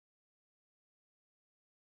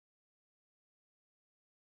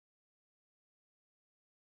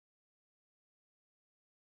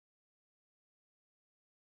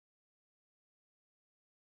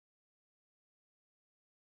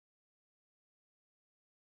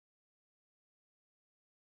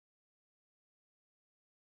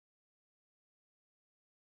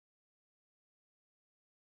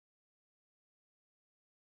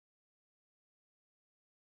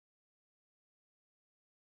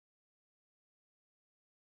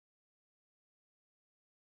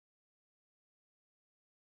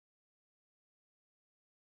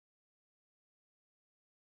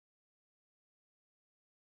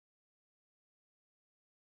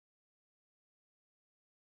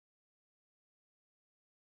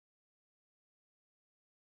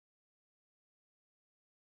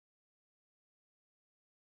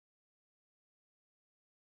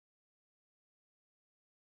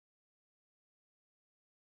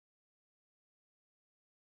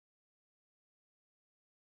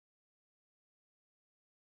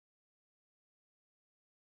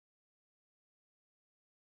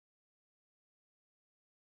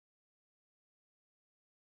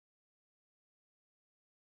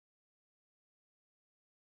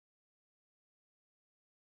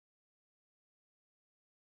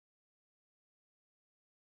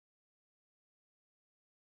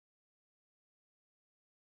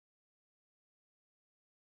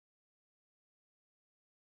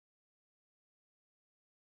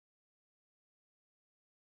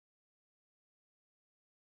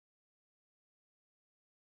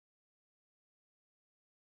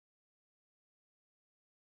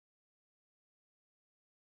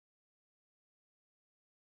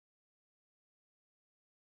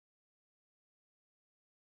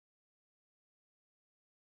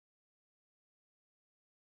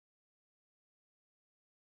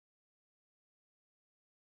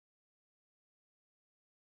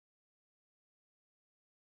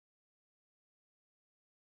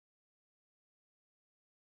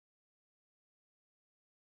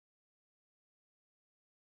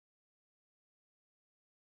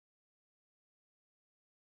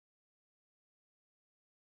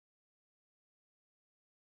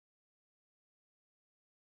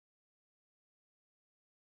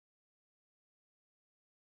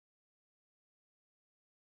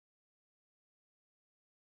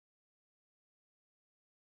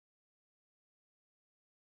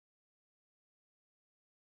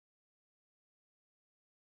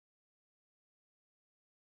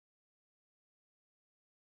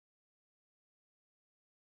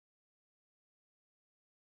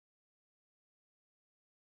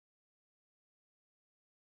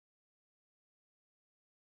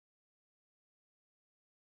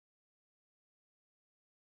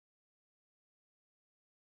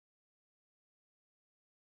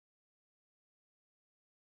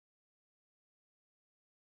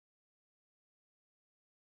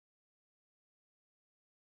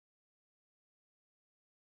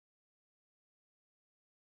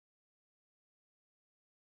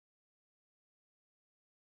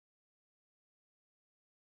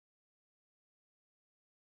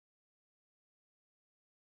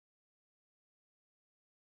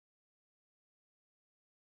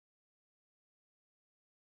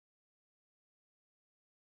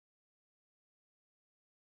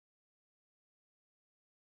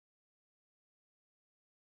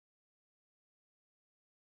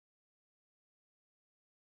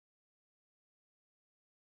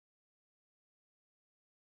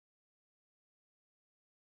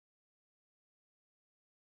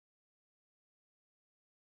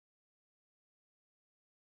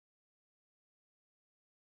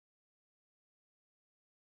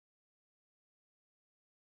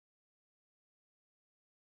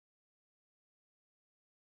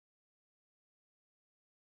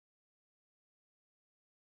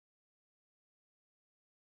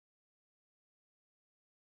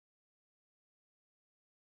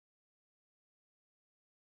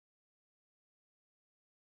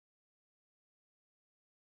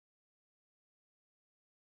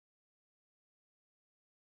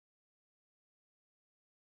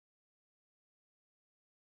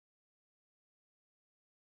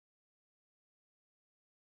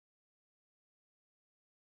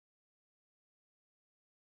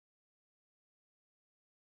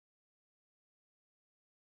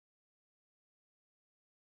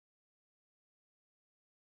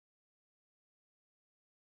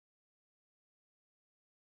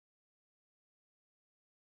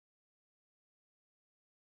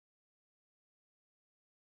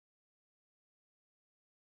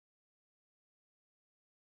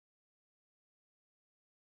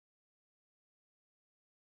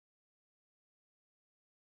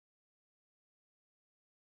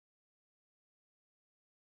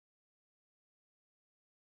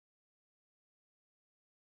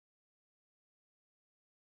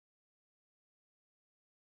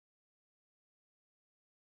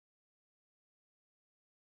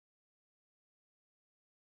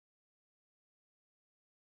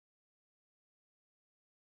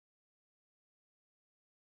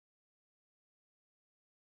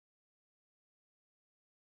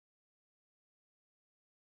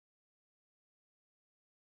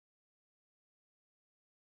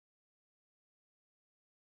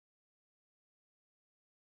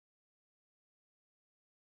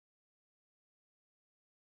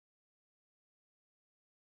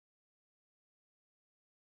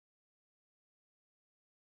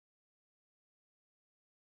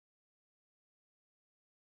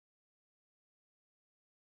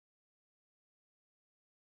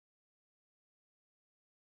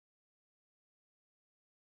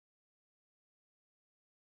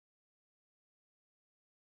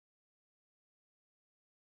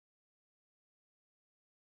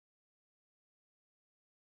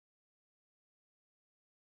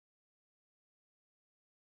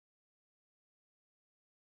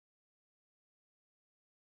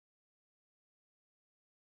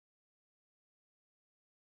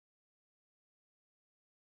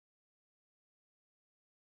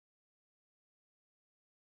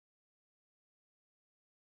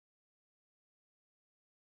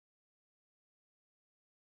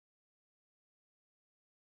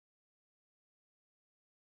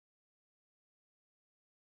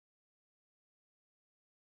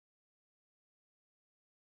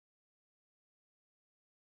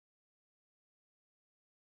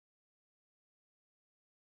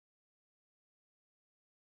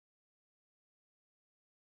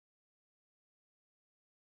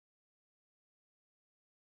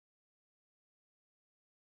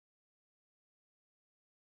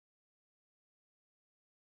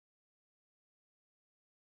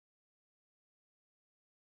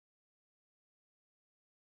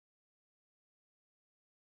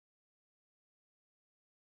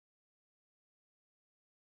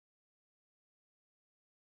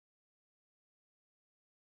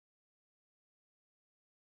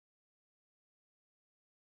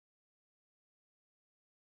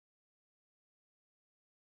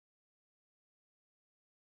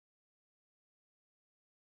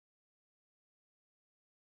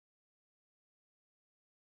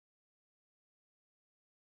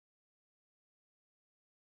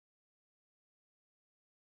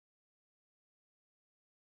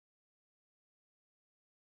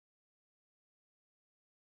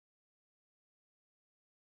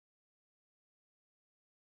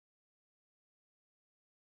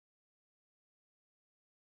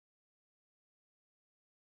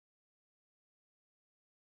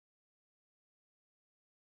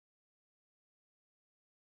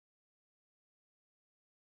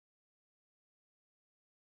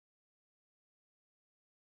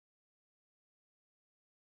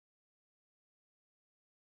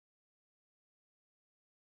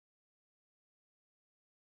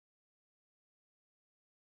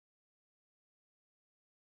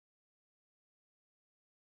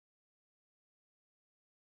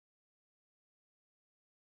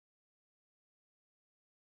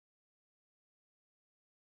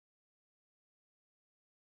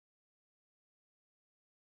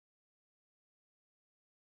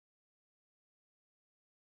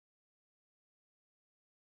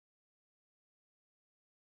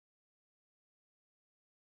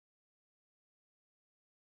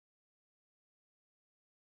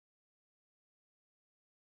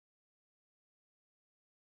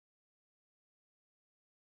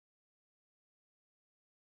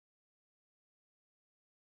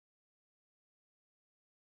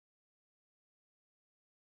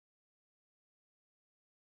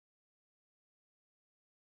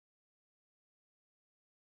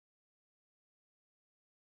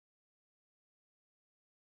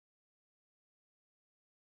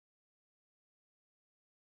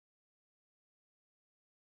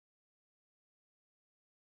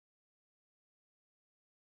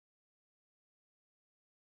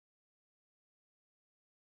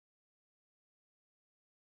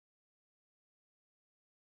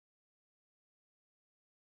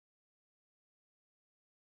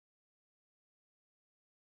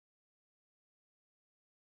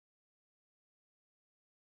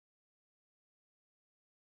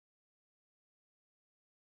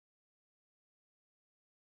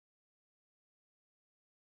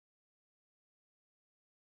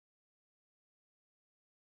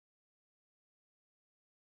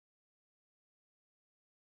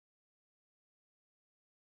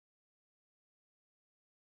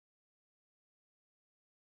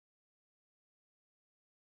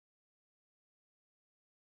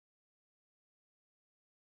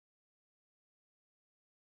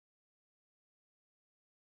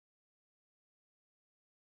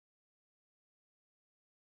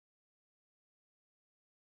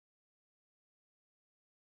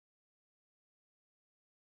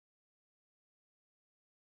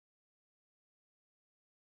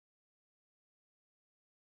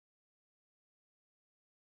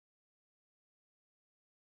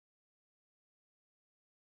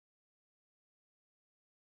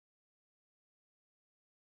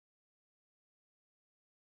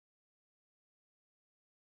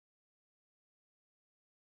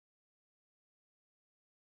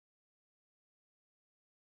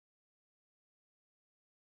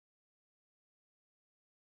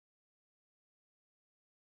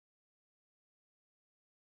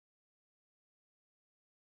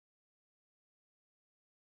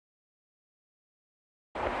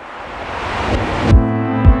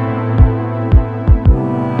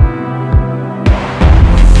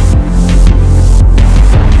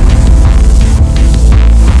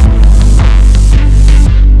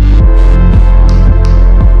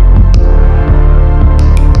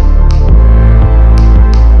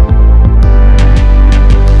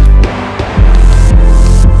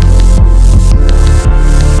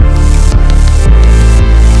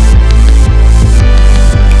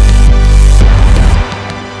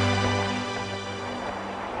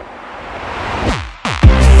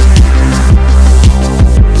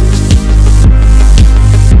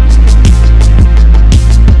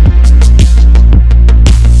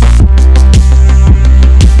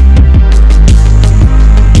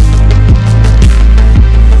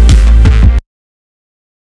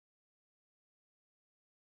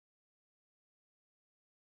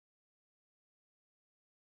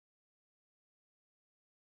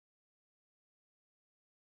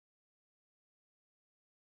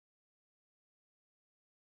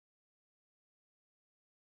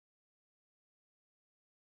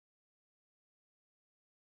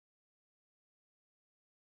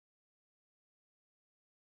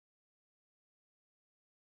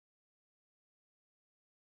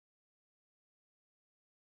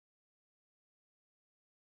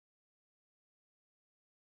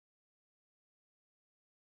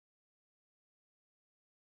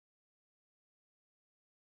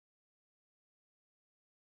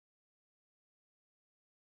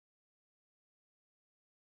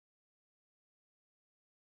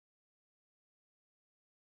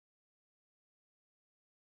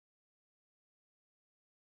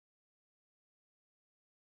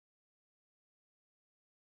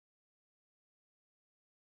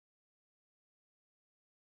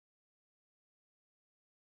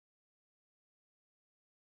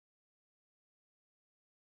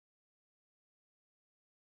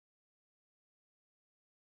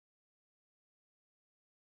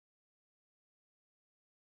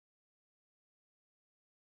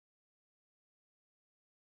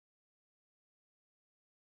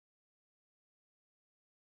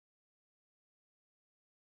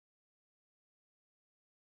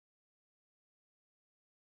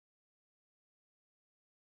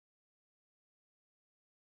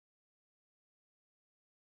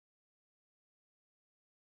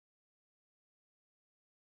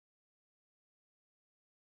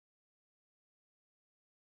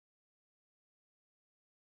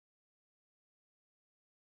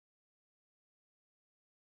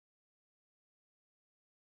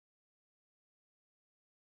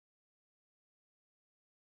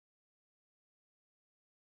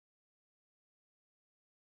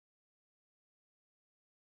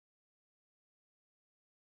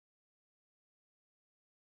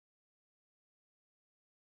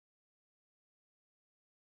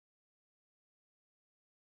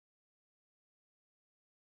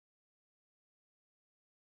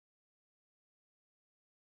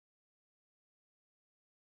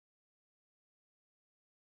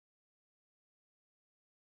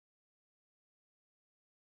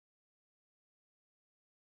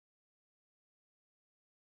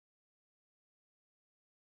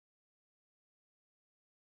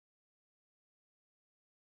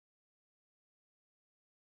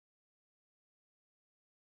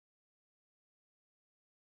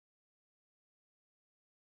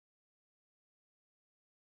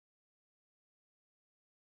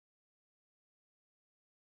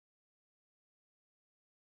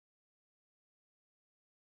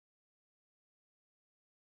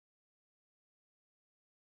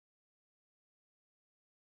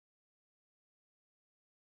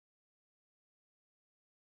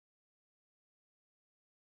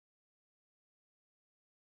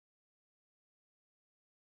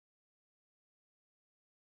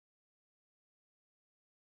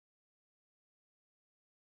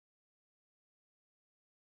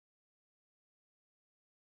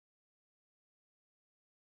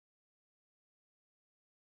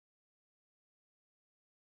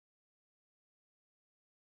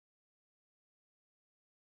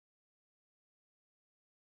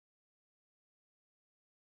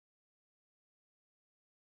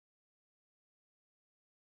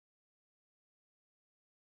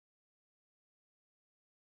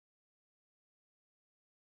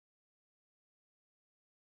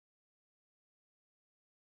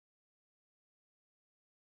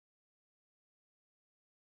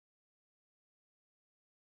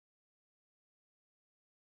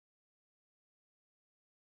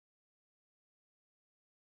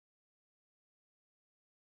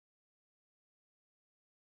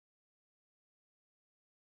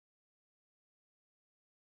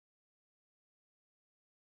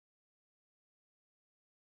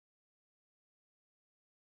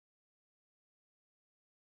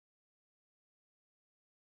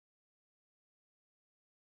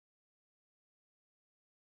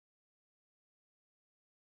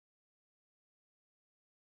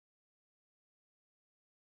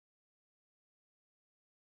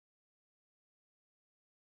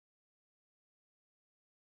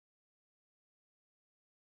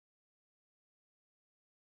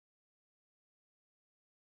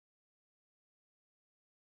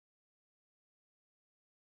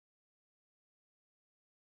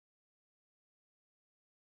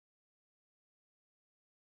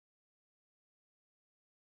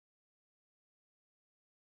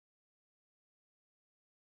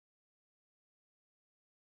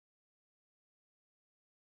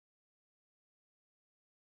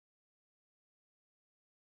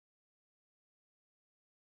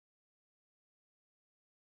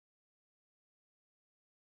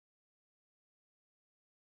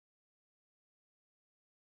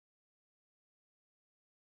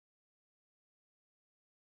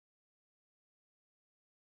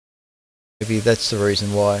maybe that's the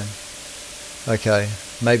reason why. Okay,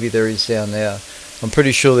 maybe there is sound now. I'm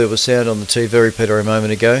pretty sure there was sound on the TV repeater a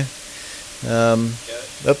moment ago. Oh,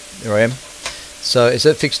 there I am. So is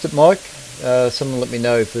that fixed at Mike? Someone let me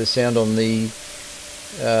know if the sound on the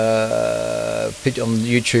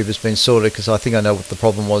YouTube has been sorted, because I think I know what the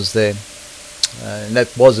problem was there. And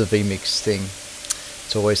that was a vMix thing.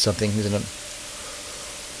 It's always something, isn't it?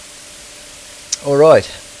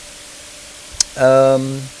 Alright.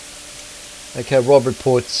 Okay, Rob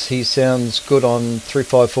reports he sounds good on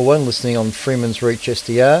 3541, listening on Freeman's Reach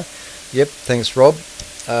SDR. Yep, thanks Rob.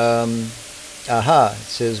 Aha,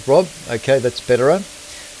 says Rob. Okay, that's better.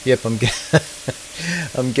 Yep,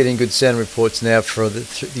 I'm getting good sound reports now for the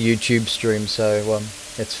YouTube stream, so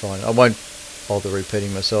that's fine. I won't bother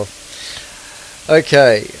repeating myself.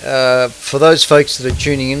 Okay, for those folks that are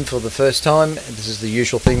tuning in for the first time, this is the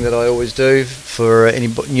usual thing that I always do for any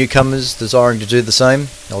newcomers desiring to do the same.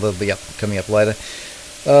 Oh, they'll be coming up later.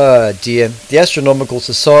 Dear. The Astronomical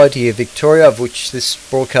Society of Victoria, of which this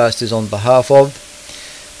broadcast is on behalf of,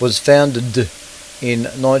 was founded in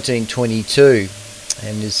 1922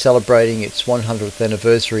 and is celebrating its 100th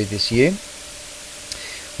anniversary this year.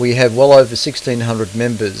 We have well over 1,600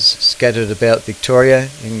 members scattered about Victoria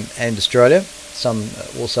and Australia, some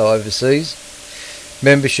also overseas.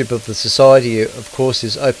 Membership of the Society, of course,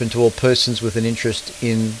 is open to all persons with an interest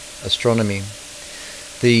in astronomy.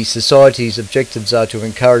 The Society's objectives are to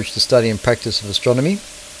encourage the study and practice of astronomy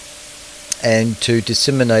and to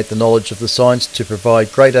disseminate the knowledge of the science, to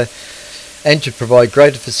provide greater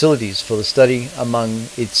facilities for the study among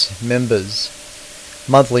its members.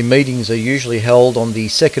 Monthly meetings are usually held on the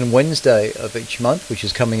second Wednesday of each month, which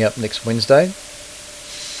is coming up next Wednesday.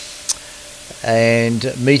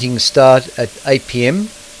 And meetings start at 8 p.m,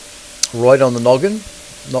 right on the noggin,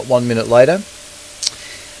 not 1 minute later,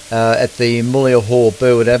 at the Mulia Hall,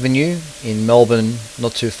 Burwood Avenue in Melbourne,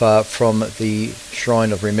 not too far from the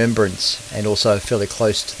Shrine of Remembrance, and also fairly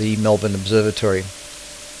close to the Melbourne Observatory.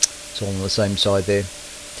 It's all on the same side there.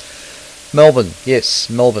 Melbourne, yes,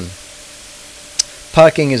 Melbourne.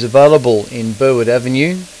 Parking is available in Burwood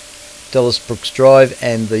Avenue, Dallas Brooks Drive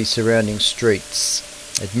and the surrounding streets.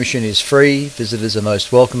 Admission is free, visitors are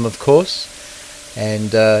most welcome of course,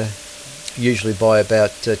 and usually by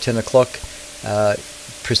about 10 o'clock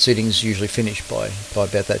proceedings usually finish by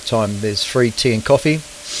about that time. There's free tea and coffee,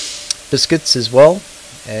 biscuits as well,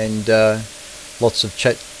 and lots of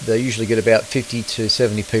chat. They usually get about 50 to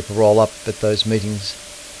 70 people roll up at those meetings.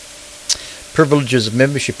 Privileges of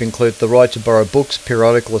membership include the right to borrow books,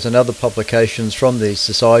 periodicals and other publications from the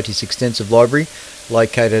Society's extensive library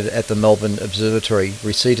located at the Melbourne Observatory,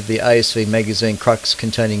 receipt of the ASV magazine Crux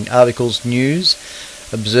containing articles, news,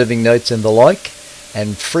 observing notes and the like,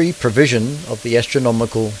 and free provision of the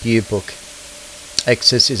Astronomical yearbook.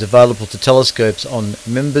 Access is available to telescopes on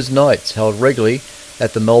members' nights held regularly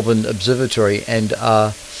at the Melbourne Observatory and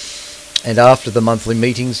after the monthly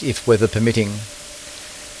meetings if weather permitting.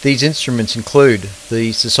 These instruments include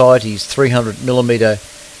the Society's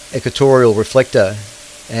 300mm equatorial reflector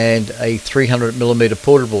and a 300mm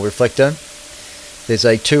portable reflector. There's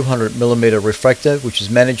a 200mm refractor which is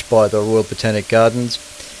managed by the Royal Botanic Gardens,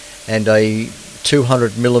 and a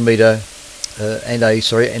 200mm and a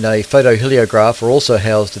photoheliograph are also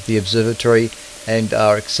housed at the observatory and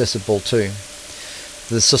are accessible too.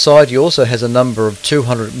 The Society also has a number of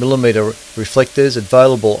 200mm reflectors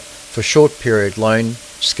available for short period loan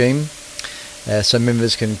scheme, so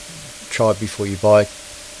members can try before you buy.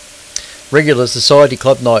 Regular Society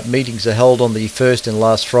Club Night meetings are held on the first and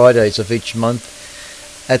last Fridays of each month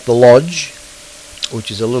at the Lodge, which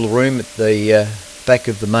is a little room at the back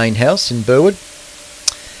of the main house in Burwood,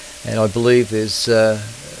 and I believe there's a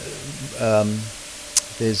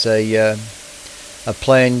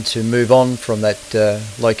plan to move on from that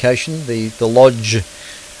location. The Lodge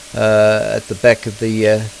at the back of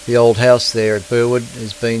the old house there at Burwood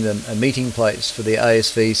has been a meeting place for the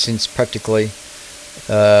ASV since practically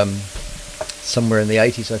somewhere in the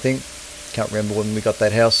 80s, I think. Can't remember when we got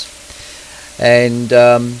that house, and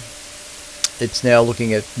it's now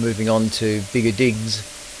looking at moving on to bigger digs,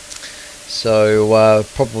 so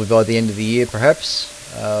probably by the end of the year perhaps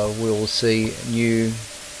we'll see new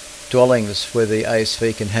dwellings where the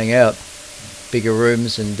ASV can hang out, bigger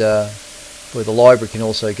rooms, and where the library can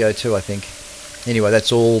also go too, I think. Anyway,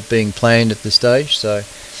 that's all being planned at this stage, so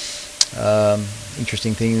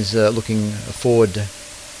interesting things looking forward.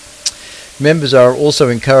 Members are also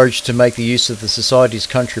encouraged to make the use of the Society's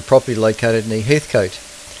country property located near Heathcote.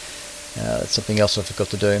 That's something else I forgot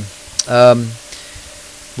to do,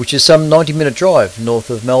 which is some 90-minute drive north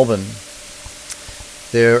of Melbourne.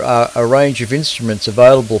 There are a range of instruments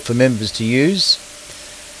available for members to use.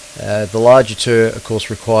 The larger two, of course,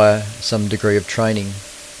 require some degree of training.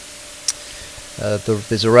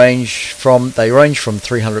 They range from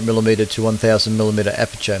 300mm to 1000mm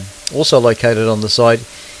aperture. Also located on the site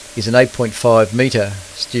is an 8.5 metre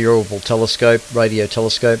steerable telescope, radio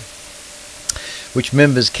telescope, which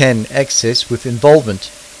members can access with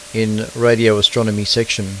involvement in radio astronomy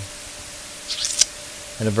section.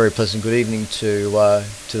 And a very pleasant good evening to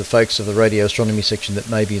the folks of the radio astronomy section that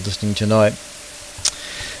may be listening tonight.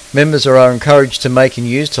 Members are encouraged to make and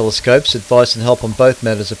use telescopes. Advice and help on both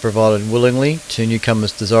matters are provided willingly to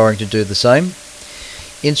newcomers desiring to do the same.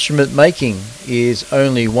 Instrument making is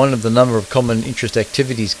only one of the number of common interest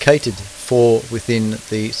activities catered for within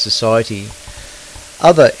the Society.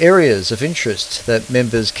 Other areas of interest that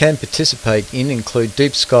members can participate in include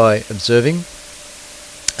deep sky observing,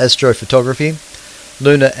 astrophotography,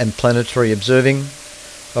 lunar and planetary observing,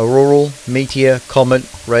 auroral, meteor, comet,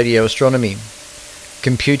 radio astronomy,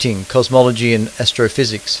 computing, cosmology and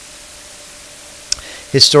astrophysics,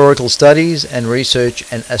 historical studies and research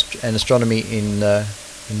and astronomy in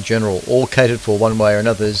general, all catered for one way or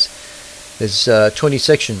another. There's 20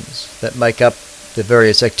 sections that make up the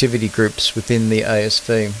various activity groups within the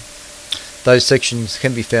ASV. Those sections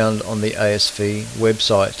can be found on the ASV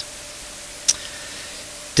website.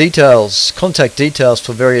 Contact details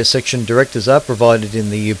for various section directors are provided in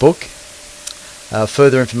the yearbook.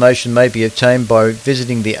 Further information may be obtained by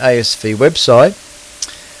visiting the ASV website,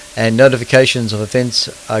 and notifications of events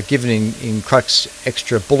are given in Crux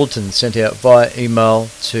Extra bulletins sent out via email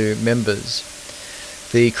to members.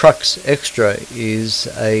 The Crux Extra is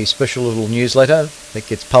a special little newsletter that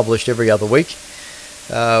gets published every other week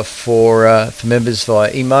for members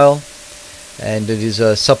via email, and it is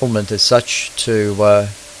a supplement as such to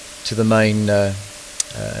the main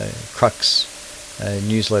Crux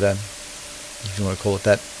newsletter, if you want to call it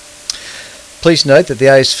that. Please note that the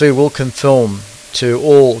ASV will conform to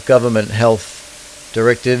all government health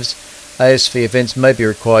directives. ASV events may be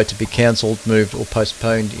required to be cancelled, moved or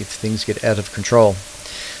postponed if things get out of control.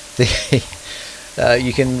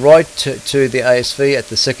 You can write to the ASV at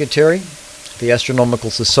the Secretary, the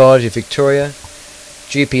Astronomical Society of Victoria,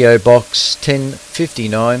 GPO Box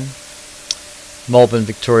 1059, Melbourne,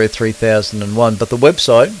 Victoria 3001. But the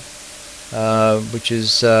website, which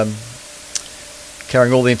is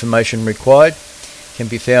carrying all the information required, can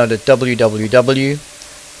be found at www.asv.org.au.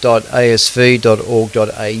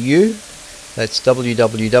 That's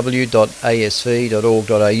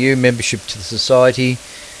www.asv.org.au. Membership to the Society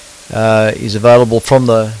is available from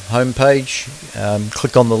the home page.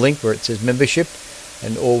 Click on the link where it says membership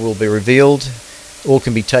and all will be revealed. All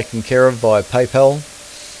can be taken care of via PayPal,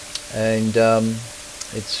 and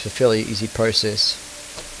it's a fairly easy process.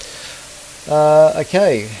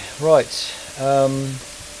 Okay, right.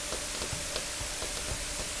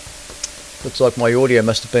 Looks like my audio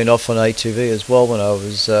must have been off on A2V as well when I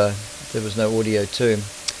was there was no audio too.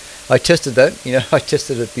 I tested that, I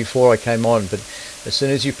tested it before I came on, but as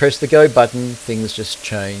soon as you press the go button, things just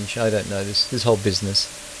change. I don't know, this whole business.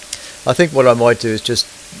 I think what I might do is just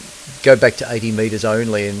go back to 80 meters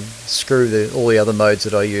only and screw all the other modes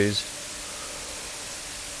that I use.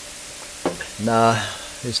 Nah,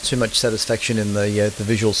 there's too much satisfaction in the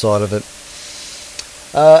visual side of it.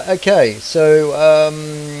 Okay, so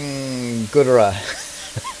Goodera.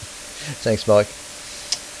 Thanks, Mike.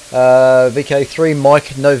 VK3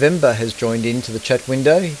 Mike November has joined into the chat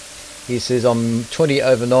window. He says I'm 20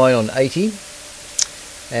 over 9 on 80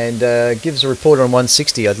 and gives a report on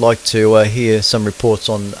 160. I'd like to hear some reports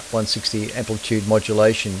on 160 amplitude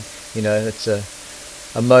modulation. That's a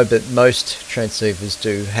mode that most transceivers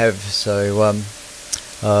do have, so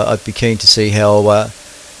I'd be keen to see how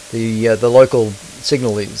the local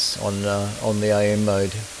signal is on the AM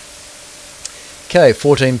mode. Okay,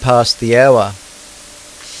 14 past the hour.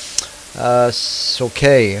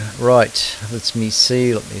 Okay, right. Let me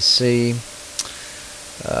see.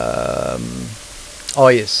 Oh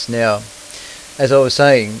yes. Now, as I was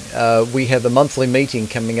saying, we have a monthly meeting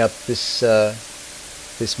coming up this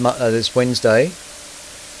Wednesday,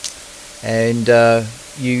 and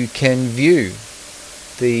you can view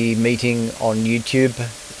the meeting on YouTube.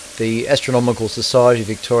 The Astronomical Society of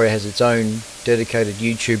Victoria has its own dedicated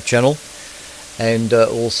YouTube channel and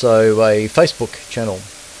also a Facebook channel.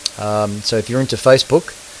 So if you're into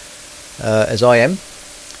Facebook, as I am,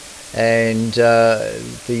 and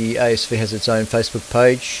the ASV has its own Facebook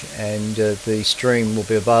page, and the stream will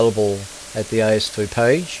be available at the ASV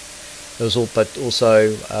page, but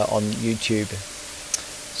also on YouTube.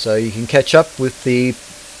 So you can catch up with the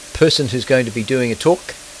person who's going to be doing a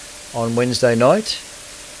talk on Wednesday night,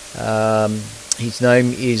 His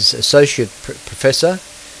name is Associate Professor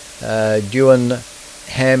Duan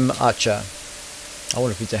Ham Archer. I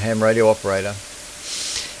wonder if he's a ham radio operator.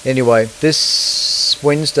 Anyway, this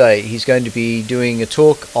Wednesday he's going to be doing a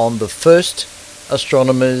talk on the first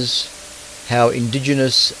astronomers, how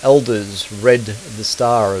indigenous elders read the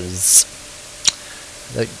stars.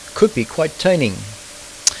 That could be quite entertaining.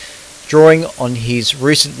 Drawing on his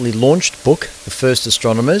recently launched book, The First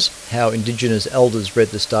Astronomers, How Indigenous Elders Read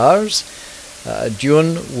the Stars,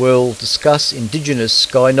 Duan will discuss indigenous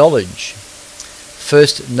sky knowledge.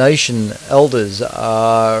 First Nation elders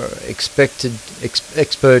are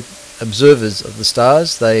expert observers of the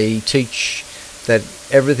stars. They teach that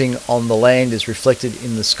everything on the land is reflected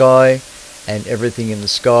in the sky, and everything in the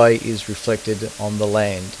sky is reflected on the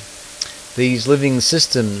land. These living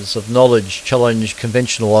systems of knowledge challenge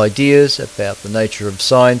conventional ideas about the nature of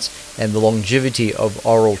science and the longevity of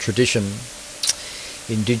oral tradition.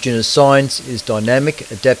 Indigenous science is dynamic,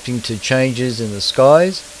 adapting to changes in the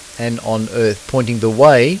skies and on Earth, pointing the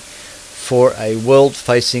way for a world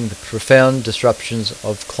facing the profound disruptions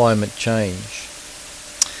of climate change.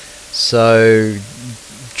 So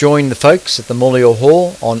join the folks at the Mulia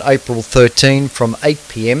Hall on April 13 from 8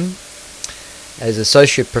 p.m. as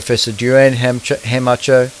Associate Professor Duan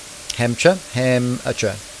Hamacher,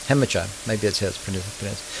 maybe that's how it's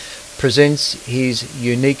pronounced, presents his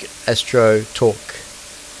unique astro talk.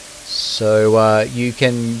 So you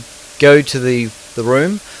can go to the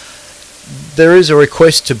room. There is a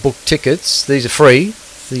request to book tickets. These are free,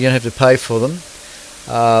 so you don't have to pay for them.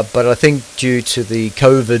 But I think due to the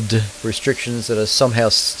COVID restrictions that are somehow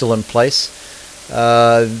still in place,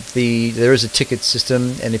 there is a ticket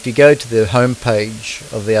system, and if you go to the homepage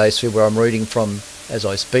of the ASV, where I'm reading from as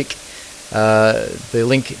I speak, the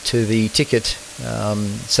link to the ticket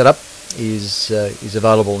setup is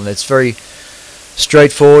available, and it's very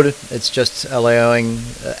straightforward. It's just allowing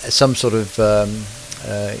some sort of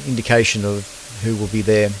indication of who will be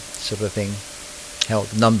there, sort of thing, how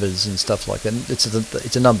numbers and stuff like that.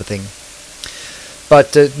 It's a number thing.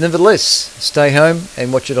 But nevertheless, stay home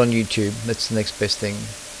and watch it on YouTube. That's the next best thing.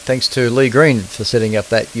 Thanks to Lee Green for setting up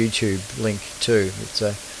that YouTube link too. It's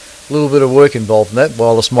a little bit of work involved in that.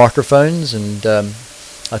 Wireless microphones, and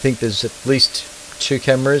I think there's at least 2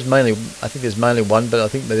 cameras. I think there's mainly one, but I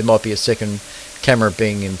think there might be a second camera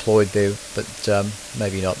being employed there, but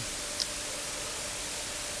maybe not.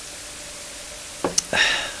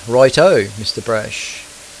 Righto, Mr. Brash.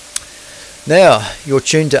 Now, you're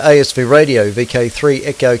tuned to ASV Radio, VK3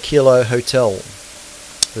 Echo Kilo Hotel,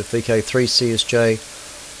 with VK3 CSJ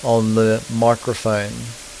on the microphone.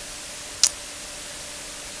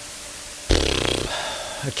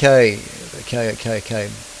 Okay.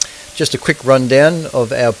 Just a quick rundown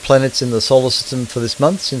of our planets in the solar system for this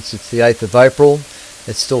month, since it's the 8th of April.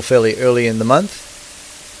 It's still fairly early in the month.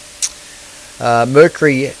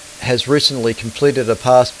 Mercury has recently completed a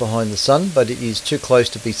pass behind the Sun, but it is too close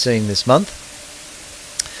to be seen this month.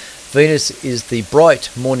 Venus is the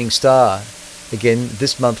bright morning star, again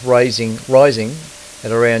this month rising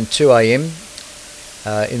at around 2 a.m.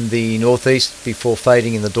 In the northeast before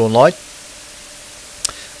fading in the dawn light.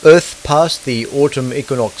 Earth passed the autumn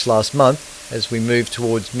equinox last month. As we move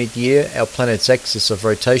towards mid-year, our planet's axis of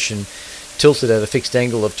rotation tilted at a fixed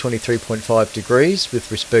angle of 23.5 degrees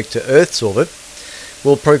with respect to Earth's orbit,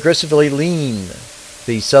 will progressively lean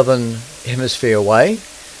the southern hemisphere away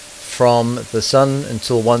from the Sun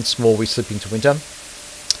until once more we slip into winter.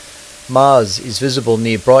 Mars is visible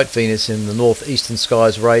near bright Venus in the northeastern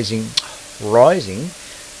skies, rising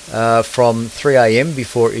from 3 a.m.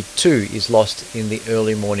 before it too is lost in the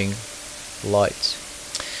early morning light.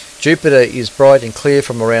 Jupiter is bright and clear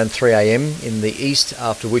from around 3 a.m. in the east,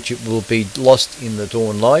 after which it will be lost in the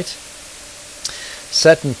dawn light.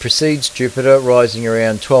 Saturn precedes Jupiter, rising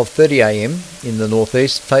around 12:30 a.m. in the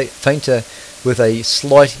northeast, fainter with a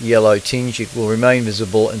slight yellow tinge. It will remain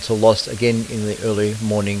visible until lost again in the early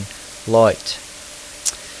morning light.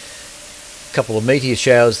 A couple of meteor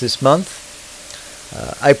showers this month.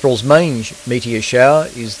 April's main meteor shower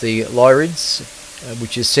is the Lyrids,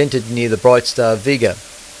 which is centered near the bright star Vega,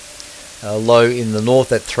 low in the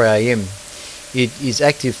north at 3 a.m. It is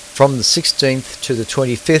active from the 16th to the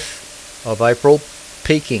 25th of April,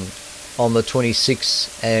 peaking on the 22nd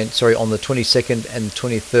and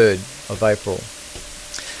 23rd of April.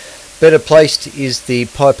 Better placed is the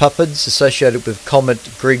Pipupids, associated with Comet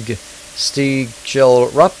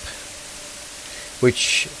Grigg-Stiegler-Rupp,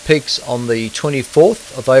 which peaks on the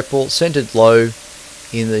 24th of April, centered low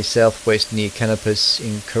in the southwest near Canopus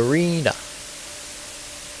in Carina.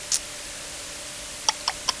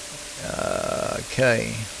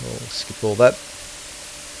 Okay, we'll skip all that.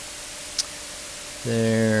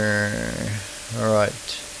 There.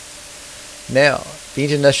 Alright. Now, the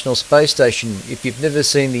International Space Station. If you've never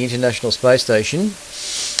seen the International Space Station,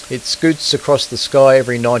 it scoots across the sky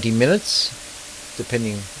every 90 minutes,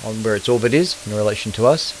 depending on where its orbit is in relation to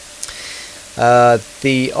us.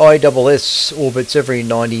 The ISS orbits every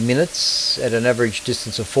 90 minutes at an average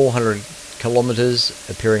distance of 400 kilometers,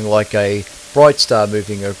 appearing like a bright star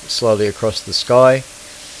moving slowly across the sky.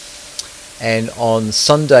 And on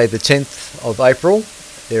Sunday the 10th of April,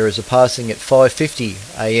 there is a passing at 5:50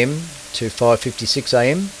 a.m. to 5:56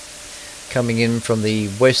 a.m. coming in from the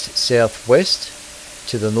west-southwest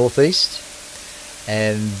to the northeast.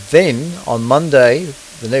 And then on Monday,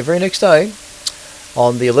 the very next day,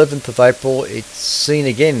 on the 11th of April, it's seen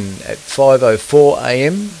again at 5:04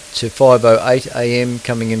 a.m. to 5:08 a.m.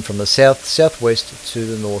 coming in from the southwest to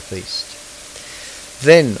the northeast.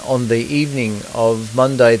 Then on the evening of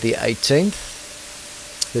Monday the 18th,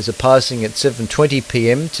 there's a passing at 7:20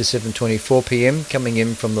 p.m. to 7:24 p.m. coming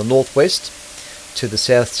in from the northwest to the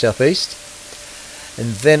southeast.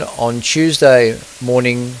 And then on Tuesday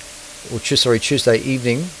morning, Tuesday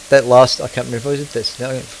evening, that last, I can't remember, was it this?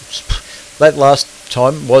 No, that last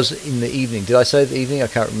time was in the evening. Did I say the evening? I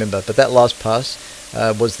can't remember. But that last pass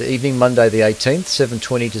was the evening, Monday the 18th,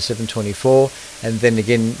 7:20 to 7:24. And then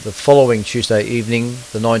again the following Tuesday evening,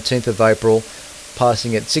 the 19th of April,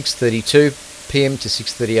 passing at 6:32 p.m. to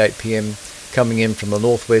 6:38 p.m. coming in from the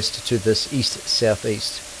northwest to this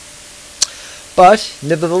east-southeast. But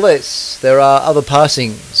nevertheless, there are other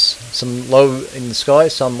passings, some low in the sky,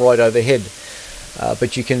 some right overhead.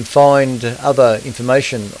 But you can find other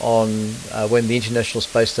information on when the International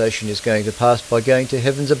Space Station is going to pass by going to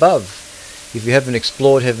Heavens Above. If you haven't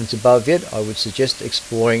explored Heavens Above yet, I would suggest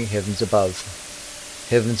exploring Heavens Above.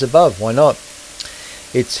 Heavens Above, why not?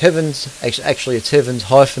 It's Heavens, actually it's Heavens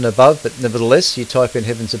 -above, but nevertheless, you type in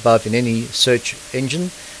Heavens Above in any search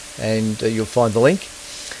engine and you'll find the link.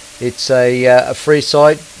 It's a free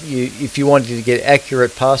site. If you wanted to get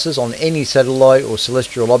accurate passes on any satellite or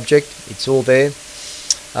celestial object, it's all there.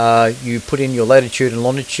 You put in your latitude and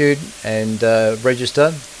longitude and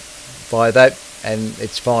register via that, and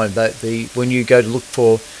it's fine. When you go to look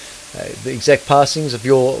for the exact passings of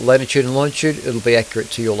your latitude and longitude, it'll be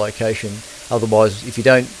accurate to your location. Otherwise, if you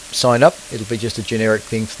don't sign up, it'll be just a generic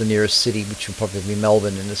thing for the nearest city, which will probably be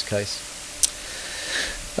Melbourne in this case.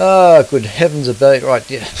 Ah, good heavens above. Right,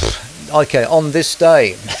 yeah. Okay, on this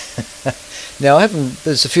day. Now,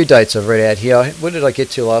 there's a few dates I've read out here. Where did I get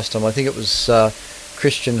to last time? I think it was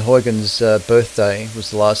Christian Huygens' birthday was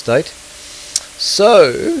the last date.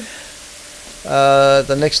 So,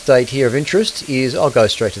 the next date here of interest is, I'll go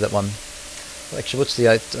straight to that one. Actually, what's the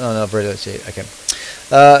 8th? Oh, no, I've read it. Okay.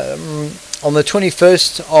 On the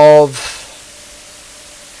 21st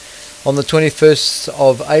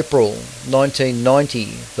of April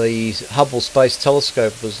 1990, the Hubble Space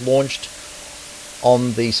Telescope was launched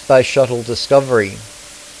on the Space Shuttle Discovery.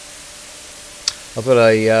 I've got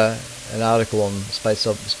an article on Space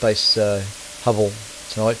Hubble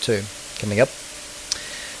tonight too, coming up.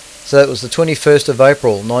 So that was the 21st of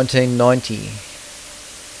April 1990.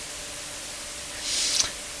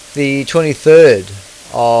 The 23rd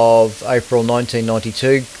of April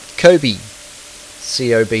 1992, COBE,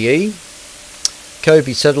 C-O-B-E.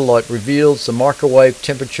 COBE satellite reveals the microwave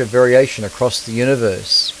temperature variation across the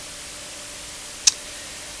universe.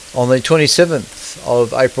 On the 27th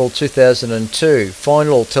of April 2002,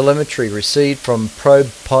 final telemetry received from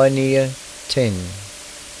probe Pioneer 10.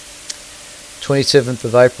 27th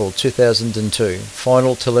of April 2002,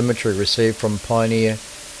 final telemetry received from Pioneer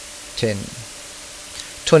 10.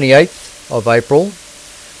 28th of April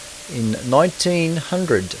in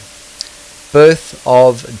 1900, birth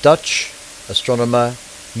of Dutch astronomer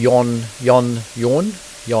Jon, I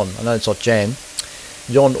know it's not Jan,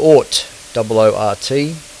 Jon Oort,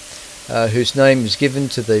 O-O-R-T, whose name is given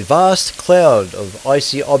to the vast cloud of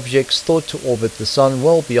icy objects thought to orbit the Sun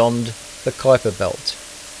well beyond the Kuiper Belt.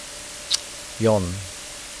 Jon.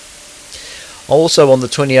 Also on the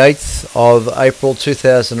 28th of April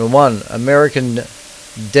 2001, American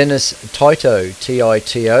Dennis Tito,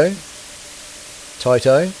 T-I-T-O,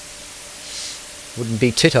 Tito, wouldn't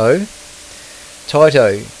be Tito,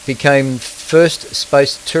 Tito became first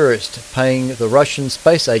space tourist, paying the Russian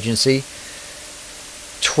Space Agency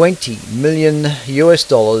 $20 million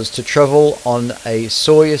to travel on a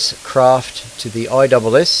Soyuz craft to the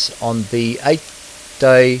ISS on the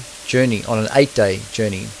 8-day journey,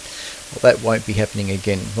 Well, that won't be happening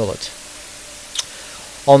again, will it?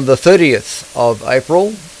 On the 30th of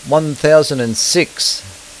April 1006,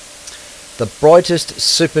 the brightest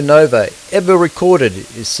supernova ever recorded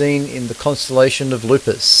is seen in the constellation of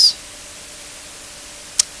Lupus.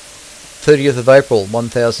 30th of April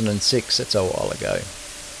 1006, that's a while ago.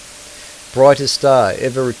 Brightest star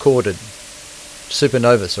ever recorded.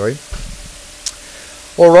 Supernova, sorry.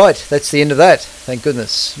 Alright, that's the end of that, thank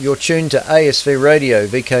goodness. You're tuned to ASV Radio,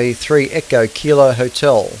 VK3 Echo Kilo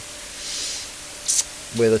Hotel,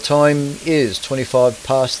 where the time is 25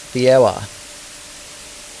 past the hour.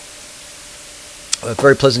 A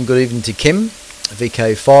very pleasant good evening to Kim,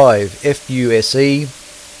 VK5 FUSE,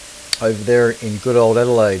 over there in good old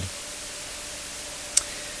Adelaide.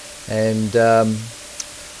 And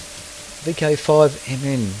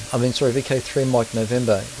VK3 Mike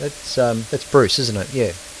November. That's Bruce, isn't it?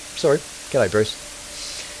 Yeah. Sorry. G'day, Bruce.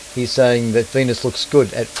 He's saying that Venus looks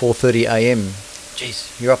good at 4:30 a.m.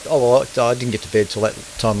 Jeez, you're up. Oh, well, I didn't get to bed till that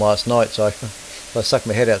time last night, so I stuck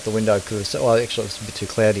my head out the window because actually it was a bit too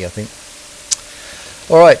cloudy, I think.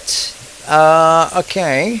 All right.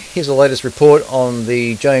 Okay. Here's the latest report on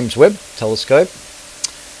the James Webb Telescope.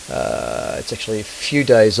 It's actually a few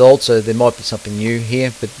days old, so there might be something new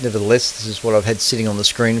here, but nevertheless, this is what I've had sitting on the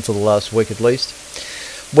screen for the last week at least.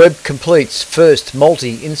 Webb completes first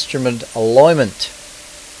multi-instrument alignment.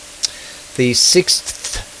 The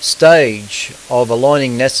 6th stage of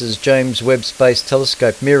aligning NASA's James Webb Space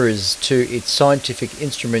Telescope mirrors to its scientific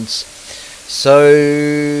instruments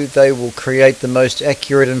so they will create the most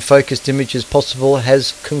accurate and focused images possible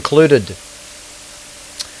has concluded.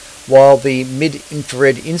 While the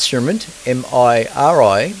mid-infrared instrument,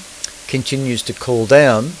 MIRI, continues to cool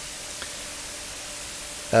down,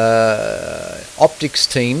 optics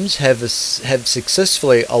teams have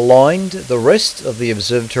successfully aligned the rest of the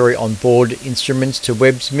observatory on board instruments to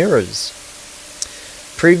Webb's mirrors.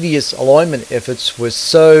 Previous alignment efforts were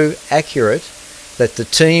so accurate that the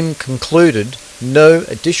team concluded no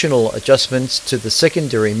additional adjustments to the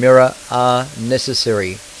secondary mirror are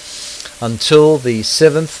necessary until the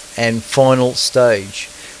 7th and final stage,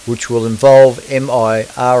 which will involve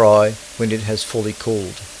MIRI when it has fully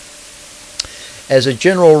cooled. As a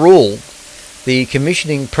general rule, the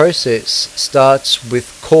commissioning process starts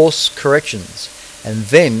with coarse corrections and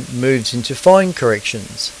then moves into fine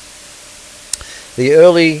corrections. The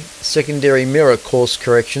early secondary mirror course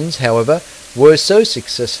corrections, however, were so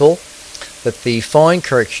successful that the fine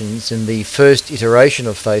corrections in the first iteration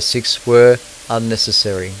of Phase 6 were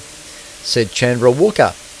unnecessary, said Chandra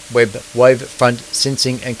Walker, Webb Wavefront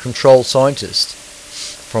Sensing and Control Scientist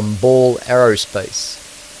from Ball Aerospace.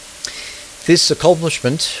 This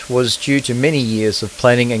accomplishment was due to many years of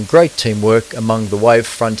planning and great teamwork among the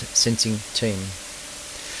Wavefront Sensing team.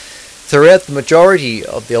 Throughout the majority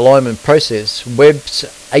of the alignment process, Webb's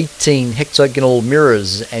 18 hexagonal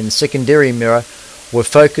mirrors and secondary mirror were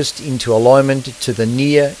focused into alignment to the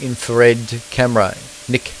near-infrared camera,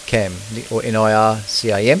 NIRCam, or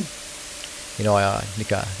NIRCam,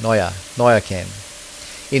 NIRCam,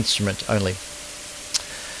 instrument only.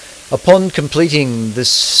 Upon completing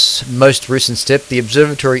this most recent step, the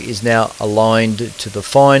observatory is now aligned to the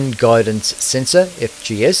Fine Guidance Sensor,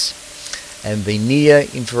 FGS, and the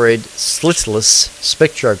Near-Infrared Slitless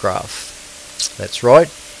Spectrograph. That's right,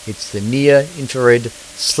 it's the Near-Infrared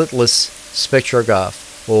Slitless Spectrograph,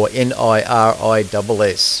 or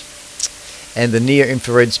NIRISS, and the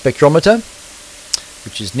Near-Infrared Spectrometer,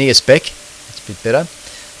 which is NearSpec, it's a bit better,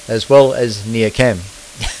 as well as NIRCam.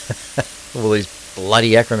 All these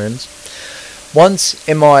bloody acronyms. Once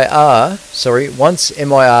MIRI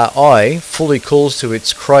fully cools to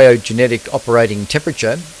its cryogenic operating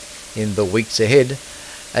temperature in the weeks ahead,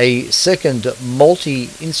 a second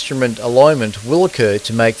multi-instrument alignment will occur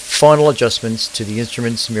to make final adjustments to the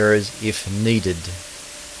instrument's mirrors if needed.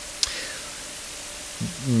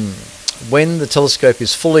 When the telescope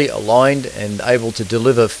is fully aligned and able to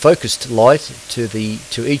deliver focused light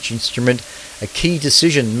to each instrument, a key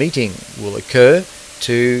decision meeting will occur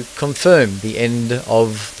to confirm the end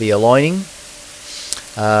of the aligning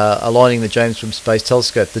the James Webb Space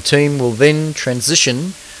Telescope. The team will then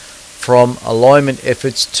transition from alignment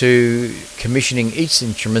efforts to commissioning each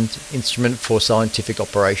instrument for scientific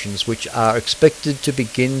operations, which are expected to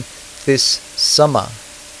begin this summer.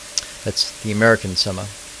 That's the American summer.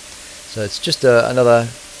 So it's just another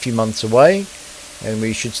few months away, and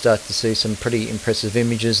we should start to see some pretty impressive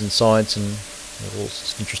images and science and all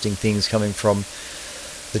sorts of interesting things coming from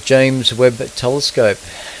the James Webb Telescope.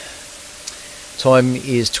 Time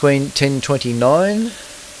is 10:29.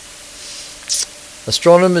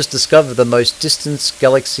 Astronomers discover the most distant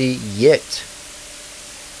galaxy yet.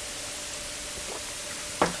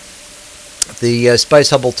 The Space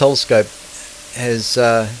Hubble Telescope is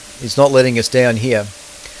not letting us down here.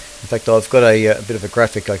 In fact, I've got a bit of a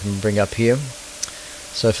graphic I can bring up here.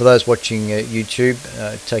 So for those watching YouTube,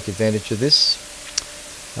 take advantage of this.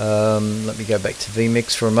 Let me go back to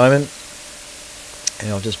vMix for a moment,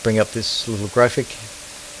 and I'll just bring up this little graphic.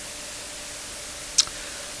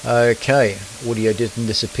 Okay, audio didn't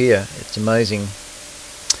disappear. It's amazing.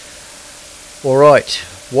 Alright,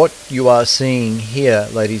 what you are seeing here,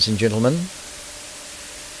 ladies and gentlemen,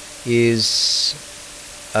 is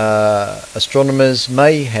astronomers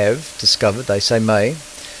may have discovered, they say may,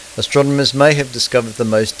 astronomers may have discovered the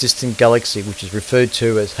most distant galaxy, which is referred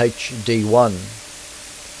to as HD1.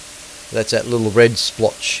 That's that little red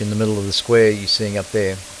splotch in the middle of the square you're seeing up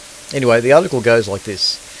there. Anyway, the article goes like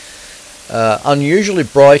this. Unusually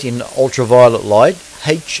bright in ultraviolet light,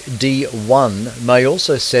 HD1 may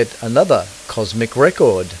also set another cosmic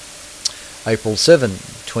record. April 7,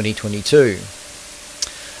 2022.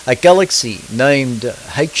 A galaxy named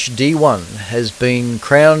HD1 has been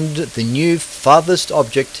crowned the new farthest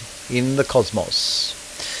object in the cosmos.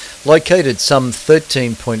 Located some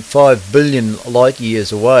 13.5 billion light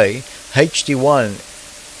years away, HD1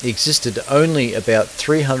 existed only about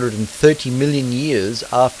 330 million years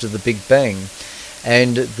after the Big Bang,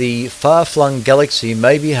 and the far-flung galaxy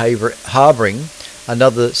may be harbouring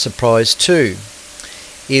another surprise too.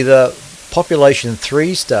 Either population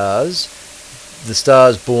 3 stars, the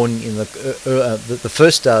stars born in the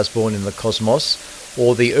first stars born in the cosmos,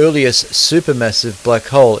 or the earliest supermassive black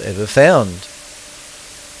hole ever found.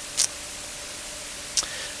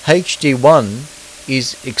 HD1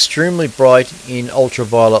 is extremely bright in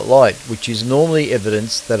ultraviolet light, which is normally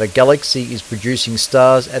evidence that a galaxy is producing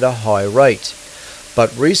stars at a high rate.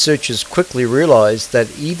 But researchers quickly realized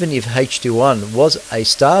that even if HD1 was a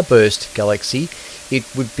starburst galaxy, it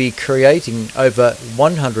would be creating over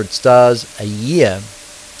 100 stars a year.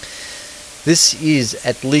 This is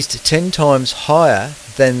at least 10 times higher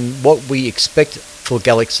than what we expect for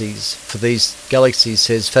galaxies. For these galaxies,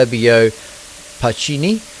 says Fabio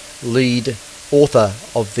Pacini, lead author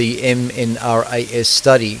of the MNRAS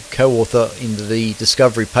study, co-author in the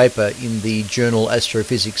discovery paper in the journal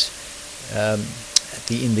Astrophysics,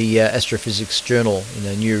 in the Astrophysics journal, in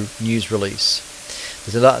a new news release.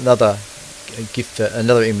 There's another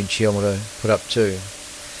another image here I want to put up too.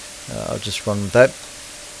 I'll just run with that.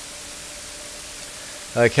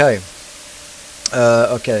 Okay.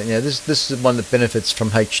 Okay. Now this is one that benefits from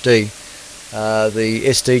HD. The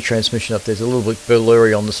SD transmission up there is a little bit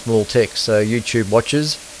blurry on the small text, so YouTube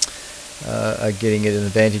watchers are getting an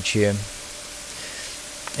advantage here.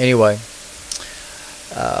 Anyway,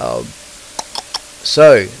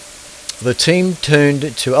 so the team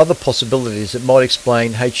turned to other possibilities that might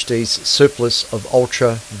explain HD's surplus of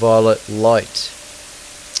ultraviolet light.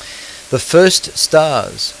 The first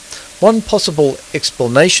stars. One possible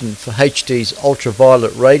explanation for HD's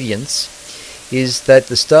ultraviolet radiance is that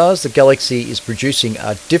the stars the galaxy is producing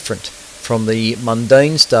are different from the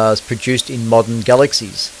mundane stars produced in modern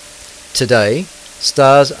galaxies. Today,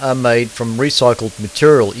 stars are made from recycled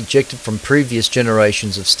material ejected from previous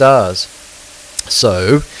generations of stars.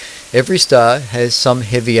 So, every star has some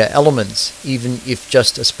heavier elements, even if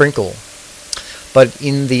just a sprinkle. But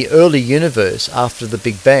in the early universe, after the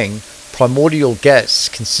Big Bang, primordial gas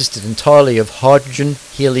consisted entirely of hydrogen,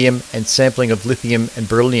 helium, and sampling of lithium and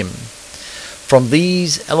beryllium. From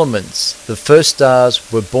these elements, the first stars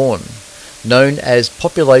were born, known as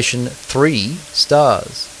population 3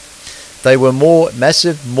 stars. They were more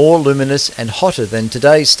massive, more luminous, and hotter than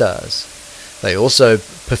today's stars. They also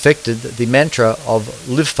perfected the mantra of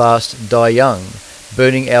live fast, die young,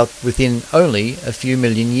 burning out within only a few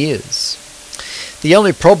million years. The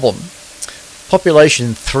only problem,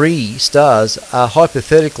 population 3 stars are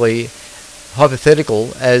hypothetical,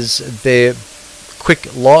 as their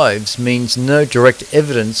quick lives means no direct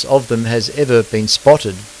evidence of them has ever been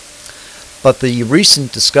spotted. But the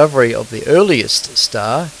recent discovery of the earliest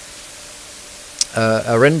star,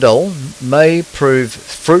 Arendelle, may prove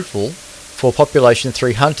fruitful for population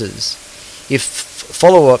 3 hunters. If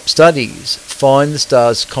follow-up studies find the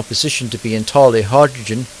star's composition to be entirely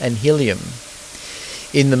hydrogen and helium.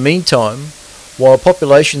 In the meantime, while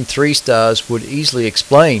population 3 stars would easily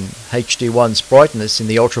explain HD1's brightness in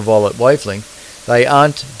the ultraviolet wavelength, they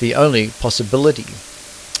aren't the only possibility.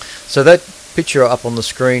 So that picture up on the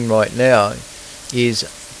screen right now is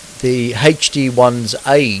the HD1's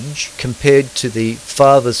age compared to the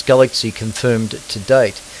farthest galaxy confirmed to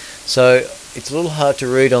date. So it's a little hard to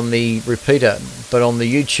read on the repeater, but on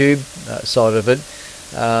the YouTube side of it,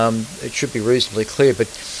 it should be reasonably clear. But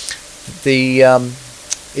the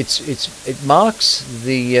it marks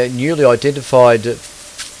the newly identified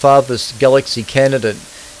farthest galaxy candidate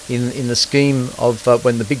in the scheme of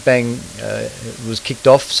when the Big Bang was kicked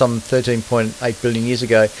off some 13.8 billion years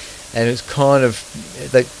ago. and it's kind of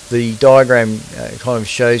the diagram kind of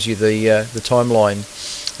shows you the timeline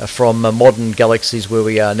from modern galaxies where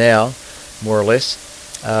we are now, more or less,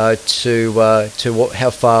 to how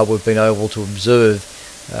far we've been able to observe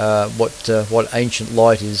what ancient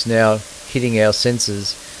light is now hitting our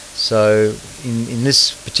senses. So in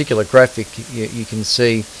this particular graphic, you can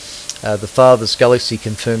see the farthest galaxy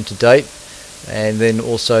confirmed to date, and then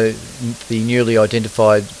also the newly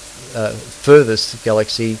identified furthest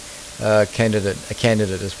galaxy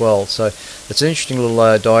candidate as well. So it's an interesting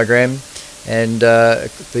little diagram. And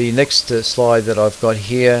the next slide that I've got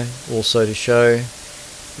here also to show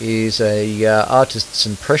is a artist's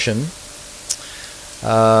impression.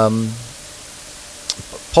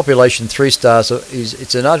 Population 3 stars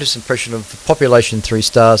it's an artist's impression of population 3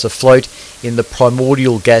 stars afloat in the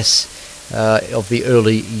primordial gas of the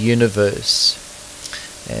early universe.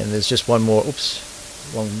 And there's just one more.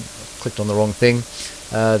 Clicked on the wrong thing.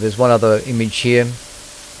 There's one other image here.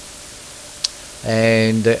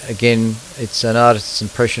 And again, it's an artist's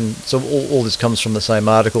impression. So all this comes from the same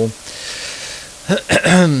article.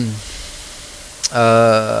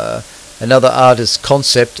 Another artist's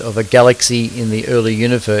concept of a galaxy in the early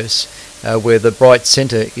universe, where the bright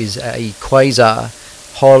center is a quasar,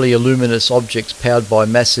 highly luminous objects powered by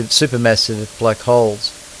supermassive black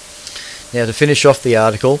holes. Now, to finish off the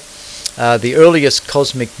article, the earliest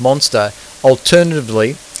cosmic monster,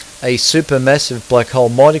 alternatively a supermassive black hole,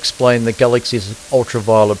 might explain the galaxy's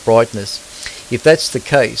ultraviolet brightness. If that's the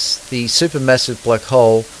case, the supermassive black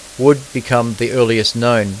hole would become the earliest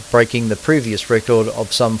known, breaking the previous record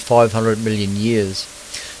of some 500 million years.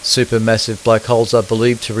 Supermassive black holes are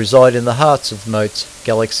believed to reside in the hearts of most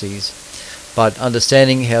galaxies, but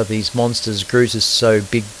understanding how these monsters grew to so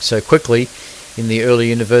big so quickly in the early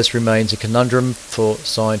universe remains a conundrum for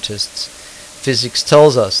scientists. Physics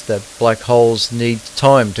tells us that black holes need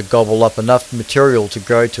time to gobble up enough material to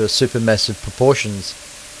grow to supermassive proportions,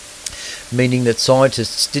 meaning that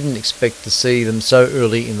scientists didn't expect to see them so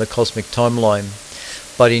early in the cosmic timeline.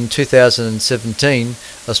 But in 2017,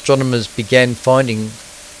 astronomers began finding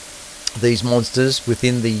these monsters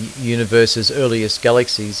within the universe's earliest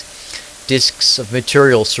galaxies. Disks of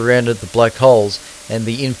material surrounded the black holes, and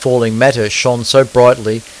the infalling matter shone so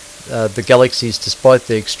brightly the galaxies, despite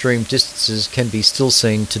their extreme distances, can be still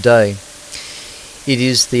seen today. It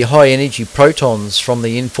is the high-energy protons from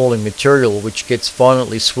the infalling material which gets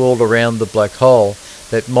violently swirled around the black hole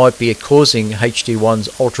that might be causing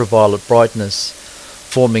HD1's ultraviolet brightness.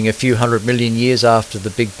 Forming a few 100 million years after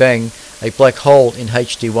the Big Bang, a black hole in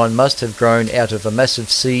HD1 must have grown out of a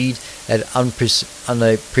massive seed at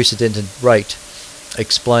unprecedented rate,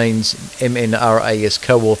 explains MNRAS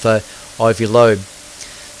co-author Ivy Loeb.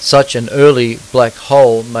 Such an early black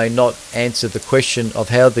hole may not answer the question of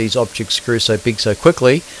how these objects grew so big so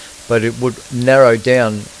quickly, but it would narrow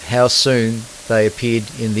down how soon they appeared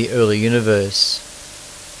in the early universe.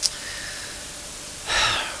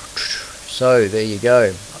 So there you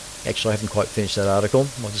go. Actually, I haven't quite finished that article.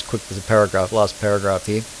 I'll just quick with the last paragraph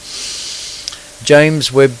here.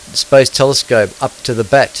 James Webb Space Telescope up to the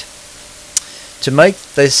bat. To make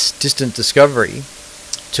this distant discovery,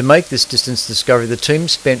 the team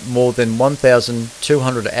spent more than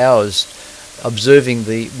 1,200 hours observing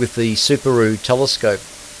with the Subaru telescope,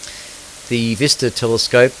 the Vista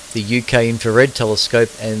telescope, the UK Infrared telescope,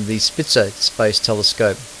 and the Spitzer Space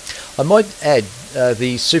Telescope. I might add,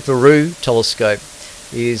 the Subaru telescope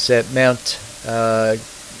is at Mount,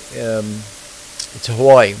 it's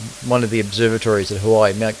Hawaii, one of the observatories at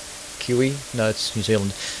Hawaii, Mount Kiwi, no, it's New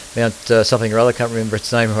Zealand, Mount something or other, can't remember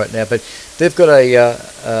its name right now, but they've got a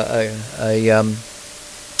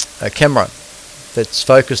camera that's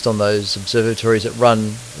focused on those observatories that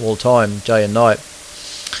run all the time, day and night,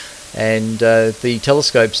 and the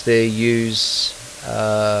telescopes there use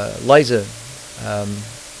laser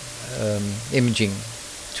imaging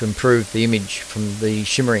to improve the image from the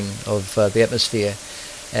shimmering of the atmosphere,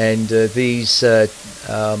 and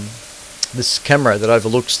this camera that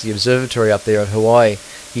overlooks the observatory up there at Hawaii,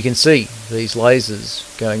 you can see these lasers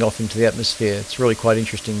going off into the atmosphere. It's really quite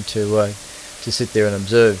interesting to sit there and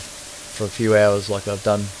observe for a few hours like I've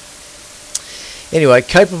done. Anyway,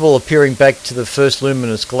 capable of peering back to the first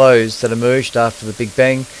luminous glows that emerged after the Big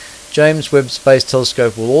Bang, James Webb Space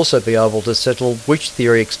Telescope will also be able to settle which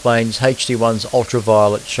theory explains HD1's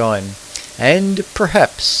ultraviolet shine, and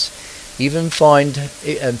perhaps even find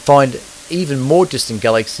even more distant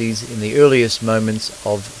galaxies in the earliest moments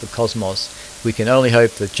of the cosmos. We can only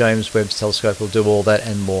hope that James Webb's telescope will do all that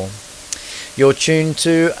and more. You're tuned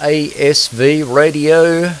to ASV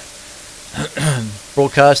Radio.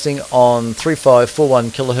 broadcasting on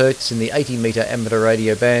 3541 kilohertz in the 80 meter amateur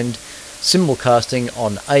radio band, simulcasting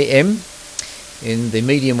on AM in the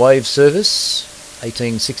medium wave service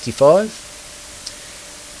 1865,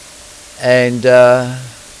 and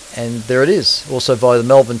there it is, also via the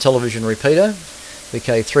Melbourne television repeater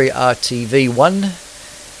VK3RTV1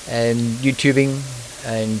 and YouTubing,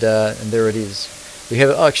 and there it is. We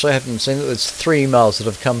have, actually I haven't seen it, there's 3 emails that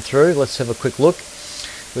have come through. Let's have a quick look.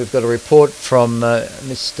 We've got a report from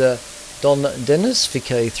Mr. Don Dennis,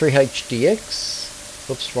 VK3HDX,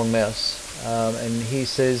 oops, wrong mouse, and he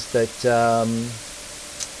says that,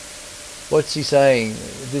 what's he saying?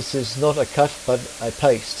 This is not a cut but a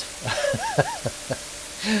paste.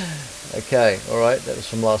 Okay, alright, that was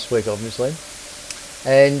from last week obviously.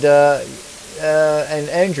 And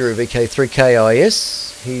Andrew,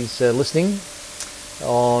 VK3KIS, he's listening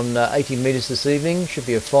on 80 metres this evening. Should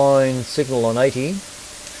be a fine signal on 80.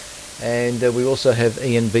 And we also have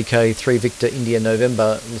Ian, VK3 Victor India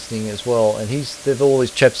November, listening as well. And all these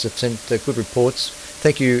chaps have sent good reports.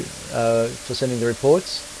 Thank you for sending the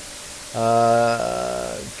reports.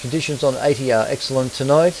 Conditions on 80 are excellent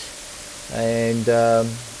tonight, and a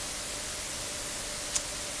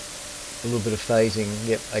little bit of phasing.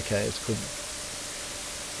 Yep, okay, it's good.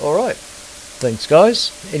 Alright, thanks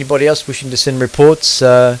guys. Anybody else wishing to send reports,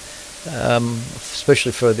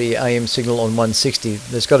 especially for the AM signal on 160?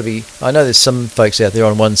 There's got to be, I know there's some folks out there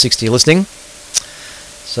on 160 listening,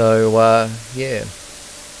 so yeah.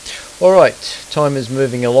 Alright, time is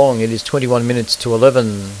moving along. It is 21 minutes to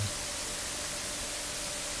 11.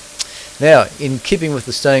 Now, in keeping with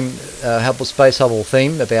the same Space Hubble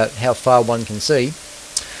theme about how far one can see,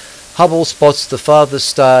 Hubble spots the farthest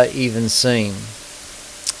star even seen.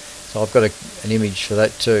 So I've got an image for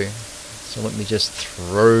that too. So let me just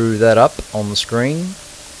throw that up on the screen.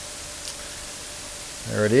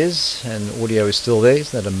 There it is, and audio is still there.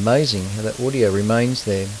 Isn't that amazing how that audio remains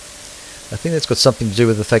there? I think that's got something to do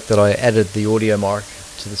with the fact that I added the audio mark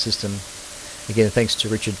to the system. Again, thanks to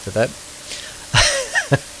Richard for that.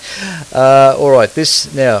 Alright,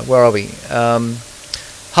 now, where are we?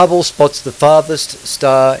 Hubble spots the farthest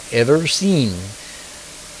star ever seen.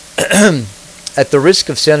 At the risk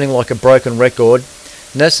of sounding like a broken record,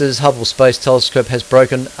 NASA's Hubble Space Telescope has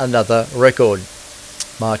broken another record.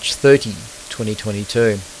 March 30,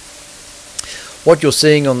 2022. What you're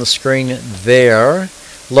seeing on the screen there,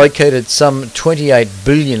 located some 28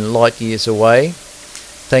 billion light years away,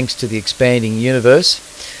 thanks to the expanding universe,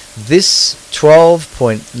 this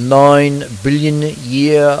 12.9 billion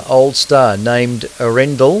year old star named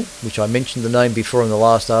Earendel, which I mentioned the name before in the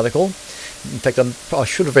last article. In fact, I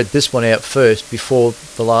should have read this one out first before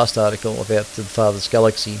the last article about the farthest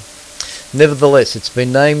galaxy. Nevertheless, it's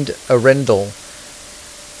been named Earendel,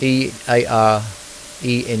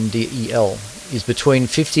 E-A-R-E-N-D-E-L, is between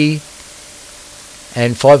 50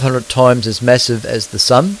 and 500 times as massive as the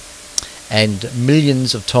Sun and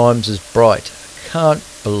millions of times as bright. Can't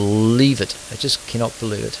believe it. I just cannot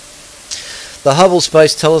believe it. The Hubble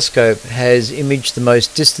Space Telescope has imaged the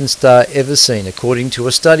most distant star ever seen, according to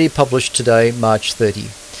a study published today, March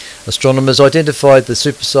 30. Astronomers identified the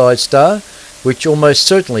supersized star, which almost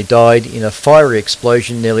certainly died in a fiery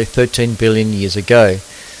explosion nearly 13 billion years ago,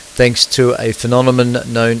 thanks to a phenomenon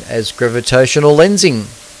known as gravitational lensing.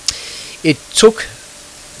 It took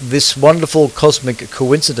this wonderful cosmic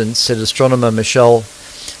coincidence, said astronomer Michelle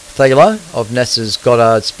Thaler of NASA's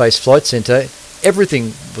Goddard Space Flight Center.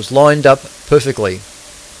 Everything was lined up perfectly.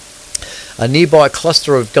 A nearby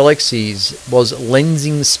cluster of galaxies was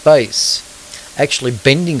lensing space, actually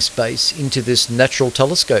bending space into this natural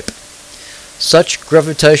telescope. Such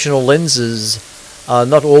gravitational lenses are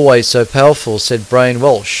not always so powerful, said Brian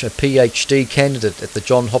Welsh, a PhD candidate at the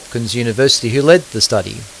Johns Hopkins University who led the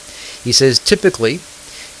study. He says, typically,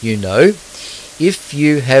 if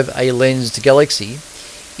you have a lensed galaxy,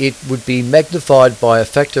 it would be magnified by a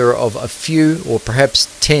factor of a few or perhaps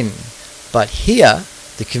 10. But here,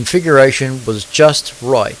 the configuration was just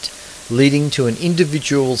right, leading to an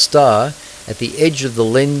individual star at the edge of the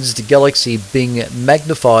lensed galaxy being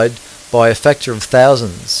magnified by a factor of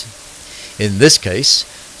thousands. In this case,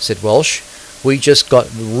 said Welsh, we just got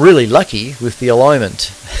really lucky with the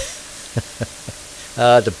alignment.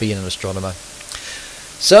 To be an astronomer.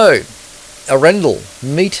 So, Earendel,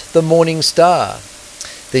 meet the morning star.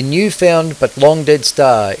 The new-found but long-dead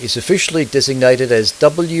star is officially designated as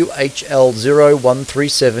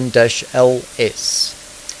WHL0137-LS.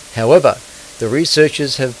 However, the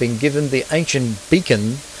researchers have been given the ancient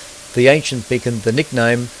beacon the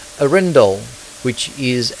nickname Earendel, which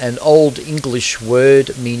is an Old English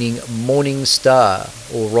word meaning morning star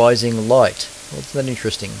or rising light. Well, isn't that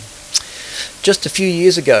interesting? Just a few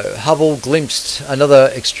years ago, Hubble glimpsed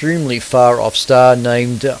another extremely far-off star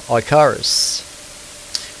named Icarus,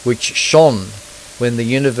 which shone when the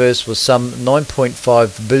universe was some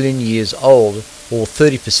 9.5 billion years old, or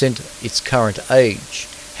 30% its current age.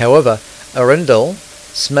 However, Arendelle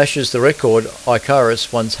smashes the record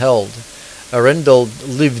Icarus once held. Arendelle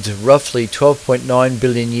lived roughly 12.9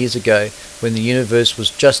 billion years ago, when the universe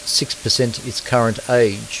was just 6% its current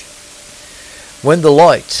age. When the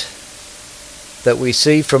light that we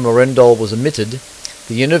see from Arendelle was emitted,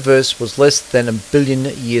 the universe was less than a billion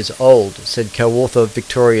years old, said co-author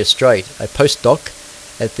Victoria Strait, a postdoc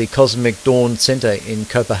at the Cosmic Dawn Centre in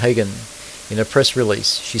Copenhagen. In a press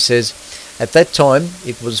release, she says, "At that time,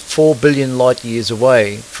 it was 4 billion light years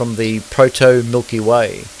away from the proto-Milky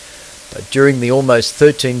Way. But during the almost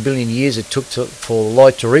 13 billion years it took for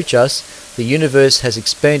light to reach us, the universe has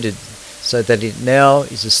expanded so that it now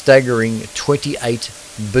is a staggering 28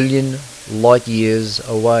 billion light years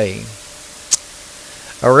away."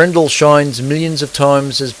 Arendelle shines millions of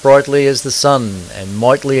times as brightly as the sun and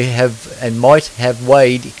might have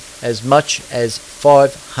weighed as much as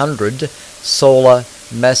 500 solar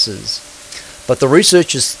masses. But the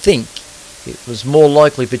researchers think it was more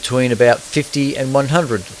likely between about 50 and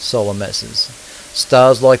 100 solar masses.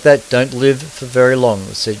 Stars like that don't live for very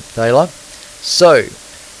long, said Thaler. So,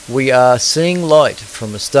 we are seeing light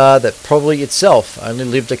from a star that probably itself only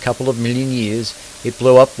lived a couple of million years. It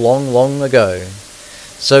blew up long, long ago.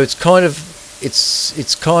 So it's kind of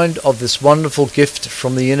this wonderful gift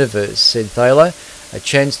from the universe, said Thaler, a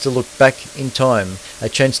chance to look back in time, a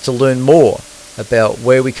chance to learn more about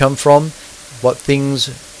where we come from, what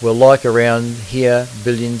things were like around here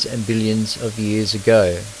billions and billions of years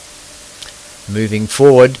ago. Moving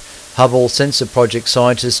forward, Hubble Sensor Project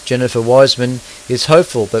scientist Jennifer Wiseman is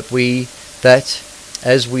hopeful that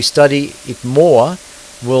as we study it more,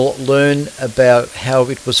 we'll learn about how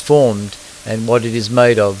it was formed and what it is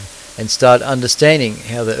made of, and start understanding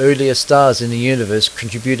how the earlier stars in the universe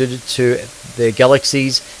contributed to their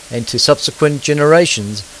galaxies and to subsequent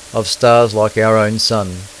generations of stars like our own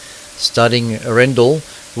sun. Studying Arendelle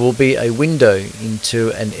will be a window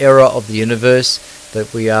into an era of the universe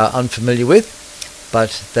that we are unfamiliar with,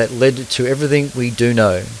 but that led to everything we do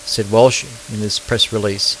know, said Walsh in this press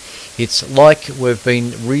release. It's like we've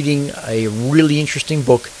been reading a really interesting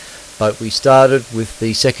book, but we started with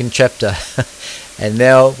the second chapter, and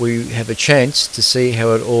now we have a chance to see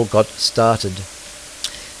how it all got started.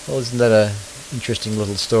 Well, isn't that an interesting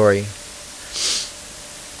little story?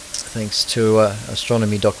 Thanks to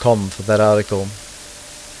astronomy.com for that article.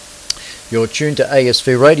 You're tuned to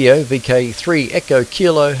ASV Radio, VK3 Echo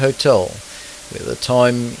Kilo Hotel, where the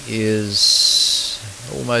time is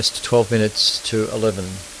almost 12 minutes to 11.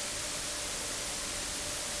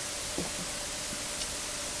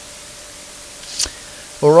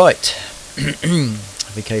 All right,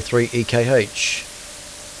 VK3EKH.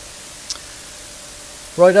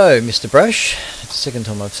 Righto, Mr. Brash. It's the second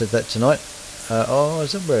time I've said that tonight.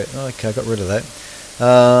 Is that where? Okay, I got rid of that.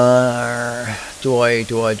 Do I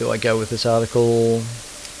go with this article?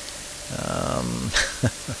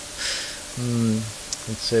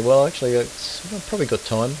 Let's see. Well, actually, I've probably got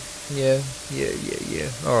time. Yeah.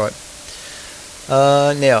 All right.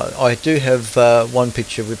 Now I do have one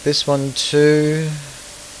picture with this one too.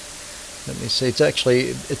 Let me see.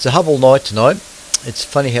 It's a Hubble night tonight. It's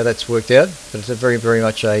funny how that's worked out, but it's a very, very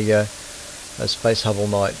much a space Hubble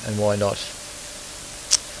night, and why not?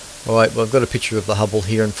 All right. Well, I've got a picture of the Hubble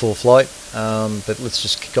here in full flight, but let's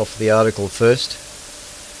just kick off the article first.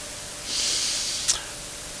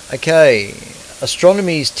 Okay,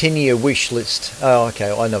 astronomy's 10-year wish list. Oh,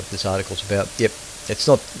 okay. I know what this article's about. Yep, it's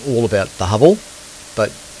not all about the Hubble,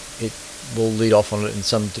 but it will lead off on it in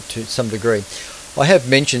to some degree. I have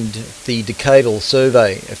mentioned the decadal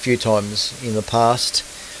survey a few times in the past,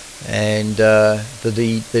 and the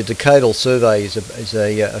decadal survey is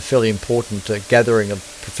a fairly important gathering of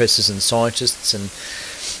professors and scientists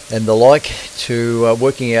and the like to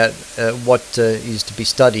working out what is to be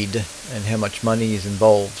studied and how much money is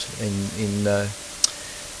involved in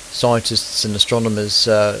scientists and astronomers'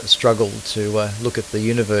 struggle to look at the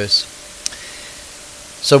universe.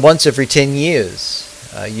 So once every 10 years,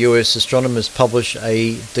 US astronomers publish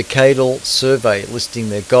a decadal survey listing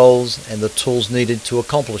their goals and the tools needed to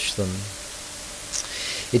accomplish them.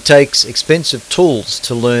 It takes expensive tools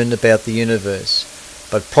to learn about the universe,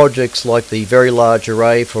 but projects like the Very Large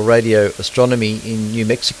Array for Radio Astronomy in New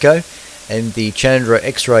Mexico and the Chandra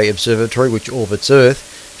X-ray Observatory, which orbits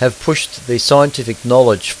Earth, have pushed the scientific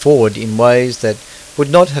knowledge forward in ways that would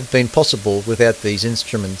not have been possible without these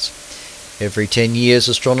instruments. Every 10 years,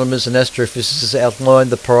 astronomers and astrophysicists outline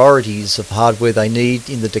the priorities of hardware they need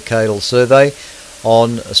in the decadal survey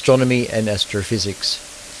on astronomy and astrophysics.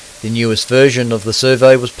 The newest version of the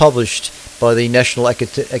survey was published by the National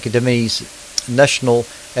Academies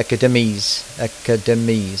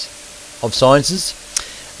of Sciences,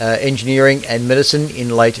 Engineering and Medicine in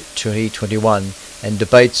late 2021, and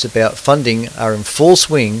debates about funding are in full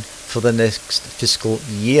swing for the next fiscal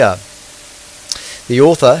year. The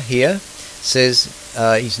author here says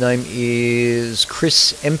his name is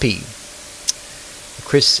Chris Empey.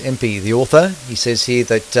 The author, he says here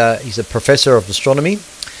that he's a professor of astronomy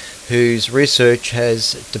whose research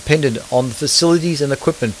has depended on the facilities and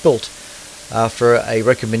equipment built after a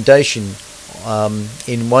recommendation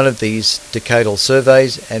in one of these decadal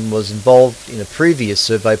surveys, and was involved in a previous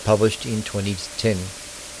survey published in 2010.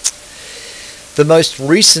 The most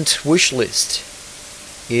recent wish list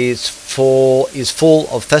is full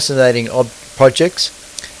of fascinating projects,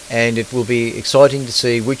 and it will be exciting to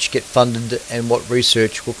see which get funded and what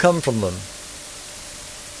research will come from them.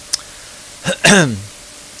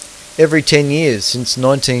 Every 10 years since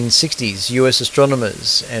 1960s, US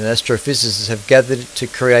astronomers and astrophysicists have gathered to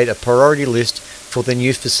create a priority list for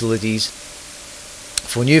new facilities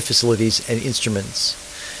and instruments.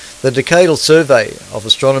 The decadal survey of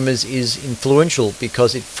astronomers is influential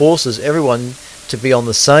because it forces everyone to be on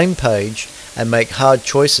the same page and make hard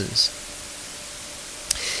choices.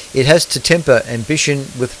 It has to temper ambition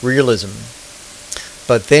with realism.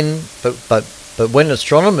 But when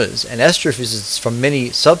astronomers and astrophysicists from many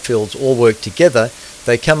subfields all work together,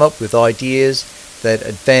 they come up with ideas that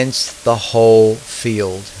advance the whole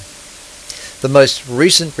field. The most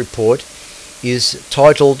recent report is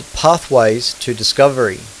titled Pathways to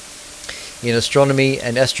Discovery in Astronomy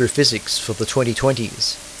and Astrophysics for the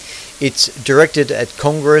 2020s. It's directed at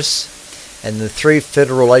Congress and the three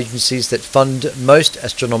federal agencies that fund most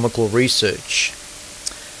astronomical research: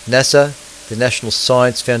 NASA, the National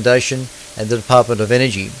Science Foundation, and the Department of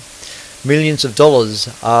Energy. Millions of dollars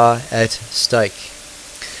are at stake.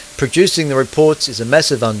 Producing the reports is a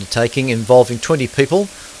massive undertaking involving 20 people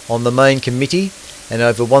on the main committee and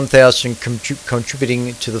over 1,000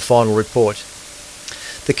 contributing to the final report.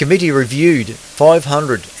 The committee reviewed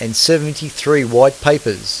 573 white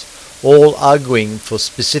papers, all arguing for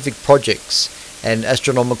specific projects and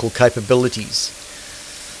astronomical capabilities.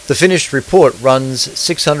 The finished report runs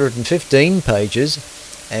 615 pages,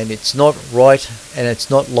 and it's not light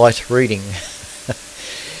reading.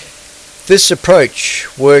 This approach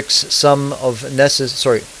works. Some of NASA's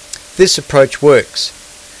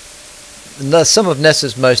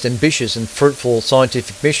most ambitious and fruitful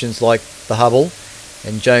scientific missions, like the Hubble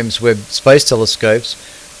and James Webb Space Telescopes,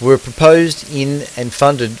 were proposed in and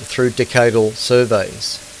funded through decadal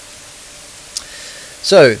surveys.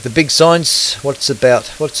 So, the big science, what's it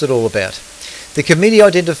all about? The committee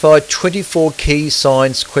identified 24 key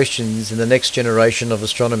science questions in the next generation of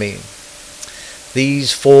astronomy.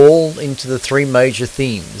 These fall into the three major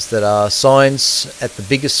themes that are science at the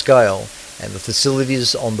biggest scale, and the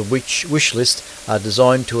facilities on the wish list are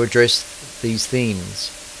designed to address these themes.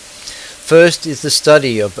 First is the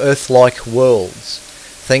study of Earth-like worlds.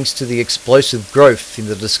 Thanks to the explosive growth in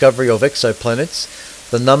the discovery of exoplanets,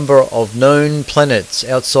 the number of known planets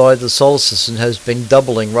outside the solar system has been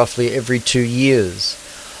doubling roughly every 2 years.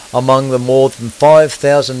 Among the more than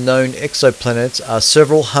 5,000 known exoplanets are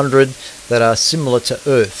several hundred that are similar to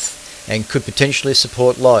Earth and could potentially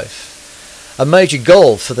support life. A major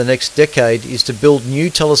goal for the next decade is to build new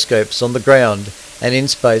telescopes on the ground and in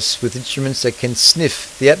space with instruments that can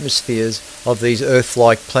sniff the atmospheres of these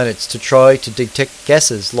Earth-like planets to try to detect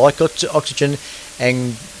gases like oxygen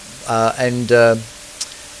and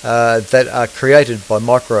that are created by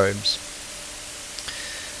microbes.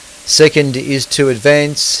 Second is to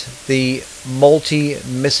advance the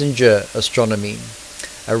multi-messenger astronomy,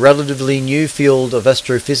 a relatively new field of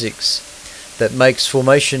astrophysics that makes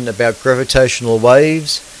formation about gravitational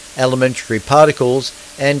waves, elementary particles,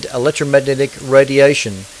 and electromagnetic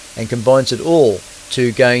radiation, and combines it all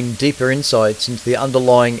to gain deeper insights into the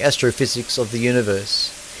underlying astrophysics of the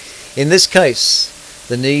universe. In this case,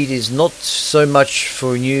 the need is not so much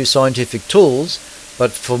for new scientific tools,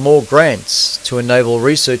 but for more grants to enable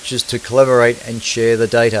researchers to collaborate and share the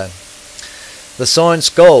data. The science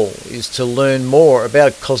goal is to learn more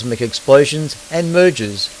about cosmic explosions and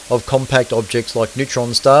mergers of compact objects like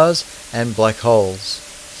neutron stars and black holes.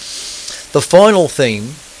 The final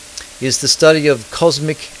theme is the study of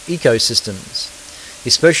cosmic ecosystems,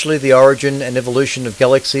 especially the origin and evolution of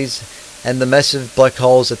galaxies and the massive black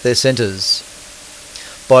holes at their centers.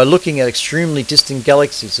 By looking at extremely distant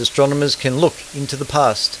galaxies, astronomers can look into the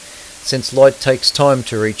past since light takes time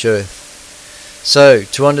to reach Earth. So,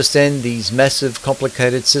 to understand these massive,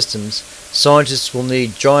 complicated systems, scientists will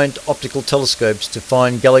need giant optical telescopes to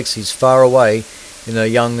find galaxies far away in a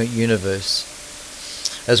young universe,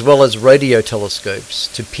 as well as radio telescopes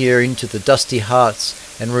to peer into the dusty hearts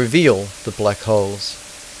and reveal the black holes.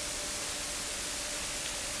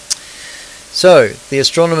 So, the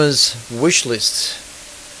astronomer's wish list.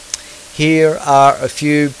 Here are a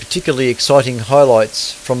few particularly exciting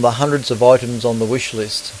highlights from the hundreds of items on the wish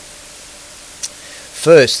list.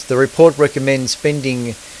 First, the report recommends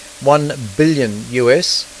spending $1 billion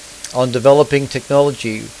US on developing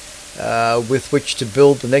technology with which to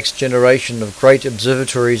build the next generation of great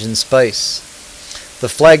observatories in space. The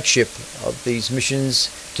flagship of these missions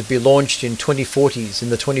to be launched in the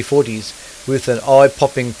 2040s with an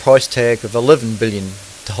eye-popping price tag of $11 billion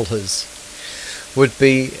would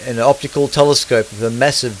be an optical telescope with a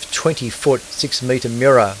massive 20-foot, 6-meter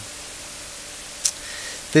mirror.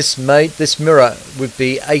 This mirror would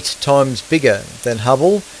be 8 times bigger than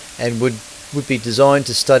Hubble and would be designed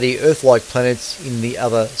to study Earth-like planets in the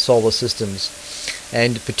other solar systems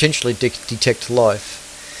and potentially detect life.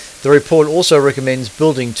 The report also recommends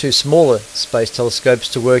building 2 smaller space telescopes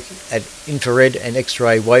to work at infrared and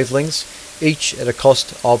X-ray wavelengths, each at a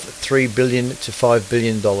cost of $3 billion to $5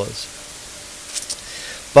 billion.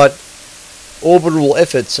 But orbital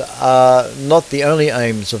efforts are not the only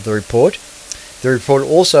aims of the report. The report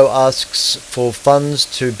also asks for funds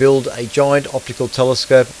to build a giant optical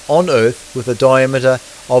telescope on Earth with a diameter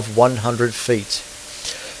of 100 feet.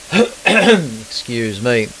 Excuse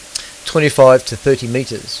me. 25 to 30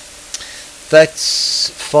 meters. That's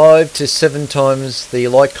 5 to 7 times the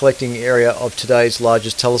light collecting area of today's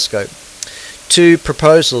largest telescope. 2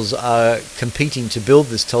 proposals are competing to build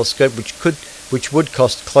this telescope, which would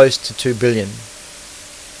cost close to $2 billion.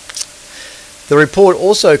 The report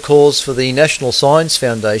also calls for the National Science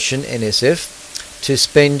Foundation, NSF, to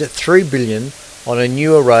spend $3 billion on a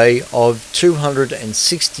new array of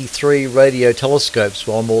 263 radio telescopes.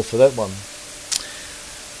 Well, I'm all for that one.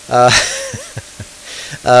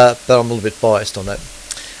 But I'm a little bit biased on that.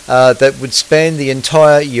 That would span the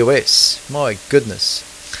entire US. My goodness.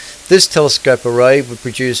 This telescope array would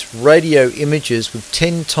produce radio images with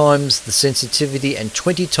 10 times the sensitivity and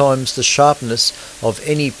 20 times the sharpness of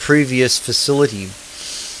any previous facility,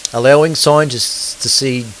 allowing scientists to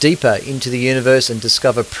see deeper into the universe and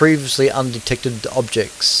discover previously undetected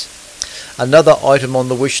objects. Another item on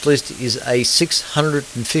the wish list is a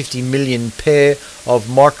 650 million pair of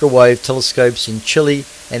microwave telescopes in Chile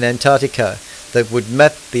and Antarctica that would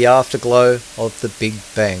map the afterglow of the Big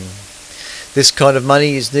Bang. This kind of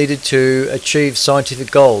money is needed to achieve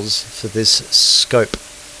scientific goals for this scope.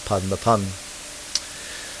 Pardon the pun.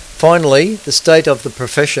 Finally, the state of the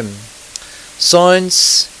profession.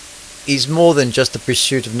 Science is more than just the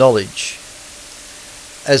pursuit of knowledge.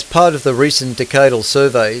 As part of the recent decadal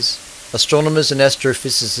surveys, astronomers and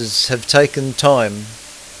astrophysicists have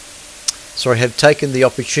taken the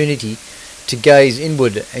opportunity to gaze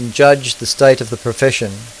inward and judge the state of the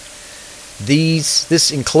profession.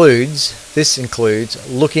 This includes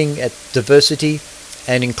looking at diversity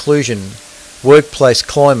and inclusion, workplace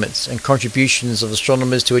climates, and contributions of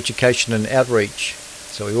astronomers to education and outreach.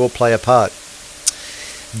 So we all play a part.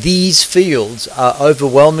 These fields are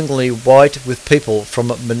overwhelmingly white, with people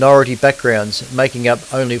from minority backgrounds making up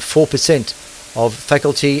only 4% of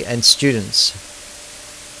faculty and students.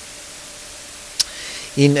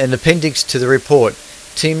 In an appendix to the report,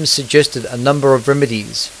 Tim suggested a number of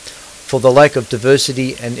remedies for the lack of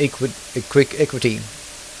diversity and equity.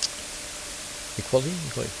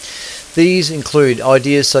 These include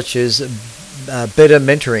ideas such as better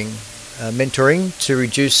mentoring to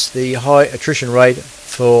reduce the high attrition rate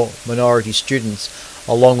for minority students,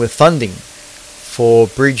 along with funding for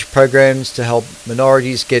bridge programs to help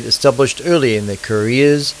minorities get established early in their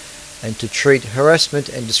careers, and to treat harassment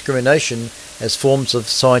and discrimination as forms of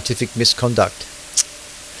scientific misconduct.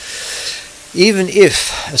 Even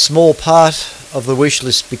if a small part of the wish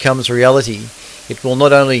list becomes reality, it will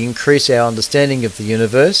not only increase our understanding of the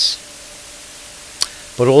universe,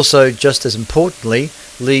 but also, just as importantly,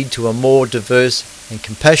 lead to a more diverse and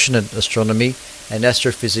compassionate astronomy and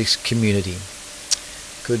astrophysics community.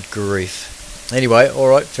 Good grief. Anyway,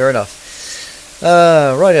 alright, fair enough.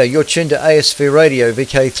 Righto, you're tuned to ASV Radio,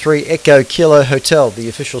 VK3 Echo Kilo Hotel, the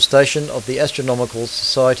official station of the Astronomical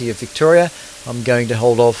Society of Victoria. I'm going to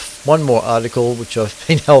hold off one more article, which I've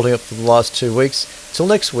been holding up for the last 2 weeks, till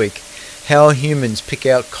next week. How humans pick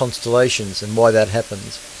out constellations and why that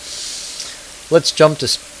happens. Let's jump to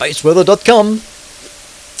spaceweather.com.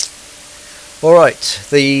 Alright,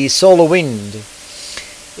 the solar wind.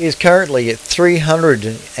 is currently at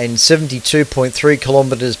 372.3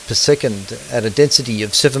 kilometers per second at a density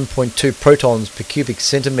of 7.2 protons per cubic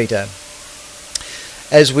centimeter.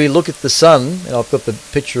 As we look at the sun, and I've got the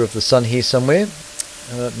picture of the sun here somewhere,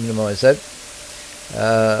 minimize that.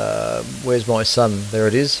 Where's my sun? There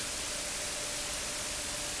it is.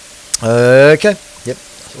 Okay, yep,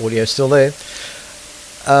 audio still there.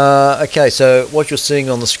 Okay, so what you're seeing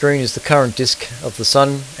on the screen is the current disk of the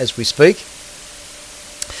sun as we speak.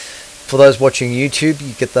 For those watching YouTube,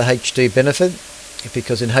 you get the HD benefit,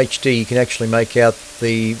 because in HD you can actually make out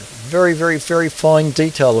the very, very, very fine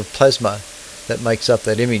detail of plasma that makes up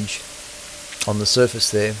that image on the surface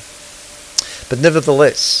there. But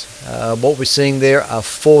nevertheless, what we're seeing there are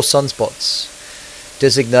 4 sunspots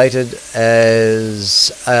designated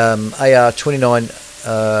as AR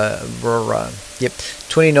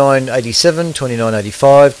 2987,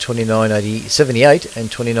 2985, 2978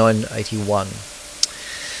 and 2981.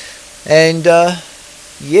 And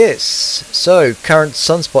yes, so current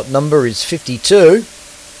sunspot number is 52,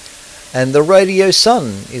 and the radio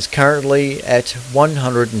sun is currently at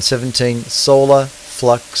 117 solar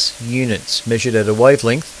flux units, measured at a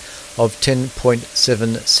wavelength of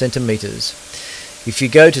 10.7 centimeters. If you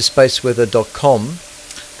go to spaceweather.com,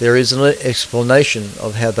 there is an explanation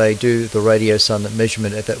of how they do the radio sun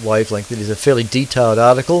measurement at that wavelength. It is a fairly detailed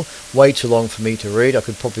article, way too long for me to read. I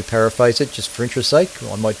could probably paraphrase it just for interest's sake.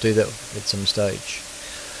 I might do that at some stage.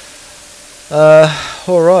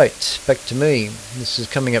 Alright, back to me. This is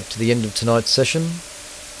coming up to the end of tonight's session.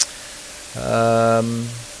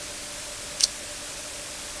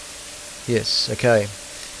 Yes, okay.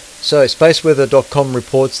 So, spaceweather.com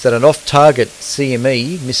reports that an off-target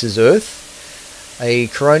CME misses Earth. A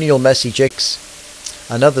coronal mass ejects.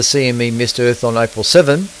 Another CME missed Earth on April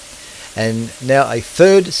 7. And now a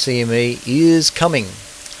third CME is coming.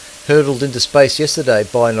 Hurtled into space yesterday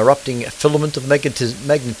by an erupting filament of magnetism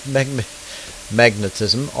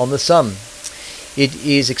on the Sun. It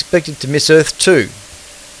is expected to miss Earth too.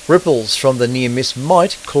 Ripples from the near miss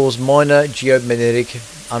might cause minor geomagnetic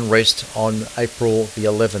unrest on April the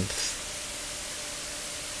 11th.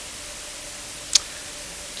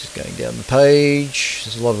 Just going down the page,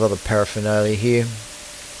 there's a lot of other paraphernalia here.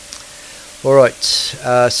 Alright,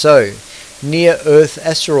 so near-Earth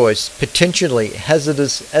asteroids, potentially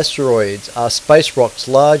hazardous asteroids, are space rocks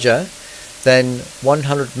larger than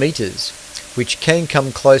 100 meters, which can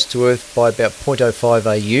come close to Earth by about 0.05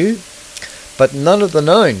 AU, but none of the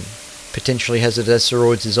known potentially hazardous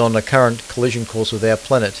asteroids is on a current collision course with our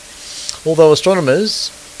planet, although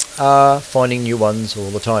astronomers are finding new ones all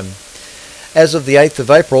the time. As of the 8th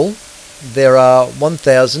of April, there are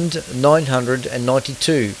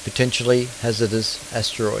 1,992 potentially hazardous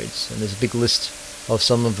asteroids, and there's a big list of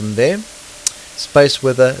some of them there.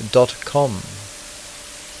 Spaceweather.com.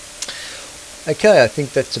 Okay, I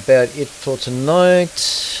think that's about it for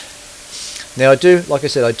tonight. Now, like I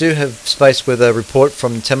said, I do have Space Weather report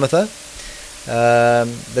from Tamitha.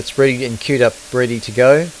 That's ready and queued up, ready to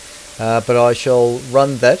go. But I shall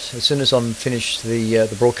run that as soon as I'm finished the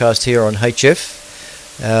broadcast here on HF.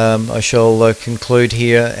 I shall conclude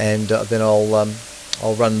here, and then I'll run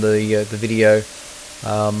the video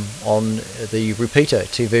on the repeater,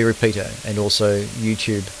 TV repeater, and also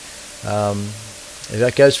YouTube.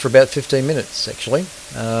 That goes for about 15 minutes actually.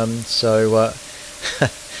 So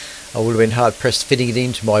I would have been hard pressed fitting it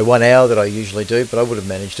into my 1 hour that I usually do, but I would have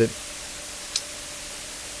managed it.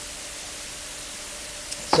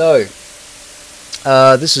 So,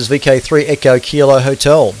 this is VK3 Echo Kilo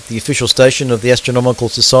Hotel, the official station of the Astronomical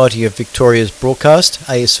Society of Victoria's broadcast,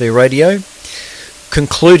 ASV radio,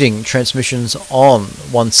 concluding transmissions on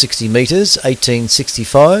 160 metres,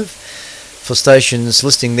 1865. For stations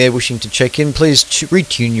listening there wishing to check in, please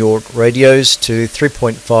retune your radios to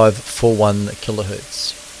 3.541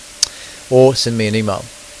 kilohertz, or send me an email.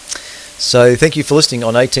 So thank you for listening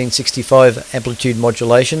on 1865 amplitude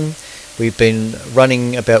modulation. We've been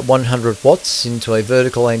running about 100 watts into a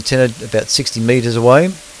vertical antenna about 60 meters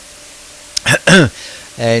away,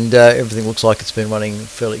 and everything looks like it's been running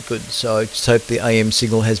fairly good, so I just hope the AM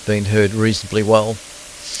signal has been heard reasonably well.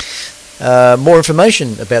 More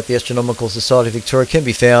information about the Astronomical Society of Victoria can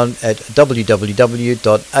be found at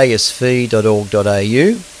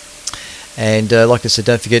www.asv.org.au, and like I said,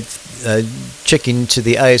 don't forget, check into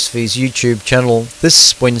the ASV's YouTube channel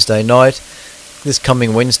this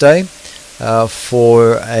coming Wednesday,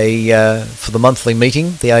 for the monthly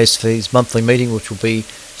meeting, the ASV's monthly meeting, which will be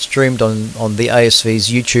streamed on the ASV's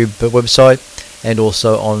YouTube website, and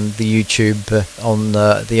also on the YouTube on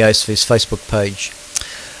the ASV's Facebook page.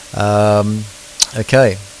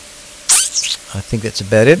 Okay, I think that's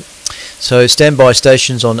about it. So standby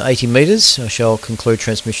stations on 80 metres. I shall conclude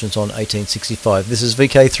transmissions on 1865. This is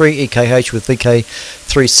VK3EKH with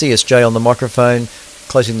VK3CSJ on the microphone,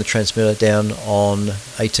 closing the transmitter down on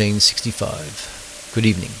 1865. Good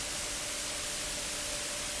evening.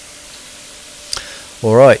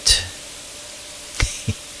 All right.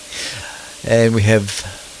 And we have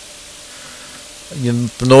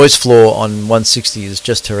the noise floor on 160 is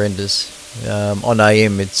just horrendous. On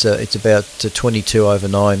AM it's about 22 over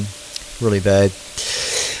 9. Really bad.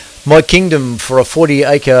 My kingdom for a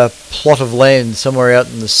 40-acre plot of land somewhere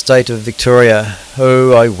out in the state of Victoria.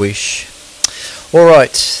 Oh, I wish.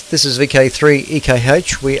 Alright, this is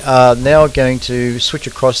VK3EKH. We are now going to switch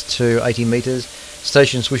across to 80 metres.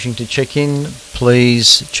 Stations wishing to check in,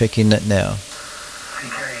 please check in now. VK3HDX.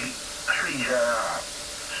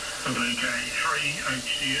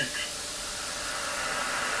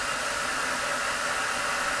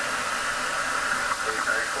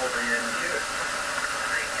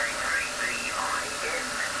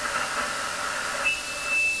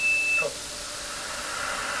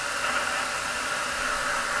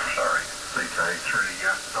 Sorry, VK3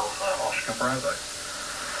 Alpha Oscar Bravo.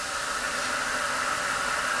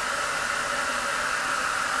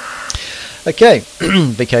 Okay,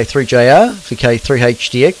 VK3JR,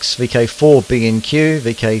 VK3HDX, VK4BNQ,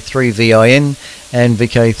 VK3VIN, and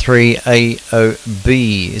VK3AOB.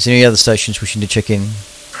 Is there any other stations wishing to check in?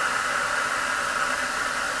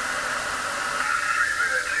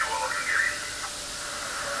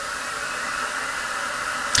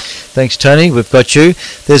 Thanks, Tony. We've got you.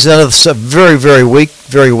 There's another very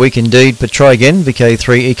weak indeed, but try again,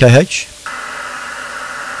 VK3EKH.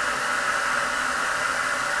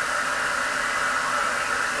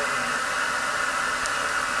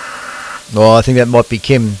 Well, I think that might be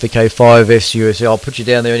Kim, VK5SUSE. I'll put you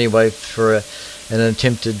down there anyway for an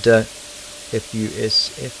attempted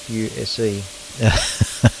FUSE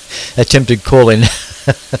attempted call-in.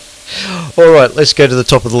 All right, let's go to the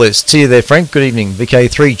top of the list. See you there, Frank. Good evening.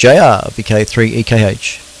 VK3JR,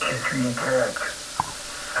 VK3EKH.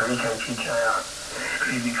 VK3JR.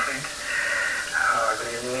 Good evening, Frank.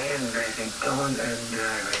 Good evening, and good evening, Don, and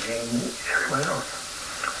good evening, everyone else.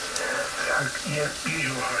 Yeah,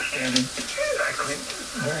 usual high standard. Clint,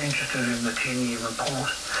 very interested in the 10-year report.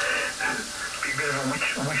 Be a bit of a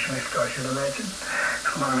wish list, I should imagine.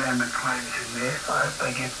 A lot of AMA claims in there. I hope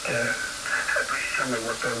they get at least some of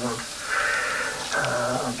what they want.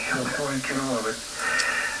 I'm sure we can all of it.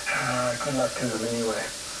 Good luck to them anyway.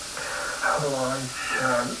 Otherwise,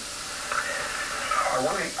 I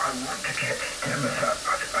want to get Demis up.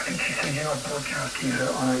 I think she said you're not broadcasting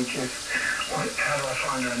on HS. How do I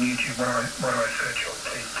find it on YouTube? What do I search on?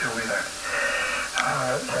 Please tell me that.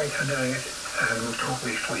 Thanks for doing it. We'll talk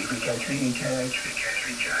next week. VK3EKH,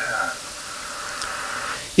 VK3JR.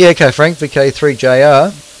 Yeah, okay, Frank.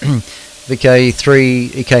 VK3JR,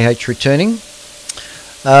 VK3EKH returning.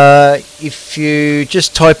 If you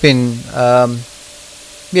just type in,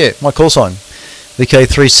 my call sign,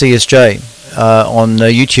 VK3CSJ on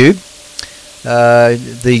YouTube.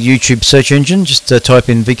 The YouTube search engine, just type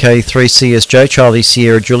in VK3CSJ, Charlie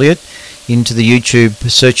Sierra Juliet, into the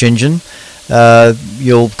YouTube search engine.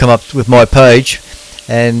 You'll come up with my page,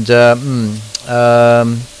 and how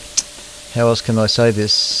else can I say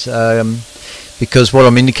this? Because what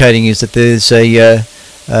I'm indicating is that there's a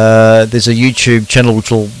YouTube channel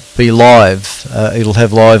which will be live. It'll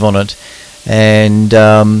have live on it, and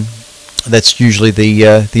that's usually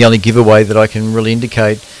the only giveaway that I can really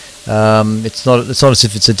indicate. It's not as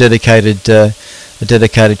if it's a dedicated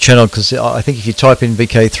channel, because I think if you type in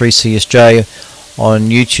VK3CSJ on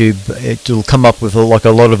YouTube, it'll come up with like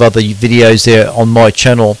a lot of other videos there on my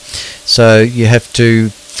channel. So you have to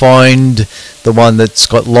find the one that's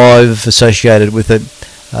got live associated with it.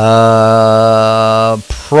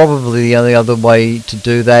 Probably the only other way to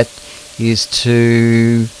do that is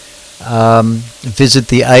to visit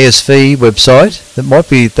the ASV website. That might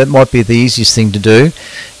be the easiest thing to do.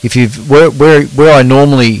 If you've where I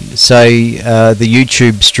normally say the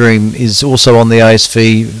YouTube stream is also on the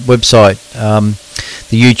ASV website.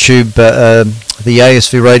 The YouTube the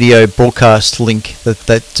ASV radio broadcast link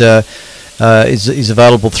that is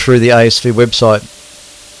available through the ASV website,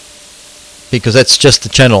 because that's just the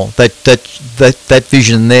channel. That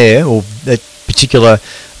vision there, or that particular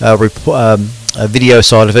video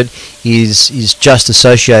side of it, is just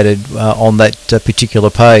associated on that particular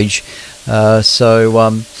page. Yes,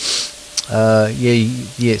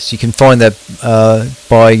 you can find that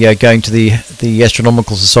by going to the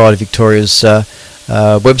Astronomical Society of Victoria's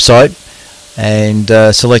website and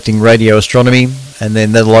selecting Radio Astronomy, and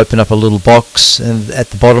then that'll open up a little box, and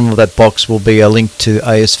at the bottom of that box will be a link to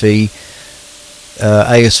ASV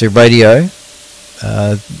ASV radio,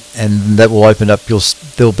 and that will open up.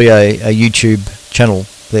 There'll be a YouTube channel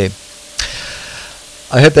there.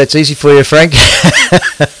 I hope that's easy for you, Frank.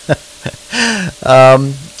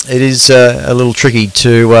 It is a little tricky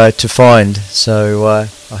to find, so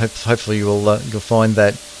hopefully you'll find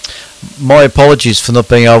that. My apologies for not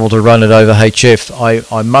being able to run it over HF.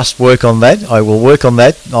 I must work on that. I will work on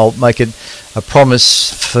that. I'll make it a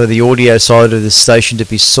promise for the audio side of the station to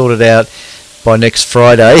be sorted out by next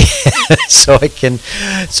Friday, so I can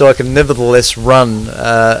nevertheless run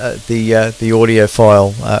the audio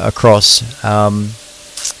file across.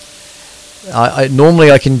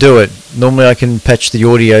 Normally I can do it. Normally I can patch the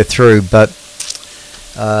audio through, but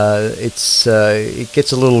it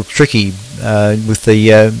gets a little tricky with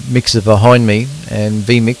the mixer behind me and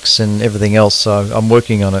vMix and everything else. So I'm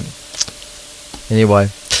working on it. Anyway,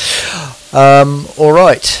 all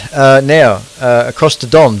right. Now across to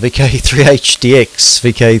Don, VK3HDX,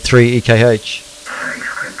 VK3EKH.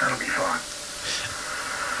 That'll be fine.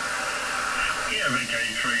 Yeah,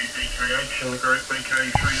 VK3EKH and the group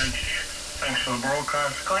VK3HDX. Thanks for the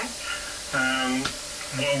broadcast, Clint.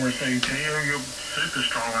 Well received here. You're super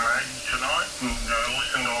strong on 80 tonight, and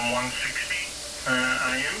listened on 160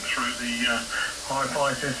 AM through the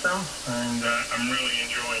hi-fi system, and I'm really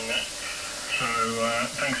enjoying that. So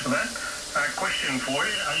thanks for that. Question for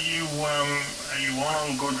you: Are you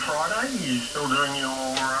on Good Friday? Are you still doing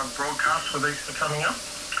your broadcasts with Easter coming up?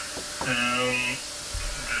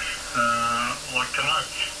 Like to know.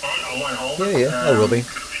 Right, I won't hold it. Yeah, I will be. A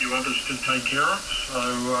few others to take care of. So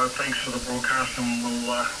thanks for the broadcast, and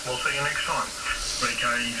we'll see you next time.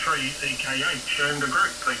 VK3EKH and the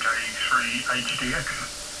group VK3HDX.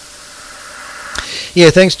 Yeah,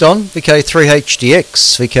 thanks, Don.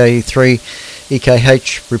 VK3HDX,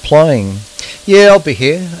 VK3EKH replying. Yeah, I'll be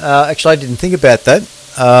here. Actually, I didn't think about that.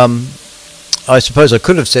 I suppose I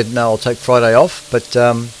could have said no, I'll take Friday off, but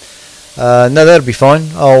no, that'll be fine.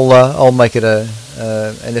 I'll make it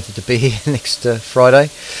an effort to be here next Friday.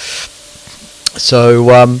 So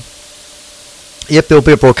yep, there'll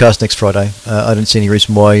be a broadcast next Friday. I don't see any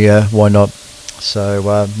reason why not.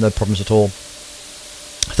 So no problems at all.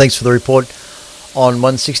 Thanks for the report on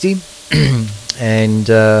 160 and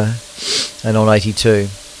on 82.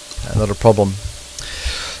 Not a problem.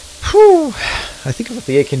 Whew. I think I've got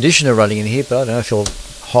the air conditioner running in here, but I don't know, I feel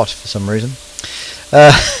hot for some reason.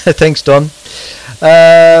 Thanks, Don.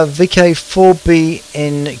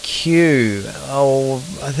 VK4BNQ. Oh,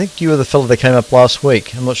 I think you were the fellow that came up last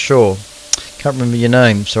week. I'm not sure. Can't remember your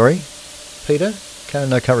name. Sorry, Peter.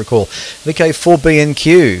 Can't recall.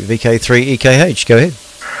 VK4BNQ. VK3EKH. Go ahead.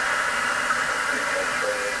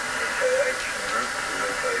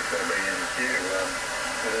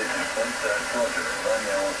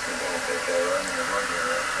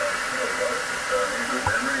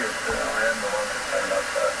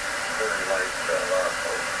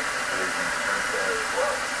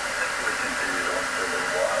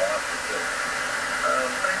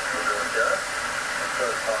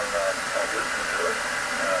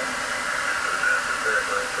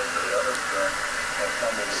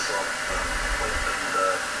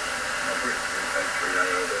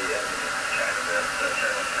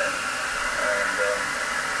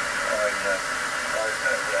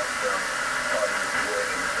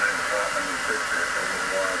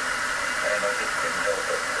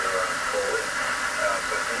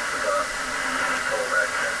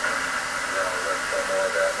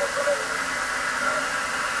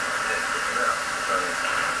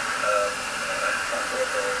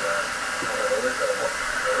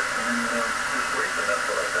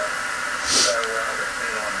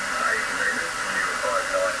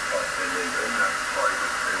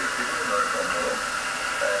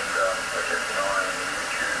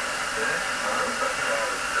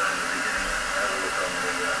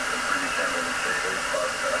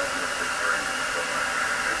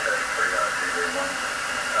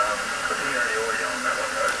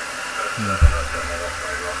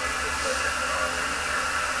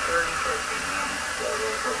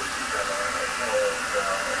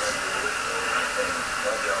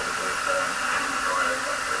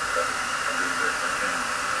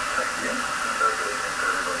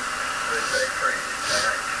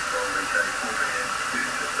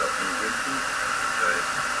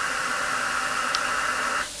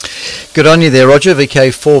 Good on you there, Roger.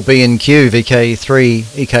 VK4BNQ,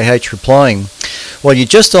 VK3EKH replying. Well, you're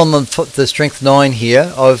just on the strength 9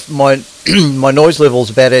 here. My my noise level is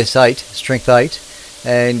about S8, strength 8,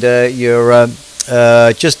 and you're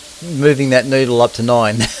just moving that needle up to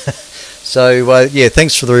 9. So yeah,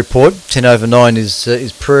 thanks for the report. 10 over 9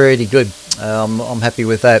 is pretty good. I'm happy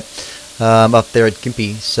with that. up there at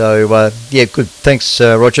Gympie. So yeah, good. Thanks,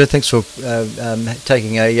 Roger. Thanks for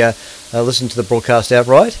taking a listen to the broadcast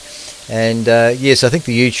outright. And yes, I think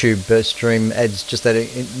the YouTube stream adds just that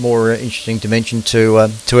more interesting dimension to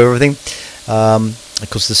everything. Of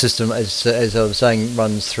course, the system, as I was saying,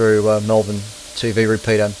 runs through Melbourne TV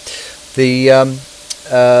repeater. The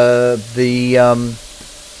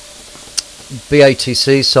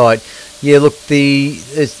BATC site. Yeah, look,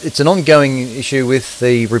 it's an ongoing issue with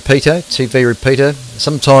the repeater, TV repeater.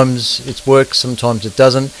 Sometimes it works, sometimes it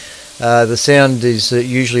doesn't. The sound is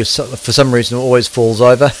usually, for some reason, always falls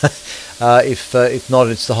over. If not,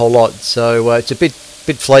 it's the whole lot. So it's a bit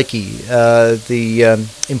flaky, the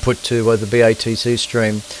input to the BATC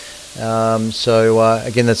stream. So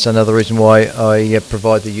again, that's another reason why I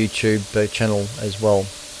provide the YouTube channel as well.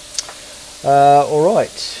 All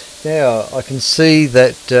right. Now, I can see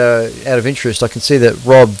that, out of interest, I can see that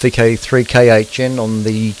Rob, VK3KHN, on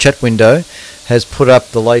the chat window, has put up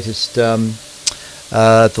the latest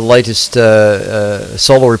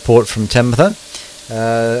solar report from Tamitha.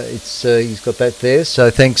 He's got that there,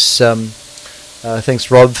 so thanks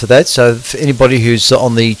Rob for that. So for anybody who's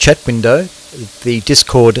on the chat window, the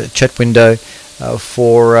Discord chat window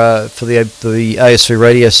for the ASV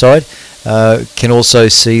radio side, can also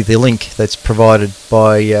see the link that's provided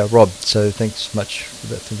by Rob. So thanks much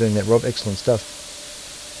for doing that, Rob. Excellent stuff.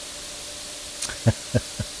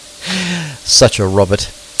 Such a Robert.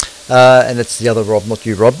 And it's the other Rob, not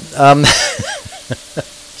you, Rob.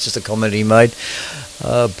 It's just a comment he made.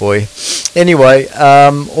 Oh boy. Anyway,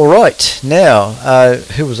 all right. Now,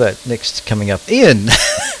 who was that next coming up? Ian.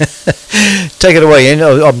 Take it away, Ian.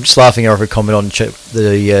 I'm just laughing over a comment on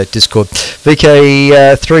the Discord.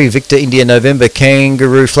 VK3 Victor India November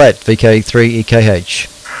Kangaroo Flat VK3 EKH.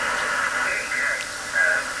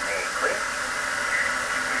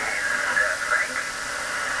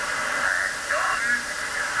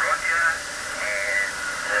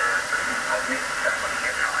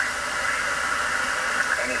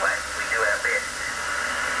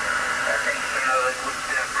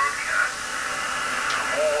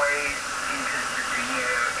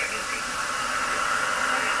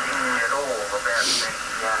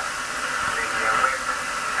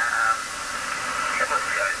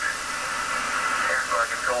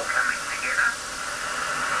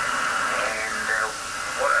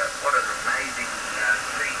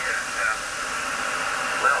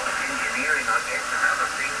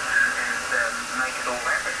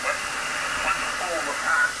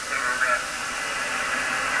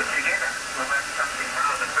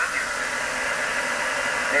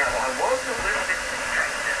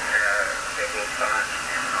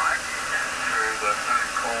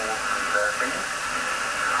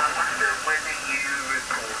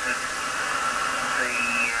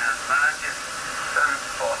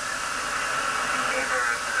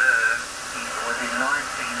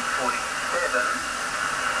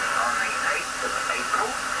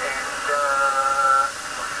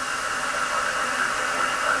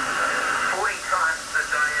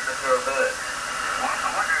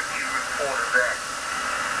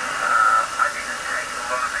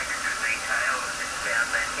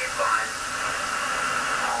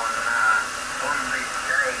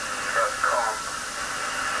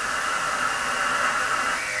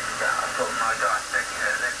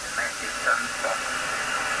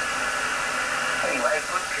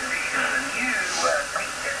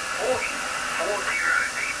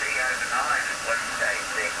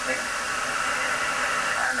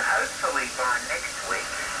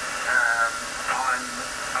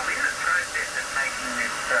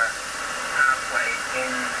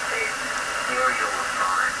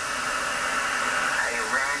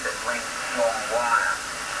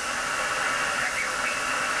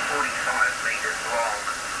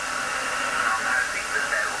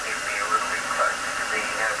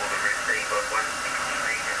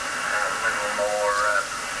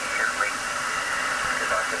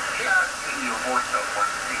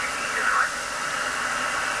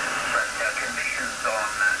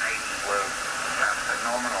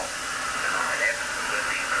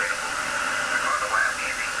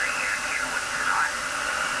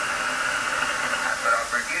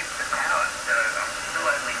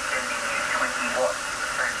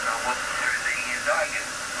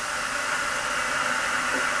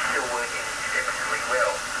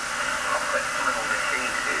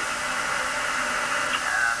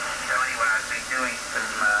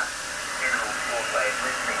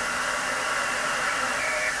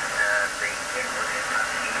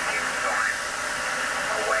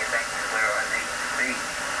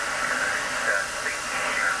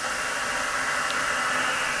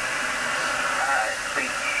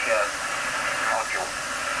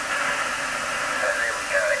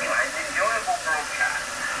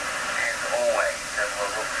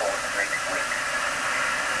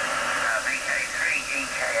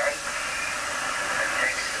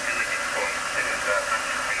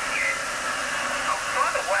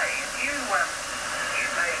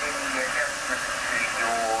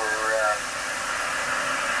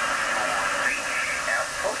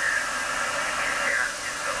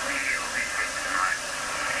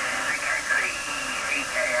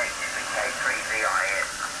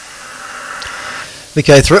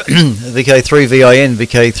 VK3, VK3VIN,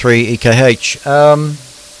 VK3EKH.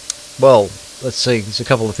 Well, let's see. There's a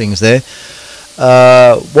couple of things there.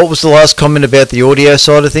 What was the last comment about the audio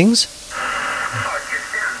side of things? Oh, it just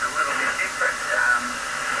sounds a little bit different.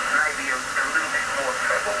 Maybe a little bit more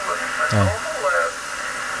treble than normal.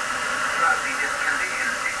 Must be just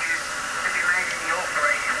conditions. Have you made any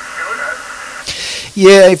alterations to it?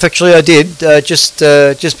 Yeah, actually I did. Just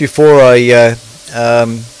before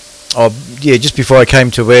just before I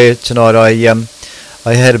came to air tonight, I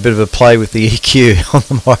had a bit of a play with the EQ on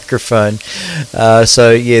the microphone.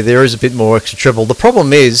 So yeah, there is a bit more extra treble. The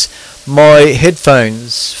problem is my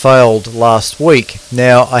headphones failed last week.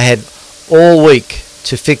 Now I had all week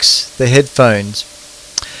to fix the headphones,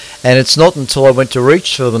 and it's not until I went to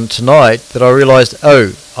reach for them tonight that I realised,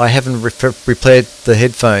 oh, I haven't repaired the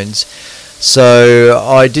headphones. So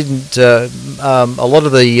I didn't. A lot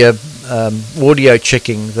of the audio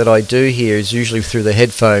checking that I do here is usually through the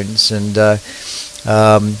headphones, and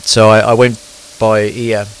so I went by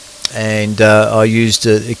ear, and I used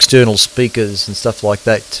external speakers and stuff like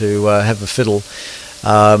that to have a fiddle,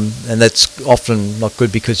 and that's often not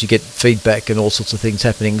good because you get feedback and all sorts of things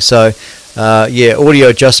happening. So yeah, audio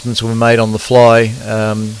adjustments were made on the fly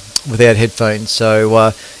without headphones,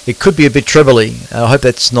 so it could be a bit trebly. I hope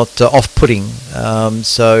that's not off-putting.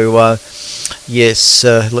 Yes,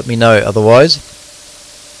 let me know otherwise.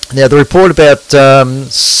 Now the report about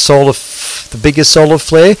the biggest solar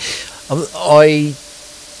flare, I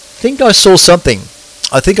think I saw something.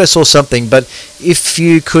 But if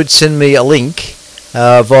you could send me a link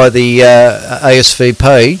via the ASV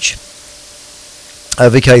page,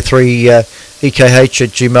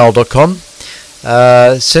 vk3ekh@gmail.com,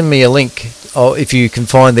 send me a link if you can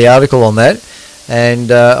find the article on that,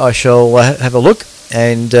 and I shall have a look,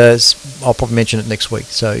 and I'll probably mention it next week.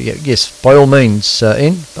 So yeah, yes, by all means, so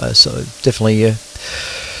definitely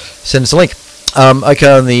send us a link. Okay,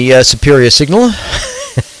 on the superior signal.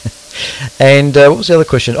 And what was the other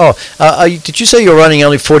question? Oh, did you say you're running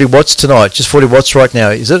only 40 watts tonight? Just 40 watts right now?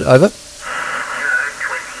 Is it over?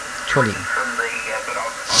 20. From the, but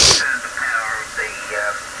I've turned the power of the machine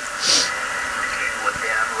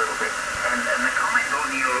down a little bit. And the comment on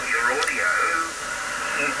your audio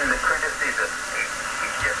using the criticism,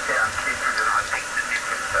 it just sounds different, and I think the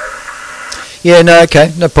difference over. Yeah, no,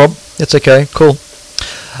 okay, no problem. That's okay, cool.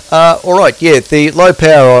 All right, yeah, the low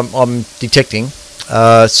power I'm detecting.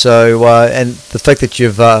 And the fact that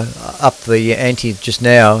you've upped the ante just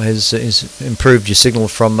now has improved your signal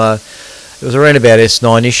from it was around about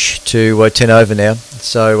S9ish to 10 over now.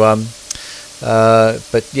 So,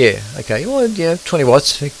 but yeah, okay, well, yeah, 20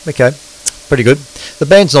 watts, okay, pretty good. The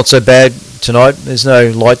band's not so bad tonight. There's no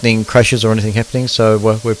lightning crashes or anything happening, so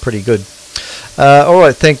we're pretty good. All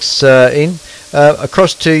right, thanks, Ian.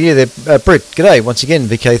 Across to you there, Britt. G'day once again,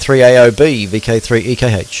 VK3AOB,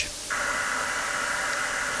 VK3EKH.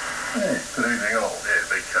 Yeah, good evening all. Yeah,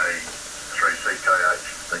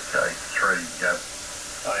 VK3CKH,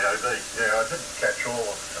 VK3AOB. Yeah, I didn't catch all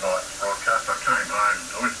of tonight's broadcast. I came home,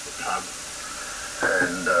 I went to the pub,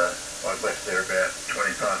 and I left there about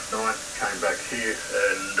 20 past 9, came back here,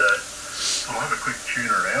 and I'll have a quick tune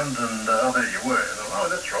around, and oh, there you were. And I'm, oh,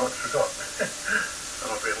 that's right, forgot. And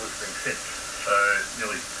I've been listening since, so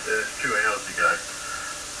nearly 2 hours ago.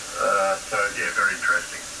 So, yeah, very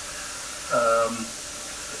interesting.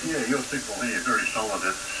 Yeah, your signal here, very solid.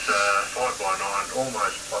 It's 5x9,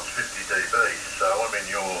 almost plus 50 dB. So, I mean,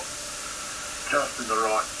 you're just in the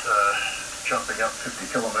right, jumping up 50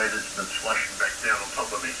 kilometres and it's flashing back down on top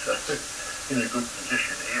of me. So, in a good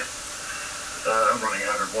position here. I'm running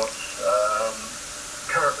 100 watts.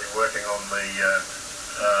 Currently working on the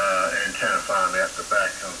antenna farm out the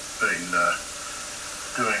back. I've been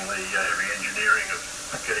doing the heavy engineering of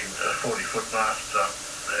getting 40-foot masts up,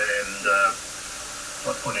 and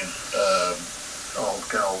I put in old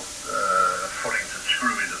gold footings that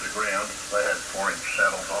screw into the ground. They had 4-inch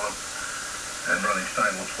saddles on them, and running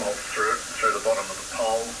stainless bolts through it, through the bottom of the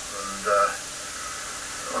pole, and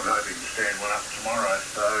I'm hoping to stand one up tomorrow.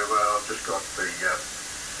 So I've just got the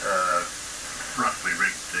roughly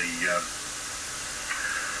rigged the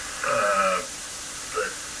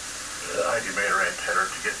 80-metre antenna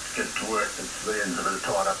to get it to work. It's the ends of it are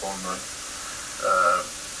tied up on the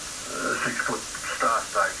 6-foot star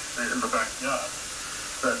stakes in the backyard.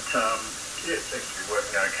 But yeah, it seems to be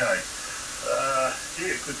working okay.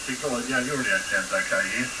 Yeah, good signal. Yeah, your audio sounds okay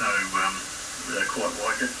here, so quite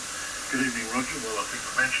like it. Good evening, Roger. Well, I think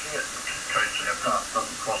we're mentioning it, in case our path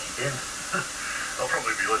doesn't cross again. I'll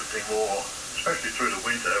probably be listening more, especially through the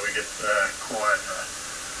winter. We get quiet.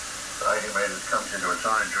 80 metres comes into its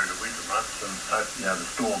own during the winter months, and the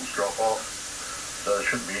storms drop off. so there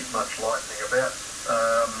shouldn't be much lightning about.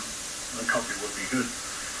 The copy would be good.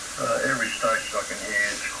 Every station I can hear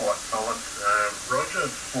is quite solid. Roger,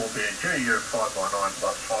 4BNG, you're 5x9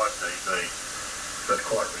 plus 5 dB, so it's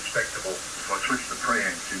quite respectable. If I switch the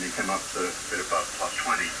preamps in, you come up to a bit above plus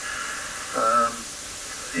 20.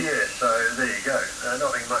 Yeah, so there you go.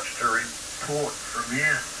 Nothing much to report from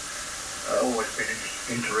here. Always been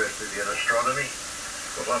interested in astronomy.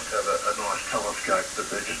 I'd love to have a nice telescope, but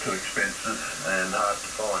they're just too expensive and hard to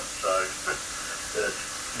find, so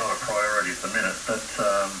it's not a priority at the minute, but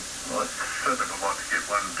I certainly would like to get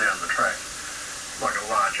one down the track, like a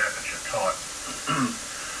large aperture type.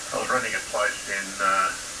 I was renting a place in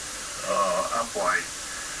Upway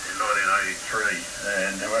in 1983,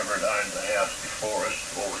 and whoever had owned the house before us,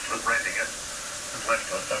 or was renting it, has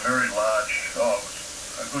left us a very large,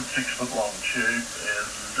 a good 6 foot long tube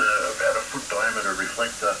and about a foot diameter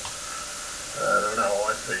reflector. There were no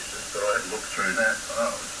eyepieces, but I had looked through that.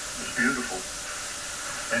 Oh, it was beautiful.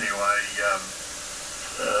 Anyway,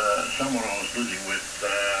 someone I was living with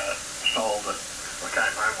sold it. I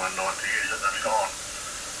came home one night to use it and it's gone.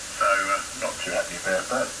 So not too happy about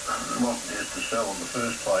that. It wasn't used to sell in the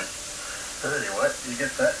first place. But anyway, you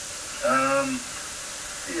get that.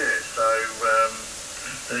 Yeah, so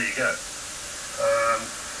there you go.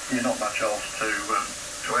 Yeah, not much else to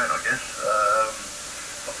add, I guess.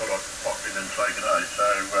 I thought I'd pop in and say good day. So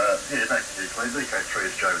yeah, back to you, please. VK3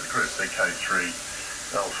 is Joe with the group. VK3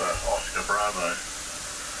 Alpha Oscar Bravo.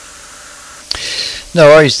 No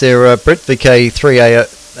worries there, Brett. VK3A.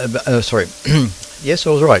 Sorry. Yes, I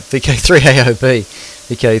was right. VK3AOB,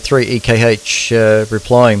 VK3EKH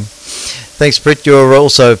replying. Thanks, Brett. You're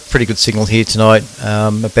also a pretty good signal here tonight.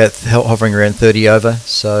 About hovering around 30 over.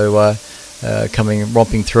 So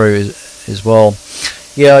romping through as well.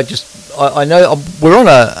 Yeah, I know we're on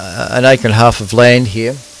an acre and a half of land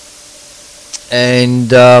here,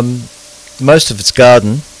 and most of it's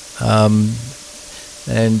garden,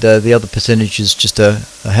 and the other percentage is just a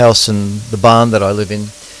house and the barn that I live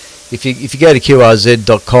in. If you go to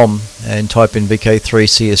qrz.com and type in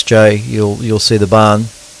VK3CSJ, you'll see the barn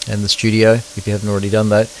and the studio if you haven't already done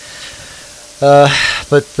that.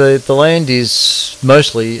 But the land is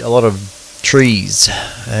mostly a lot of trees,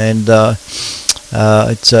 and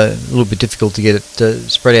it's a little bit difficult to get it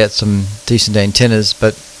spread out some decent antennas,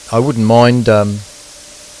 but I wouldn't mind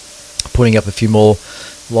putting up a few more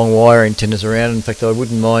long wire antennas around. In fact, I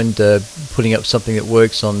wouldn't mind putting up something that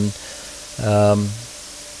works on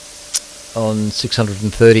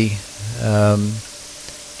 630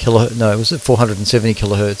 kilohertz. No, was it 470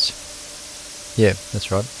 kilohertz? Yeah,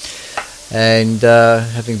 that's right. And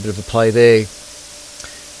having a bit of a play there,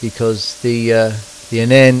 because the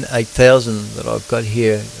Anand 8000 that I've got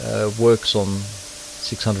here works on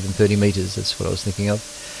 630 meters. That's what I was thinking of.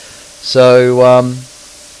 So,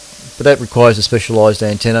 but that requires a specialised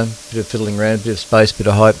antenna, a bit of fiddling around, a bit of space, a bit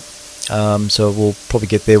of height. So we'll probably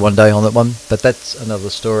get there one day on that one, but that's another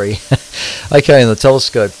story. Okay, and the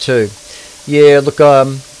telescope too. Yeah, look,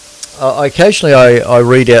 occasionally I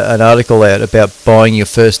read an article out about buying your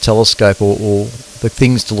first telescope, or the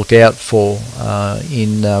things to look out for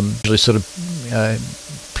usually sort of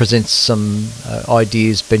presents some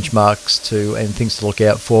ideas, benchmarks and things to look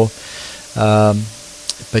out for.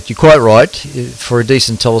 But you're quite right. For a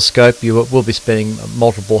decent telescope, you will be spending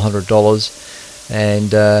multiple $100s,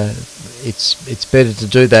 and it's better to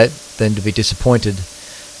do that than to be disappointed.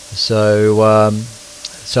 So,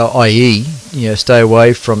 i.e., stay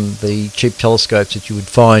away from the cheap telescopes that you would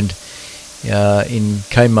find in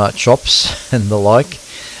Kmart shops and the like.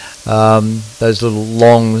 Those little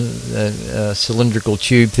long cylindrical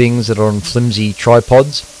tube things that are on flimsy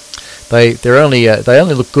tripods. They only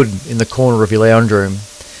look good in the corner of your lounge room,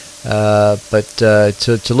 but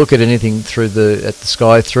to look at anything at the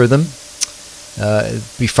sky through them, it'd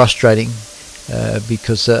be frustrating,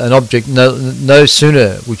 because an object, no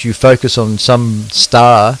sooner would you focus on some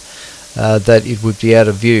star that it would be out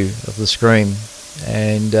of view of the screen,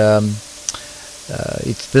 and they're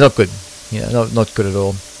not good, not good at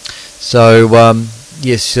all. So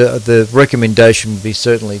yes, the recommendation would be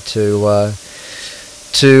certainly to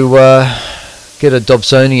get a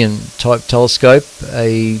Dobsonian type telescope,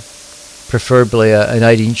 preferably an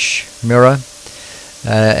 8-inch mirror,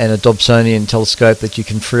 and a Dobsonian telescope that you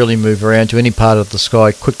can freely move around to any part of the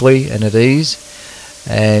sky quickly and at ease,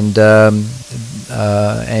 and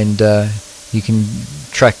you can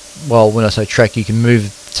track. Well, when I say track, you can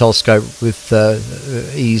move the telescope with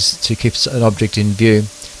ease to keep an object in view.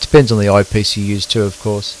 Depends on the eyepiece you use too, of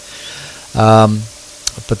course.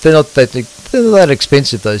 But they're not that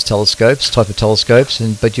expensive, those type of telescopes,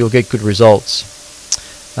 but you'll get good results.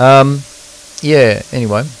 yeah,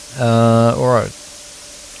 anyway, alright.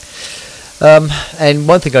 And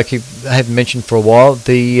one thing I haven't mentioned for a while,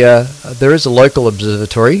 there is a local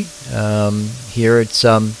observatory here. It's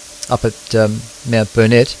up at Mount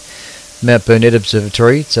Burnett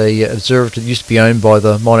Observatory. It's a observatory that used to be owned by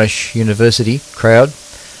the Monash University crowd,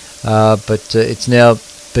 but it's now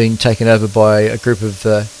been taken over by a group of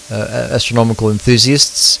astronomical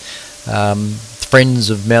enthusiasts, friends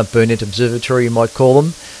of Mount Burnett Observatory, you might call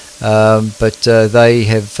them. But they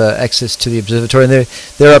have access to the observatory, and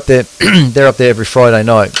they're up there. They're up there every Friday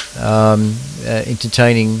night,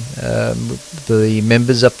 entertaining the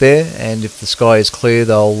members up there. And if the sky is clear,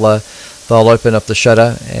 they'll open up the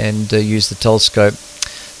shutter and use the telescope.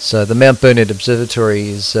 So the Mount Burnett Observatory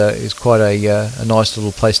is quite a nice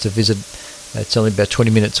little place to visit. It's only about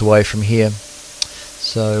 20 minutes away from here.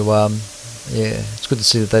 So yeah, it's good to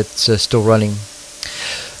see that that's still running.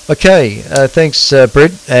 Okay, thanks,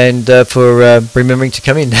 Brett, and for remembering to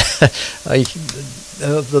come in.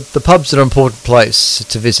 The pub's an important place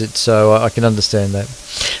to visit, so I can understand that.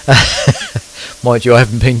 Mind you, I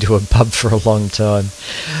haven't been to a pub for a long time.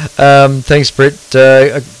 Thanks, Brett.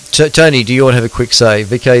 Tony, do you want to have a quick say?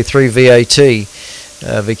 VK3VAT,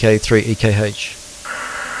 VK3EKH.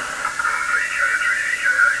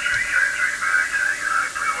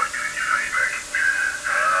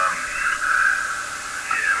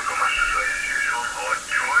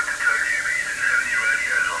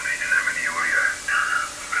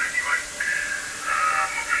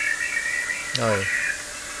 Oh.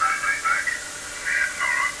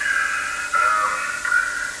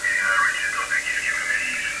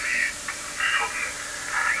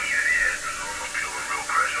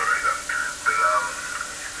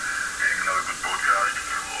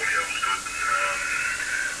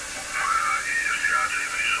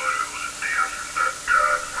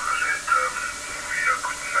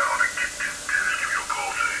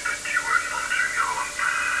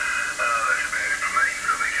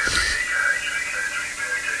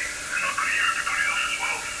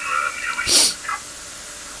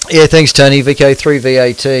 Yeah, thanks, Tony.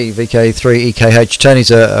 VK3VAT, VK3EKH.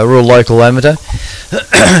 Tony's a real local amateur,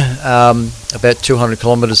 about 200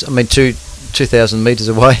 kilometres, 2,000 metres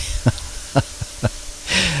away.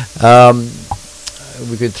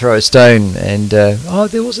 We could throw a stone, and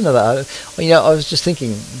there was another. I was just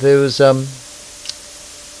thinking there was at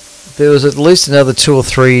least another 2 or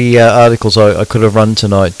 3 articles I could have run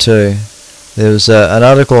tonight too. There was an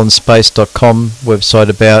article on space.com website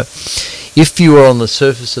about if you were on the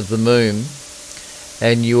surface of the moon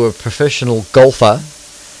and you were a professional golfer,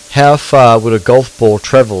 how far would a golf ball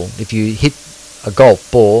travel if you hit a golf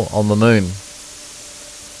ball on the moon?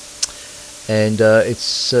 And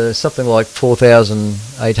it's something like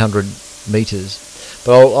 4,800 metres.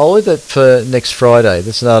 But I'll leave that for next Friday.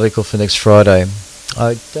 That's an article for next Friday.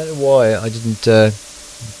 I don't know why I didn't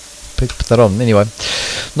put that on. Anyway,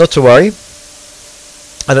 not to worry.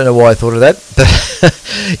 I don't know why I thought of that, but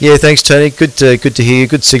yeah, thanks, Tony. Good to hear you.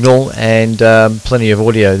 Good signal and plenty of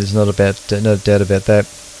audio. There's no doubt about that.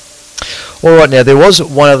 All right, now there was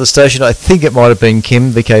one other station. I think it might have been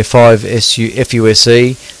Kim, VK5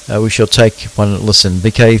 FUSE. We shall take one listen.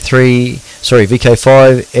 VK5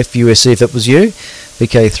 FUSE. If that was you,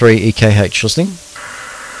 VK3 EKH listening.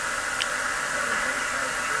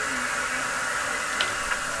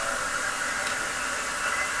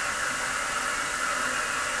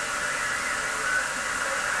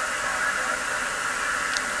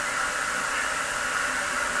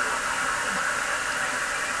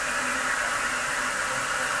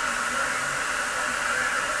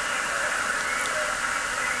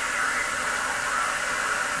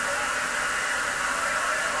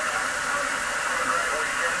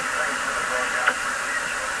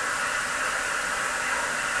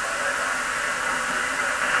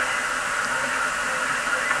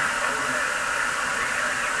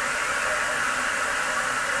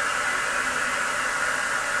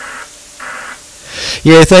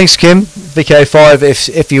 Yeah, thanks, Kim. VK5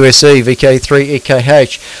 FUSE, VK3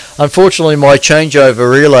 EKH. Unfortunately, my changeover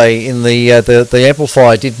relay in the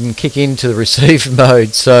amplifier didn't kick into the receive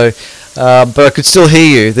mode, so but I could still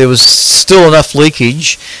hear you. There was still enough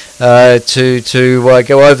leakage to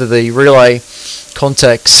go over the relay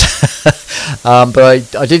contacts,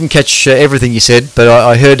 but I didn't catch everything you said. But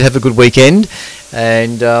I heard have a good weekend,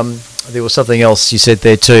 and there was something else you said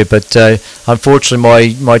there too, but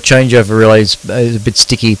unfortunately my changeover relay is a bit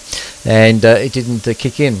sticky, and it didn't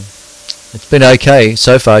kick in. It's been okay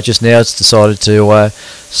so far. Just now it's decided to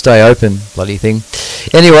stay open, bloody thing.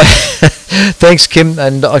 Anyway, Thanks, Kim,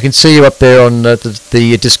 and I can see you up there on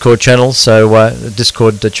the Discord channel, so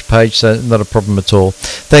Discord page, so not a problem at all.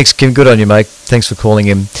 Thanks, Kim. Good on you, mate. Thanks for calling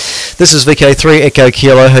in. This is VK3 Echo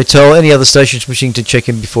Kilo Hotel. Any other stations wishing to check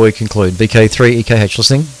in before we conclude? VK3 EKH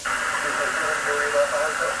listening.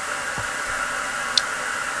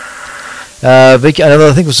 Another,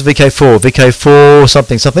 I think it was VK4. VK4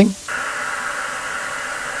 something.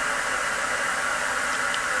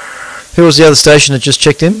 Who was the other station that just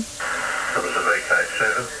checked in? It was a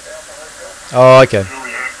VK7. Oh, okay.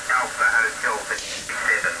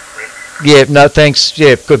 Yeah, no, thanks.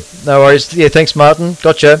 Yeah, good. No worries. Yeah, thanks, Martin.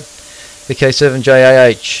 Gotcha.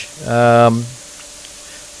 VK7JAH.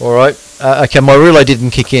 All right. Okay, my relay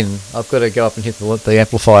didn't kick in. I've got to go up and hit the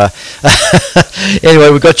amplifier. Anyway,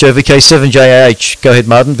 we've got you. VK7JAH. Go ahead,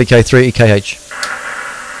 Martin. VK3 EKH.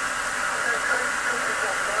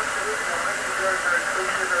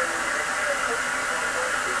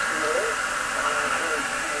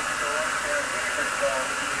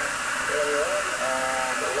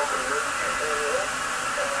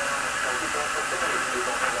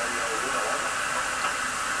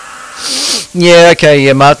 Yeah, okay,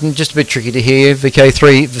 yeah, Martin, just a bit tricky to hear.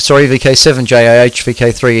 VK7JAH,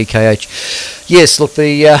 VK3 EKH. Yes, look,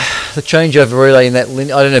 the changeover relay in that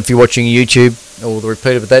I don't know if you're watching YouTube or the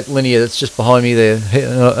repeater, but that linear that's just behind me there,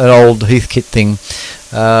 an old Heathkit thing.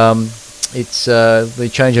 It's the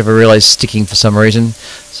changeover relay is sticking for some reason,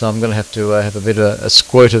 so I'm going to have to have a bit of a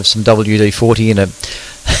squirt of some WD-40 in it.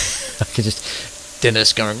 I can just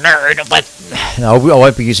Dennis going no, I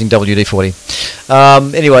won't be using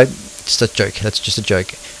WD-40. Anyway. Just a joke. That's just a joke.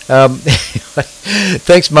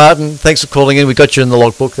 Thanks, Martin. Thanks for calling in. We got you in the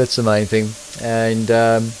logbook. That's the main thing. And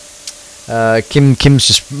Kim's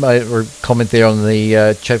just made a comment there on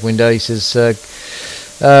the chat window. He says,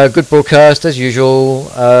 good broadcast as usual.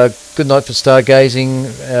 Good night for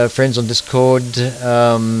stargazing. Friends on Discord.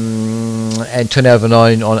 And 10 over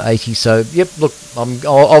 9 on 80. So, yep, look, I'm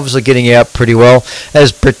obviously getting out pretty well.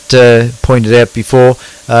 As Brett pointed out before,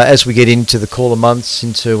 as we get into the cooler months,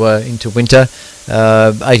 into winter,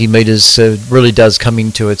 80 metres really does come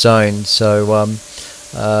into its own. So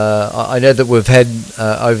I know that we've had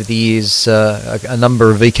over the years a number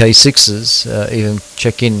of VK6s even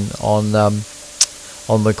check in on the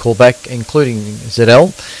callback, including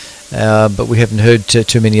ZL, but we haven't heard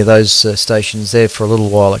too many of those stations there for a little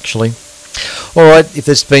while actually. All right, if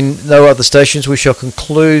there's been no other stations, we shall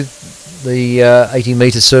conclude the 80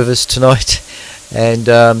 metre service tonight. And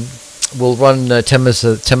we'll run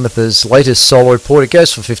Tamitha's latest solar report. It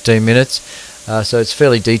goes for 15 minutes, so it's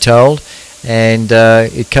fairly detailed, and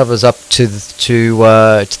it covers up to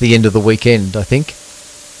the end of the weekend. I think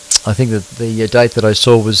that the date that I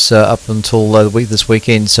saw was up until this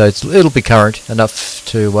weekend, so it'll be current enough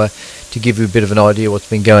to give you a bit of an idea what's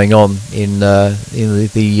been going on in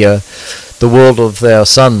the world of our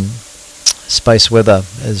sun, space weather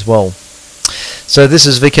as well. So this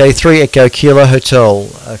is VK3 Echo Kilo Hotel,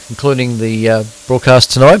 concluding the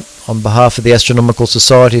broadcast tonight on behalf of the Astronomical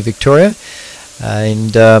Society of Victoria,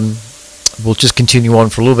 and we'll just continue on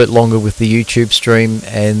for a little bit longer with the YouTube stream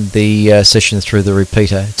and the session through the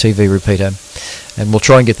repeater, TV repeater, and we'll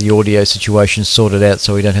try and get the audio situation sorted out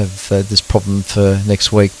so we don't have this problem for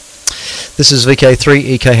next week. This is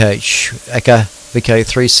VK3 EKH, Echo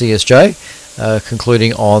VK3 CSJ,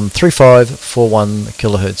 concluding on 3541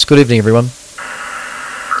 kilohertz. Good evening, everyone.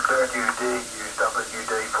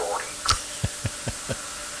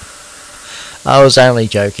 I was only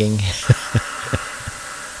joking.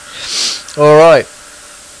 All right.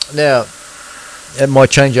 Now, my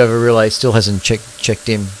changeover relay still hasn't checked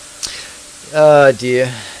in. Oh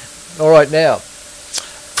dear. All right, now,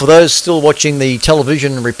 for those still watching the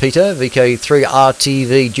television repeater, VK3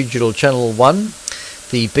 RTV Digital Channel 1,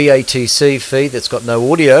 the BATC feed that's got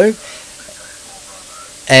no audio,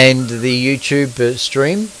 and the YouTube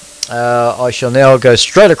stream, I shall now go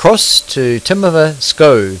straight across to Tamitha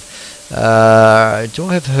Scove. Do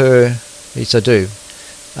I have her? Yes, I do.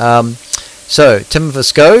 So, Tamitha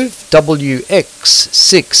Scove,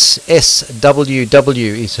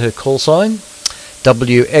 WX6SWW is her call sign.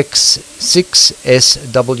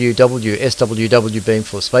 WX6SWW, SWW being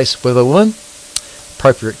for Space Weather Woman.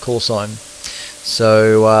 Appropriate call sign.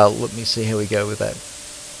 So, let me see how we go with that.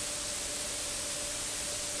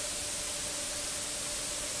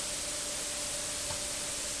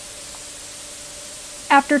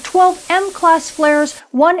 After 12 M-class flares,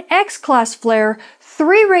 1 X-class flare,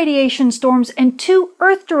 3 radiation storms, and 2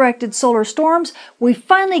 Earth-directed solar storms, we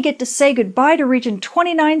finally get to say goodbye to region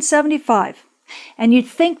 2975. And you'd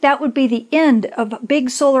think that would be the end of big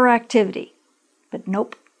solar activity. But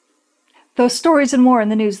nope. Those stories and more in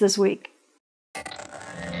the news this week.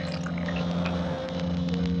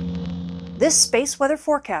 This space weather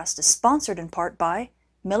forecast is sponsored in part by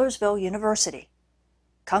Millersville University.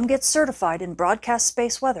 Come get certified in broadcast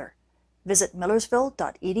space weather. Visit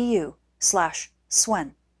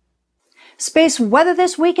millersville.edu/SWEN. Space weather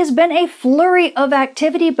this week has been a flurry of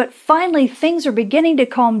activity, but finally things are beginning to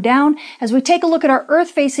calm down. As we take a look at our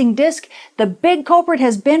Earth-facing disk, the big culprit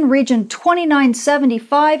has been region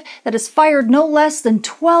 2975 that has fired no less than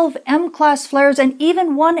 12 M-class flares and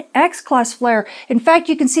even one X-class flare. In fact,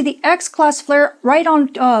 you can see the X-class flare right on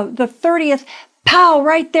the 30th. Pow!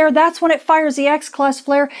 Right there, that's when it fires the X-class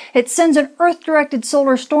flare. It sends an Earth-directed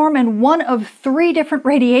solar storm and one of 3 different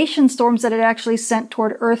radiation storms that it actually sent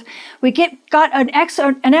toward Earth. We got an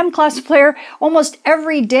M-class flare almost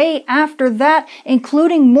every day after that,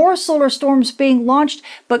 including more solar storms being launched.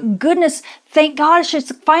 But goodness, thank gosh,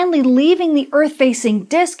 it's finally leaving the Earth-facing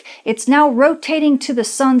disk. It's now rotating to the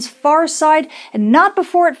sun's far side, and not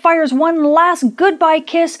before it fires one last goodbye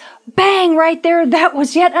kiss. Bang! Right there, that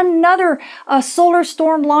was yet another solar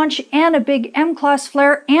storm launch and a big M-class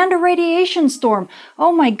flare and a radiation storm.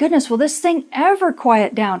 Oh my goodness, will this thing ever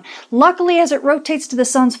quiet down? Luckily, as it rotates to the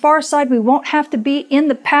sun's far side, we won't have to be in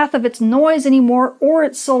the path of its noise anymore or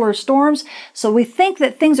its solar storms. So we think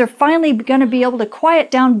that things are finally going to be able to quiet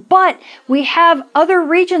down, but we have other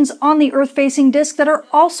regions on the Earth-facing disk that are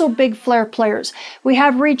also big flare players. We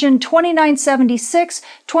have region 2976,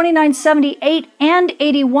 2978, and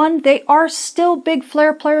 81. They are still big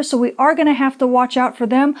flare players, so we are going to have to watch out for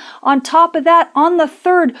them. On top of that, on the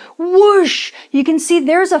 3rd, whoosh, you can see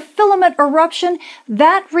there's a filament eruption.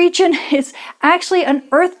 That region is actually an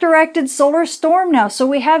Earth-directed solar storm now. So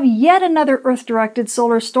we have yet another Earth-directed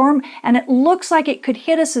solar storm, and it looks like it could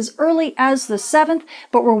hit us as early as the 7th,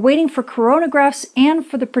 but we're waiting for coronagraphs and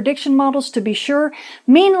for the prediction models to be sure.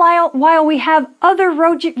 Meanwhile, while we have other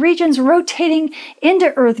regions rotating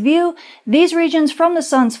into Earth view, these regions from the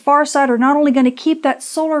sun's far side are not only going to keep that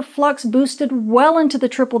solar flux boosted well into the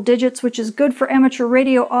triple digits, which is good for amateur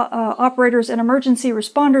radio operators and emergency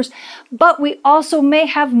responders, but we also may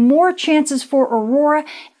have more chances for aurora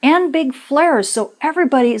and big flares, so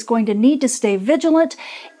everybody is going to need to stay vigilant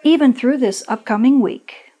even through this upcoming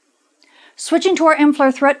week. Switching to our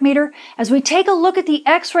M-flare threat meter, as we take a look at the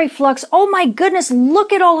X-ray flux, oh my goodness,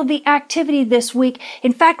 look at all of the activity this week.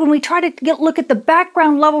 In fact, when we try to look at the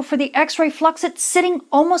background level for the X-ray flux, it's sitting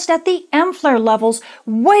almost at the M-flare levels,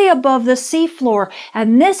 way above the seafloor.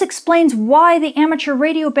 And this explains why the amateur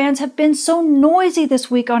radio bands have been so noisy this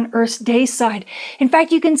week on Earth's day side. In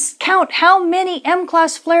fact, you can count how many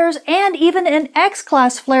M-class flares and even an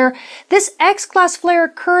X-class flare. This X-class flare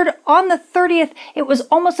occurred on the 30th. It was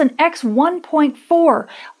almost an X1.4.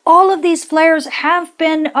 All of these flares have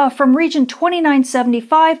been from region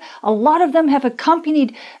 2975. A lot of them have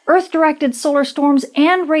accompanied Earth-directed solar storms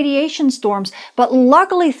and radiation storms. But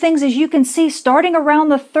luckily, things, as you can see, starting around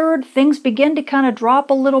the 3rd, things begin to kind of drop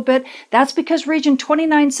a little bit. That's because region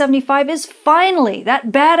 2975 is finally,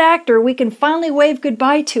 that bad actor we can finally wave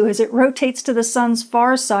goodbye to as it rotates to the sun's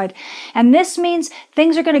far side. And this means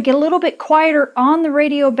things are going to get a little bit quieter on the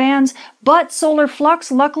radio bands, but solar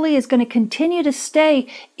flux, luckily, is going to continue to stay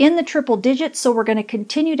in the triple digits, so we're going to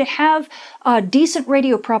continue to have decent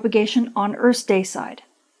radio propagation on Earth's day side.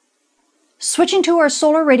 Switching to our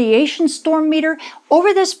solar radiation storm meter,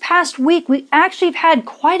 over this past week, we actually have had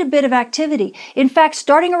quite a bit of activity. In fact,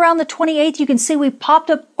 starting around the 28th, you can see we popped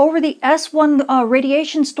up over the S1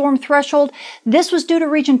 radiation storm threshold. This was due to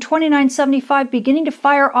region 2975 beginning to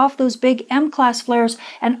fire off those big M-class flares.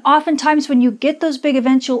 And oftentimes when you get those big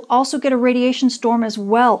events, you'll also get a radiation storm as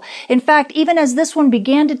well. In fact, even as this one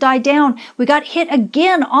began to die down, we got hit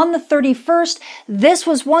again on the 31st. This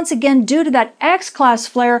was once again due to that X-class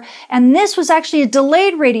flare, and this was actually a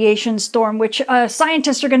delayed radiation storm, which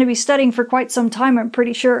scientists are going to be studying for quite some time, I'm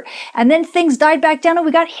pretty sure. And then things died back down and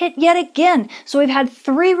we got hit yet again. So we've had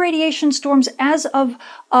 3 radiation storms as of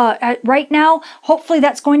right now. Hopefully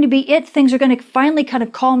that's going to be it. Things are going to finally kind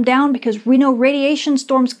of calm down because we know radiation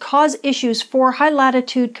storms cause issues for high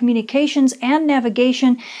latitude communications and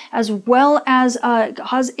navigation, as well as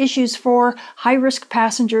cause issues for high risk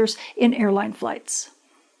passengers in airline flights.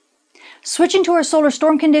 Switching to our solar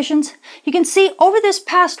storm conditions, you can see over this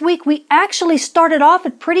past week, we actually started off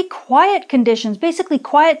at pretty quiet conditions, basically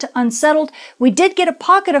quiet to unsettled. We did get a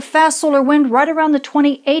pocket of fast solar wind right around the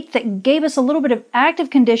 28th that gave us a little bit of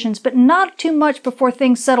active conditions, but not too much before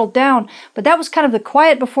things settled down. But that was kind of the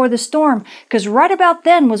quiet before the storm, because right about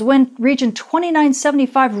then was when region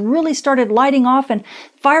 2975 really started lighting off and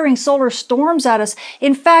firing solar storms at us.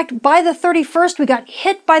 In fact, by the 31st, we got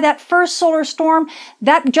hit by that first solar storm.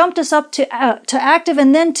 That jumped us up up to active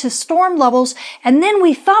and then to storm levels. And then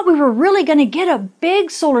we thought we were really going to get a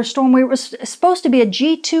big solar storm. We were supposed to be a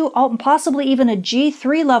G2, possibly even a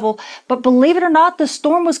G3 level. But believe it or not, the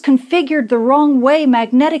storm was configured the wrong way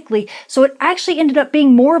magnetically. So it actually ended up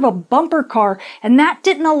being more of a bumper car. And that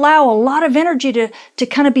didn't allow a lot of energy to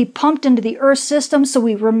kind of be pumped into the Earth system. So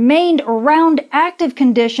we remained around active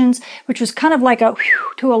conditions, which was kind of like a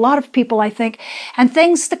whew to a lot of people, I think. And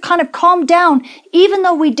things to kind of calm down, even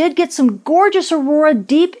though we did get some gorgeous aurora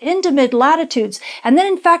deep into mid-latitudes. And then,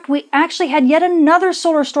 in fact, we actually had yet another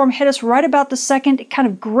solar storm hit us right about the second. It kind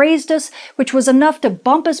of grazed us, which was enough to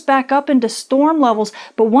bump us back up into storm levels.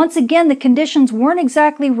 But once again, the conditions weren't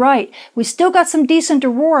exactly right. We still got some decent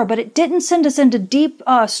aurora, but it didn't send us into deep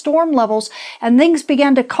storm levels. And things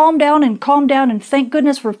began to calm down, and thank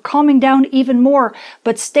goodness we're calming down even more.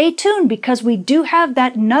 But stay tuned, because we do have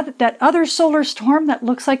that other solar storm that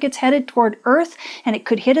looks like it's headed toward Earth, and it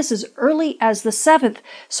could hit us as early as the 7th.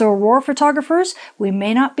 So aurora photographers, we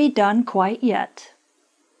may not be done quite yet.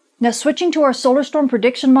 Now, switching to our solar storm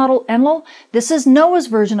prediction model, Enlil, this is NOAA's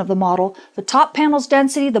version of the model. The top panel's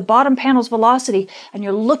density, the bottom panel's velocity, and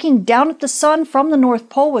you're looking down at the sun from the North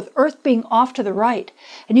Pole with Earth being off to the right.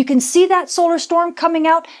 And you can see that solar storm coming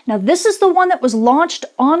out. Now, this is the one that was launched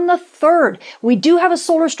on the 3rd. We do have a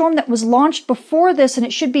solar storm that was launched before this, and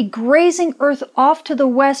it should be grazing Earth off to the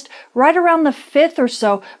west right around the 5th or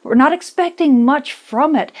so. We're not expecting much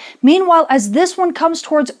from it. Meanwhile, as this one comes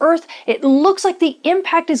towards Earth, it looks like the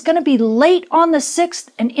impact is going to be late on the 6th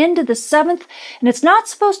and into the 7th, and it's not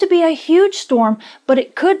supposed to be a huge storm, but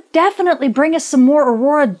it could definitely bring us some more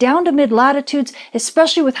aurora down to mid-latitudes,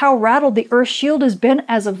 especially with how rattled the Earth shield has been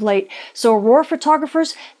as of late. So aurora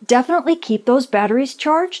photographers, definitely keep those batteries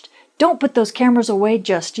charged. Don't put those cameras away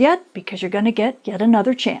just yet, because you're going to get yet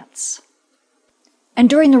another chance. And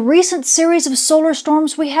during the recent series of solar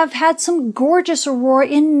storms, we have had some gorgeous aurora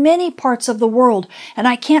in many parts of the world. And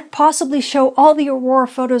I can't possibly show all the aurora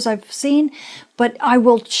photos I've seen, but I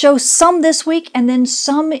will show some this week and then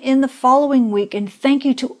some in the following week. And thank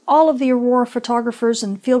you to all of the aurora photographers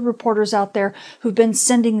and field reporters out there who've been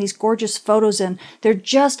sending these gorgeous photos in. They're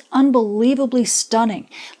just unbelievably stunning.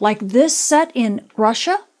 Like this set in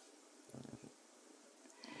Russia.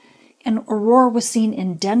 And aurora was seen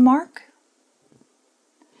in Denmark.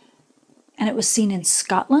 And it was seen in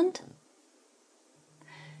Scotland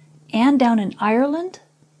and down in Ireland.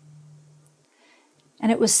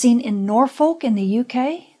 And it was seen in Norfolk in the UK.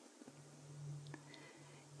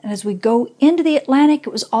 And as we go into the Atlantic,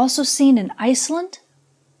 it was also seen in Iceland.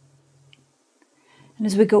 And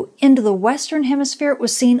as we go into the Western Hemisphere, it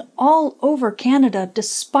was seen all over Canada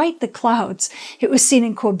despite the clouds. It was seen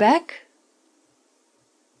in Quebec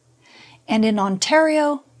and in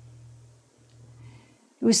Ontario.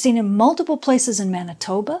 It was seen in multiple places in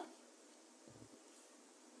Manitoba.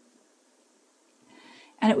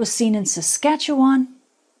 And it was seen in Saskatchewan.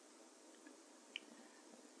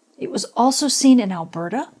 It was also seen in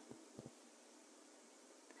Alberta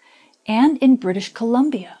and in British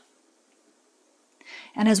Columbia.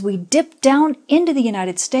 And as we dip down into the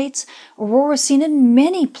United States, aurora was seen in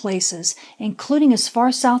many places, including as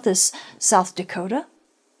far south as South Dakota.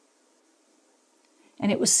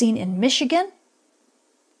 And it was seen in Michigan.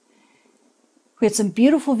 We had some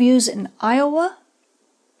beautiful views in Iowa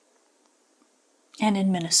and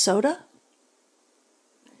in Minnesota.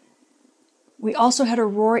 We also had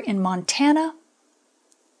aurora in Montana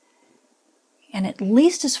and at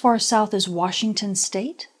least as far south as Washington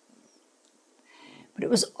State. But it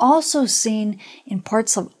was also seen in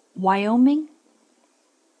parts of Wyoming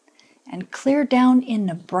and clear down in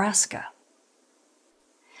Nebraska.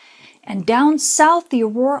 And down south, the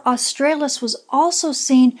aurora australis was also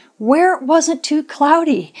seen where it wasn't too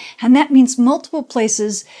cloudy, and that means multiple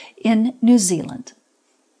places in New Zealand.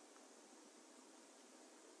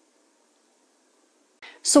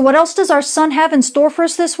 So what else does our sun have in store for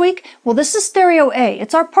us this week? Well, this is stereo A.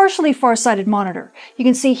 It's our partially far-sighted monitor. You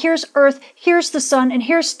can see here's Earth, here's the sun, and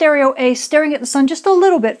here's stereo A staring at the sun just a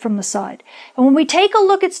little bit from the side. And when we take a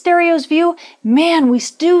look at stereo's view, man, we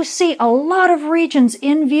do see a lot of regions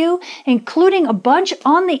in view, including a bunch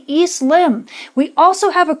on the east limb. We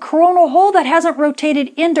also have a coronal hole that hasn't rotated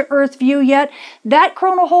into Earth view yet. That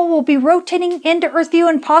coronal hole will be rotating into Earth view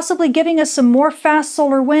and possibly giving us some more fast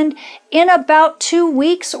solar wind in about 2 weeks.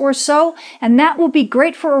 weeks or so, and that will be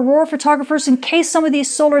great for aurora photographers in case some of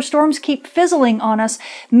these solar storms keep fizzling on us.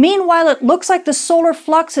 Meanwhile, it looks like the solar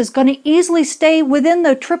flux is going to easily stay within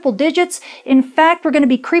the triple digits. In fact, we're going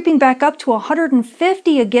to be creeping back up to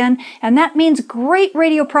 150 again, and that means great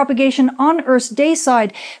radio propagation on Earth's day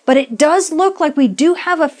side. But it does look like we do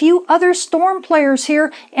have a few other storm players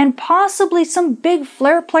here, and possibly some big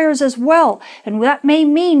flare players as well. And that may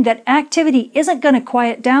mean that activity isn't going to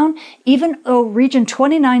quiet down, even though region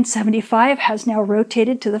 2975 has now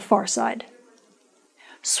rotated to the far side.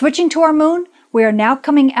 Switching to our moon, we are now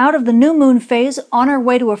coming out of the new moon phase on our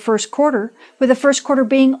way to a first quarter, with the first quarter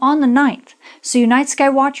being on the 9th. So you night sky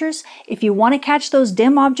watchers, if you want to catch those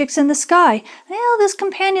dim objects in the sky, well, this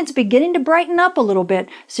companion's beginning to brighten up a little bit,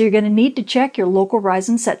 so you're going to need to check your local rise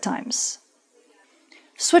and set times.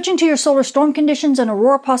 Switching to your solar storm conditions and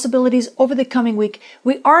aurora possibilities over the coming week,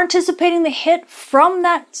 we are anticipating the hit from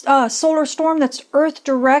that solar storm that's Earth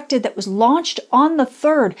directed that was launched on the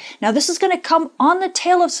 3rd. Now this is going to come on the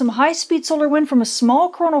tail of some high-speed solar wind from a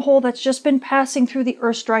small coronal hole that's just been passing through the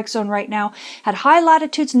Earth strike zone right now. At high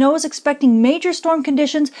latitudes, NOAA is expecting major storm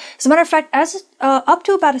conditions. As a matter of fact, up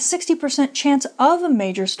to about a 60% chance of a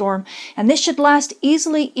major storm, and this should last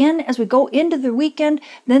easily in as we go into the weekend.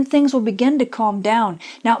 Then things will begin to calm down.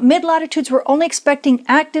 Now, mid-latitudes, we're only expecting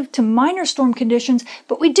active to minor storm conditions,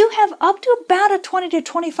 but we do have up to about a 20 to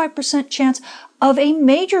 25% chance of a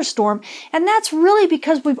major storm, and that's really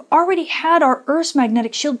because we've already had our Earth's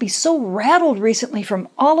magnetic shield be so rattled recently from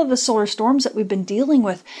all of the solar storms that we've been dealing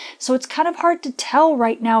with. So it's kind of hard to tell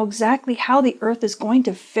right now exactly how the Earth is going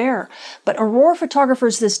to fare. But aurora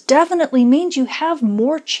photographers, this definitely means you have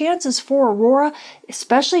more chances for aurora,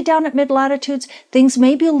 especially down at mid-latitudes. Things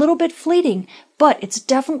may be a little bit fleeting, but it's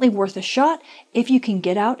definitely worth a shot if you can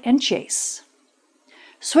get out and chase.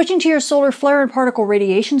 Switching to your solar flare and particle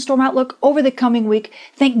radiation storm outlook over the coming week,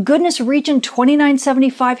 thank goodness region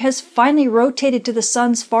 2975 has finally rotated to the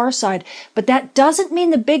sun's far side, but that doesn't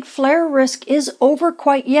mean the big flare risk is over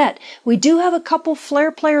quite yet. We do have a couple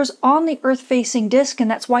flare players on the Earth-facing disk,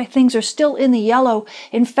 and that's why things are still in the yellow.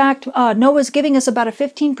 In fact, NOAA is giving us about a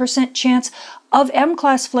 15% chance of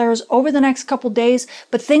M-class flares over the next couple days,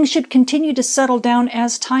 but things should continue to settle down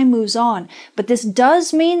as time moves on. But this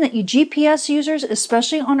does mean that you GPS users,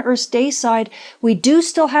 especially on Earth's day side, we do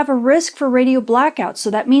still have a risk for radio blackouts. So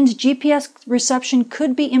that means GPS reception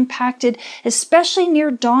could be impacted, especially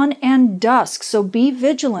near dawn and dusk. So be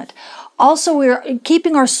vigilant. Also, we're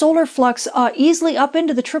keeping our solar flux easily up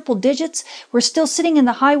into the triple digits. We're still sitting in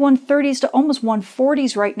the high 130s to almost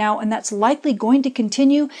 140s right now, and that's likely going to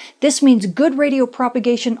continue. This means good radio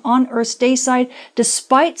propagation on Earth's day side,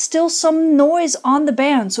 despite still some noise on the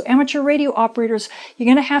band. So amateur radio operators, you're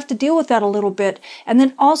going to have to deal with that a little bit. And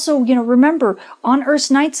then also, remember, on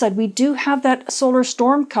Earth's night side, we do have that solar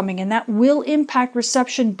storm coming, and that will impact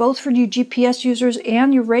reception both for you GPS users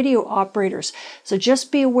and your radio operators. So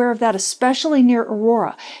just be aware of that, especially near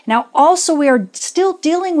aurora. Now, also, we are still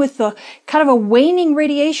dealing with the kind of a waning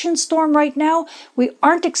radiation storm right now. We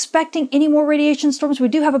aren't expecting any more radiation storms. We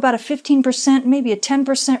do have about a 15%, maybe a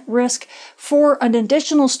 10% risk for an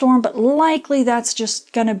additional storm, but likely that's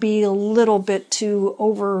just going to be a little bit too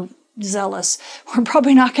overzealous. We're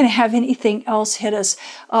probably not going to have anything else hit us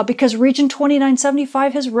because region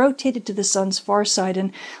 2975 has rotated to the sun's far side,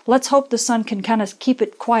 and let's hope the sun can kind of keep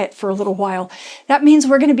it quiet for a little while. That means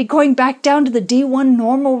we're going to be going back down to the D1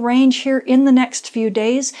 normal range here in the next few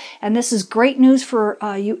days, and this is great news for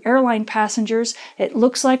you airline passengers. It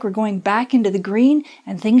looks like we're going back into the green,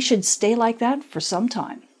 and things should stay like that for some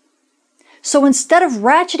time. So instead of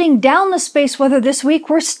ratcheting down the space weather this week,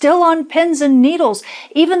 we're still on pins and needles.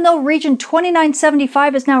 Even though region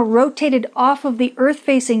 2975 is now rotated off of the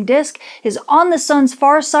Earth-facing disk, is on the sun's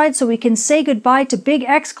far side, so we can say goodbye to big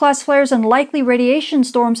X-class flares and likely radiation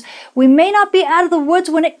storms, we may not be out of the woods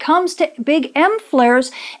when it comes to big M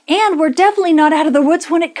flares, and we're definitely not out of the woods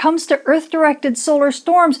when it comes to Earth-directed solar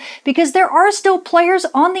storms, because there are still players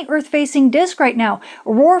on the Earth-facing disk right now.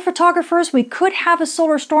 Aurora photographers, we could have a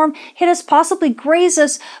solar storm hit us, possibly graze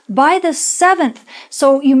us by the 7th.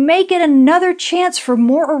 So you may get another chance for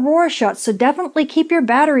more aurora shots, so definitely keep your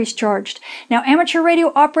batteries charged. Now, amateur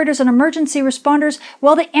radio operators and emergency responders,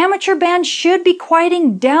 well, the amateur band should be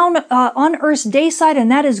quieting down on Earth's day side, and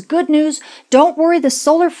that is good news. Don't worry, the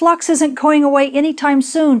solar flux isn't going away anytime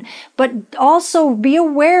soon, but also be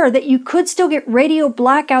aware that you could still get radio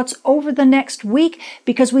blackouts over the next week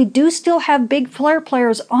because we do still have big flare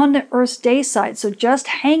players on the Earth's day side, so just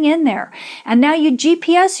hang in there. And now you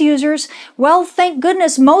GPS users, well, thank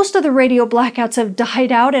goodness most of the radio blackouts have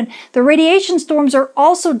died out, and the radiation storms are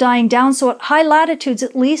also dying down, so at high latitudes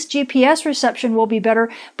at least GPS reception will be better.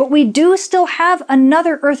 But we do still have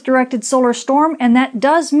another Earth-directed solar storm, and that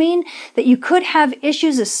does mean that you could have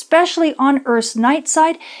issues, especially on Earth's night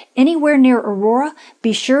side, anywhere near Aurora.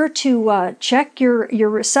 Be sure to check your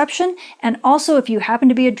reception, and also if you happen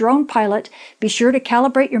to be a drone pilot, be sure to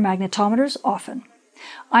calibrate your magnetometers often.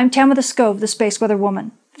 I'm Tamitha Skov, the Space Weather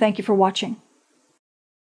Woman. Thank you for watching.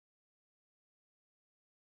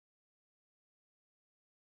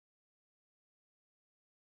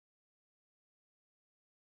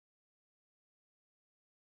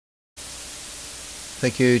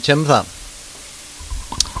 Thank you, Tamitha.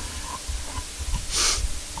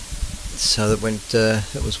 So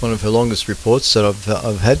that was one of her longest reports that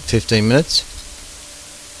I've had, 15 minutes.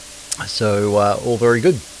 So all very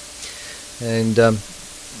good. And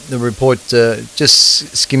the report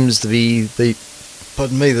just skims the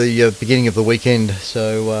beginning of the weekend.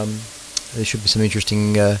 So there should be some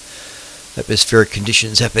interesting atmospheric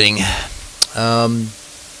conditions happening.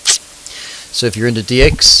 So if you're into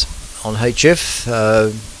DX on HF,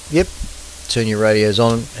 yep, turn your radios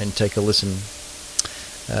on and take a listen.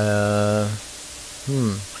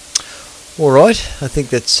 Alright, I think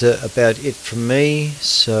that's about it from me.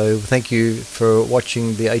 So thank you for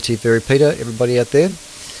watching the ATV repeater, everybody out there.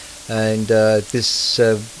 And there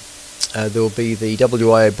will be the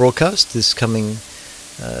WIA broadcast this coming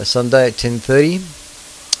Sunday at 10:30,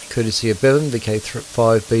 courtesy of Bevan,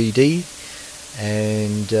 VK5BD.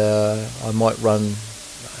 And I might run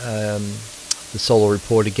the solar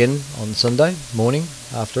report again on Sunday morning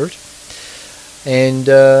after it. And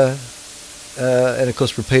of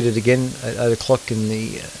course repeat it again at 8 o'clock in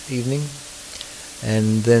the evening.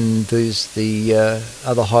 And then there's the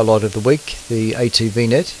other highlight of the week, the ATV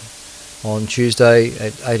net on Tuesday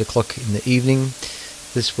at 8 o'clock in the evening,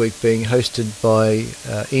 this week being hosted by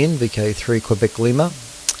Ian, VK3 Quebec Lima.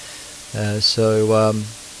 So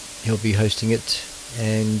he'll be hosting it,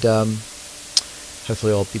 and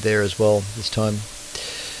hopefully I'll be there as well this time.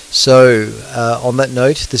 So on that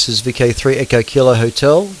note, this is VK3 Echo Kilo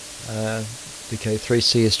Hotel, VK3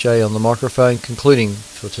 CSJ on the microphone, concluding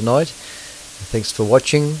for tonight. Thanks for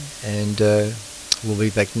watching, and we'll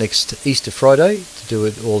be back next Easter Friday to do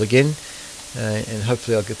it all again, and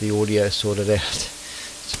hopefully I'll get the audio sorted out.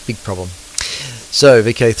 It's a big problem. So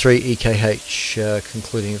VK3 EKH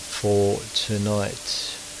concluding for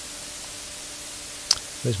tonight.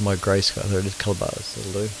 Where's my grayscale? There it is, colour bars,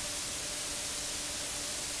 that'll do.